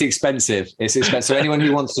 Mate, it's expensive. It's expensive. So anyone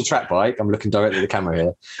who wants a track bike, I'm looking directly at the camera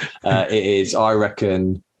here. It is, I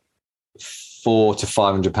reckon, £400 to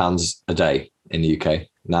 £500 a day in the UK.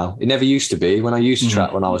 Now, it never used to be. When I used to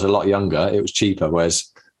track when I was a lot younger, it was cheaper.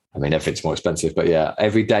 Whereas, everything's more expensive. But yeah,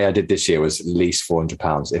 every day I did this year was at least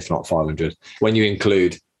 £400, if not 500. When you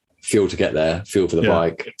include fuel to get there, fuel for the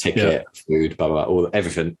bike, ticket, food, blah, blah, blah,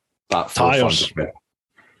 everything. About tires.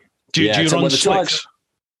 Do you run slicks?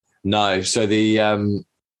 No. So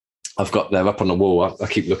I've got them up on the wall. I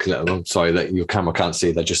keep looking at them. I'm sorry that your camera can't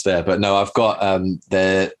see. They're just there. But no, I've got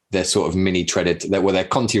they're sort of mini treaded. They're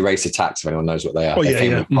Conti race attacks, if anyone knows what they are. Oh,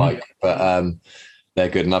 yeah. Bike, but they're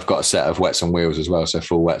good. And I've got a set of wets on wheels as well, so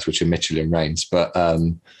full wets, which are Michelin Reigns. But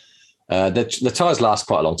the tyres last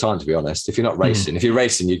quite a long time, to be honest. If you're not racing, if you're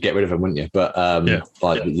racing, you'd get rid of them, wouldn't you? But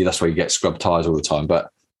that's why you get scrub tyres all the time. But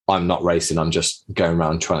I'm not racing. I'm just going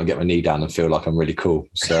around trying to get my knee down and feel like I'm really cool.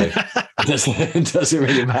 So it doesn't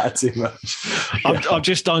really matter too much. I've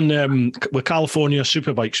just done with California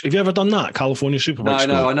Superbikes. Have you ever done that? California Superbikes?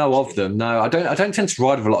 No, I know of them. No, I don't tend to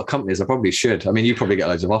ride with a lot of companies. I probably should. I mean, you probably get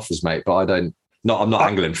loads of offers, mate, but I don't. I'm not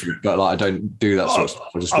angling for it, but like I don't do that sort of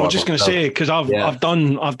stuff. I was just going to say, because I've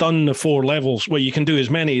done the 4 levels where you can do as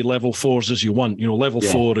many level 4s as you want. You know, level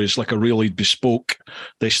 4 is like a really bespoke.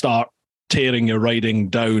 They start tearing your riding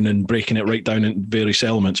down and breaking it right down into various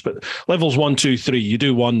elements. But levels 1, 2, 3, you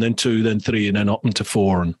do 1, then 2, then 3, and then up into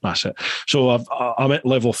 4, and that's it. So I'm at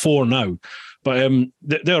level 4 now. But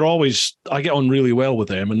they're always, I get on really well with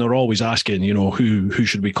them, and they're always asking, you know, who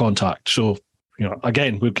should we contact. So, you know,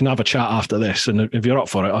 again, we can have a chat after this, and if you're up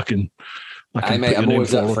for it, I can. Hey, mate, I'm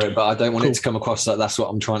always up for it, but I don't want it to come across like that's what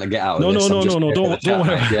I'm trying to get out of this. No, don't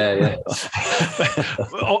worry. Yeah.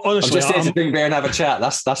 Honestly, I'm just here to drink beer and have a chat.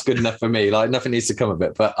 That's good enough for me. Like, nothing needs to come of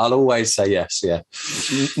it, but I'll always say yes. Yeah.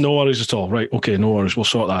 No worries at all. Right. Okay. No worries. We'll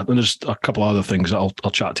sort that. And there's a couple of other things that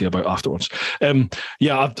I'll chat to you about afterwards.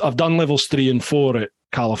 I've done levels 3 and 4 at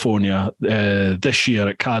California this year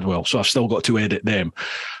at Cadwell, so I've still got to edit them.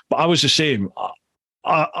 But I was the same.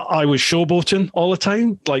 I was showboating all the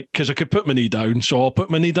time, like, because I could put my knee down. So I'll put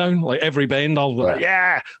my knee down, like every bend, I'll be like,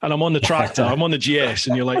 yeah. And I'm on the tractor, I'm on the GS,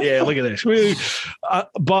 and you're like, yeah, look at this.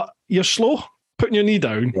 But you're slow putting your knee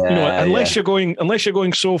down, unless you're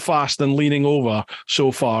going so fast and leaning over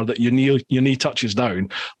so far that your knee touches down.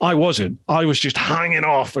 I wasn't. I was just hanging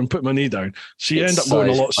off and putting my knee down. So you end up going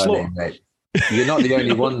a lot slower. Mate. You're not the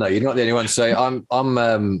only one though. You're not the only one. So I'm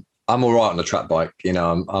all right on the track bike. You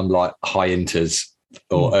know, I'm like high inters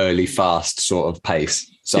or early fast sort of pace.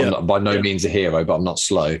 So I'm not by no means a hero, but I'm not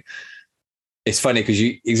slow. It's funny because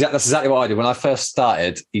that's exactly what I did when I first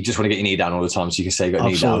started. You just want to get your knee down all the time, so you can say you got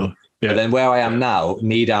knee down. Yeah. But then where I am now,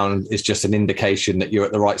 knee down is just an indication that you're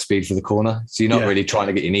at the right speed for the corner. So you're not really trying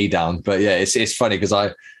to get your knee down. But yeah, it's funny because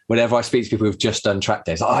whenever I speak to people who've just done track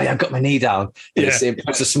days, I've got my knee down. It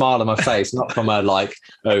puts a smile on my face, not from a like,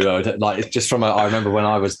 it's just from I remember when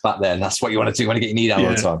I was back there, and that's what you want to do. You want to get your knee down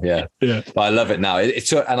all the time. Yeah. But I love it now.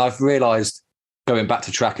 And I've realized going back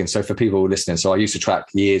to tracking. So for people listening, so I used to track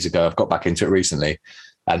years ago. I've got back into it recently,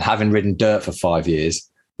 and having ridden dirt for 5 years,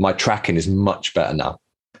 my tracking is much better now.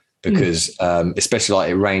 Because especially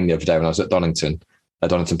like it rained the other day when I was at Donington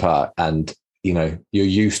Park, and you know you're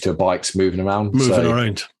used to bikes moving around.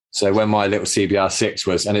 So when my little CBR6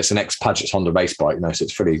 was, and it's an ex-Padgett's Honda race bike, you know, so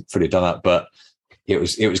it's pretty done up, but it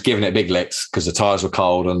was giving it big licks because the tires were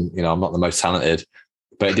cold, and you know I'm not the most talented,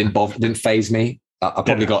 but it didn't faze me. I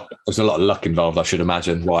probably there was a lot of luck involved, I should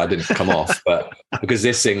imagine, why I didn't come off, but because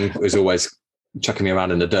this thing was always chucking me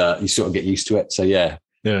around in the dirt, you sort of get used to it. So yeah.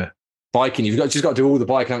 Biking, you've just got to do all the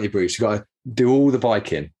biking, haven't you, Bruce? You've got to do all the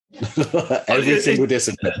biking. Every single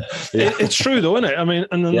discipline. It's true though, isn't it? I mean,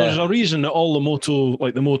 and then there's a reason that all the Moto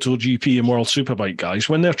GP and World Superbike guys,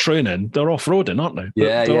 when they're training, they're off-roading, aren't they?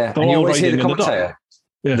 They're and you always hear the commentator.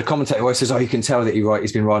 The commentator always says, you can tell that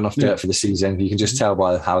he's been riding off dirt for the season. You can just tell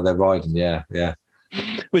by how they're riding. Yeah.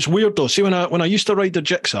 It's weird though. See, when I used to ride the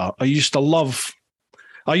Jigsaw, I used to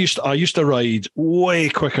ride way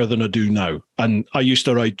quicker than I do now, and I used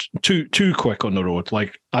to ride too quick on the road.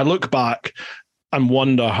 Like I look back and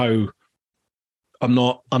wonder how I'm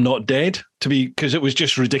not dead because it was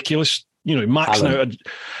just ridiculous. You know, maxing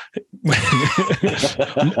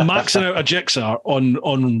out a Jigsaw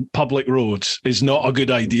on public roads is not a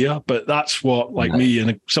good idea, but that's what me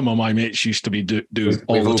and some of my mates used to be do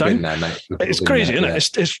all the time. There, mate. It's crazy, isn't it?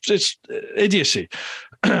 It's idiocy.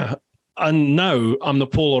 And now I'm the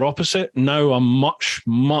polar opposite. Now I'm much,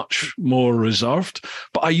 much more reserved.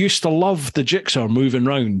 But I used to love the Jigsaw moving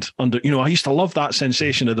round under, I used to love that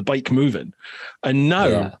sensation of the bike moving. And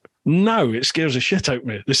now it scares the shit out of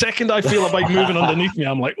me. The second I feel a bike moving underneath me,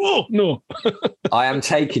 I'm like, oh, no. I am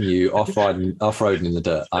taking you off-roading in the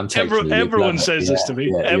dirt. I'm taking you. Everyone says this to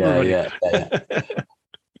me. Everybody.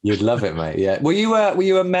 You'd love it, mate. Yeah. Were you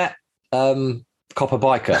a Met copper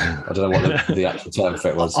biker? I don't know what the actual term for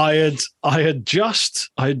it was. I had just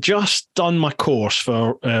done my course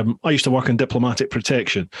for I used to work in diplomatic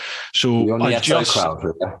protection, so you're on the SO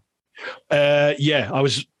crowd, Yeah, I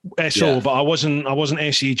was SO, but I wasn't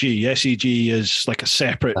SEG. SEG is like a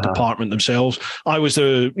separate department themselves. I was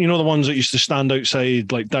the ones that used to stand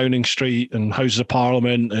outside like Downing Street and Houses of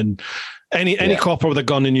Parliament and any copper with a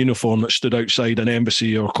gun in uniform that stood outside an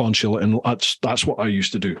embassy or consulate, and that's what I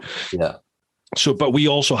used to do. Yeah. So, but we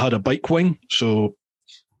also had a bike wing. So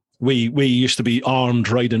we used to be armed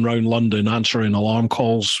riding around London, answering alarm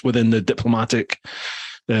calls within the diplomatic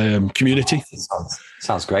community.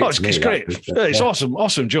 Sounds great. It's great. It's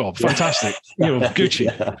awesome job. Fantastic.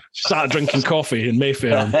 Gucci started drinking coffee in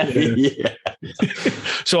Mayfair.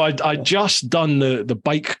 So I just done the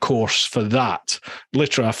bike course for that.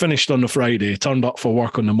 Literally, I finished on the Friday, turned up for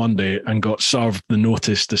work on the Monday, and got served the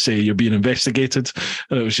notice to say you're being investigated.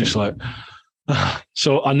 And it was just like,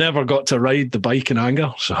 so I never got to ride the bike in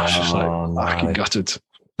anger. So I was just fucking gutted.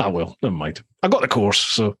 I will. Never mind. I got the course,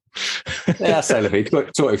 so yeah, Sailor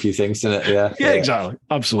taught a few things, didn't it? Yeah, exactly.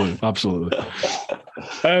 Absolutely. Dude,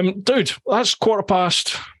 that's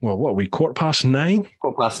 9:15. Well, what are we? 9:15?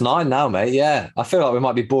 9:15 now, mate. Yeah, I feel like we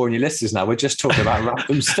might be boring your listeners now. We're just talking about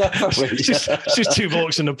random stuff, aren't we? It's just two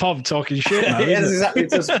blokes in the pub talking shit now. Yeah, that's exactly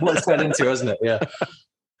just what it's turned into, isn't it? Yeah.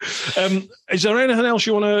 Is there anything else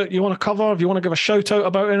you want to cover? If you want to give a shout out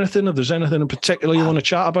about anything, if there's anything in particular you want to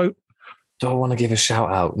chat about? Do I want to give a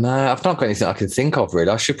shout out? No, I've not got anything I can think of, really.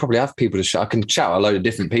 I should probably have people to shout. I can shout out a load of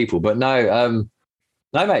different people, but no,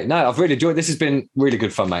 mate. No, I've really enjoyed. This has been really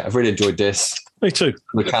good fun, mate. I've really enjoyed this. Me too.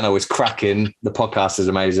 The channel is cracking. The podcast is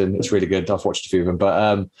amazing. It's really good. I've watched a few of them,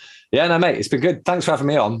 but yeah, no, mate, it's been good. Thanks for having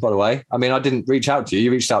me on, by the way. I mean, I didn't reach out to you. You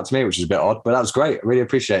reached out to me, which is a bit odd, but that was great. I really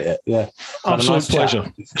appreciate it. Yeah. Absolute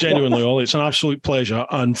pleasure. Genuinely, Ollie. It's an absolute pleasure.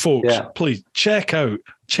 And folks, please check out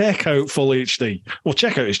Full HD. Well,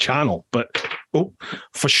 check out his channel, but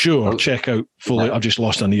for sure, check out Full. I've just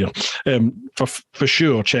lost an ear. For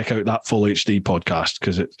sure, check out that Full HD podcast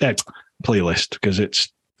because playlist because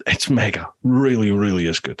it's mega. Really, really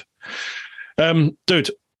is good. Dude,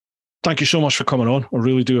 thank you so much for coming on. I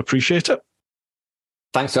really do appreciate it.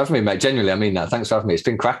 Thanks for having me, mate. Genuinely, I mean that. Thanks for having me. It's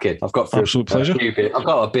been cracking. I've got absolute pleasure. I've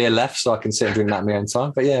got a beer left, so I can sit and drink that in my own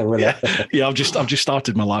time. But yeah, I've just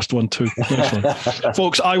started my last one too.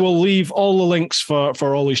 Folks, I will leave all the links for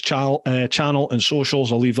Ollie's channel and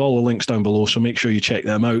socials. I'll leave all the links down below, so make sure you check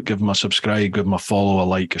them out. Give them a subscribe, give them a follow, a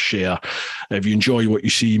like, a share. If you enjoy what you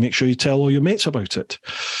see, make sure you tell all your mates about it.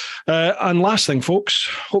 And last thing, folks,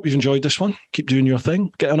 hope you've enjoyed this one. Keep doing your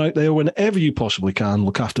thing. Get on out there whenever you possibly can.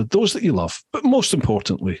 Look after those that you love. But most importantly,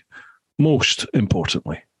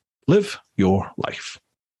 live your life.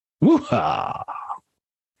 Woo-ha!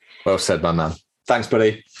 Well said, my man. Thanks,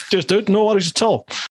 buddy. Just dude, no worries at all.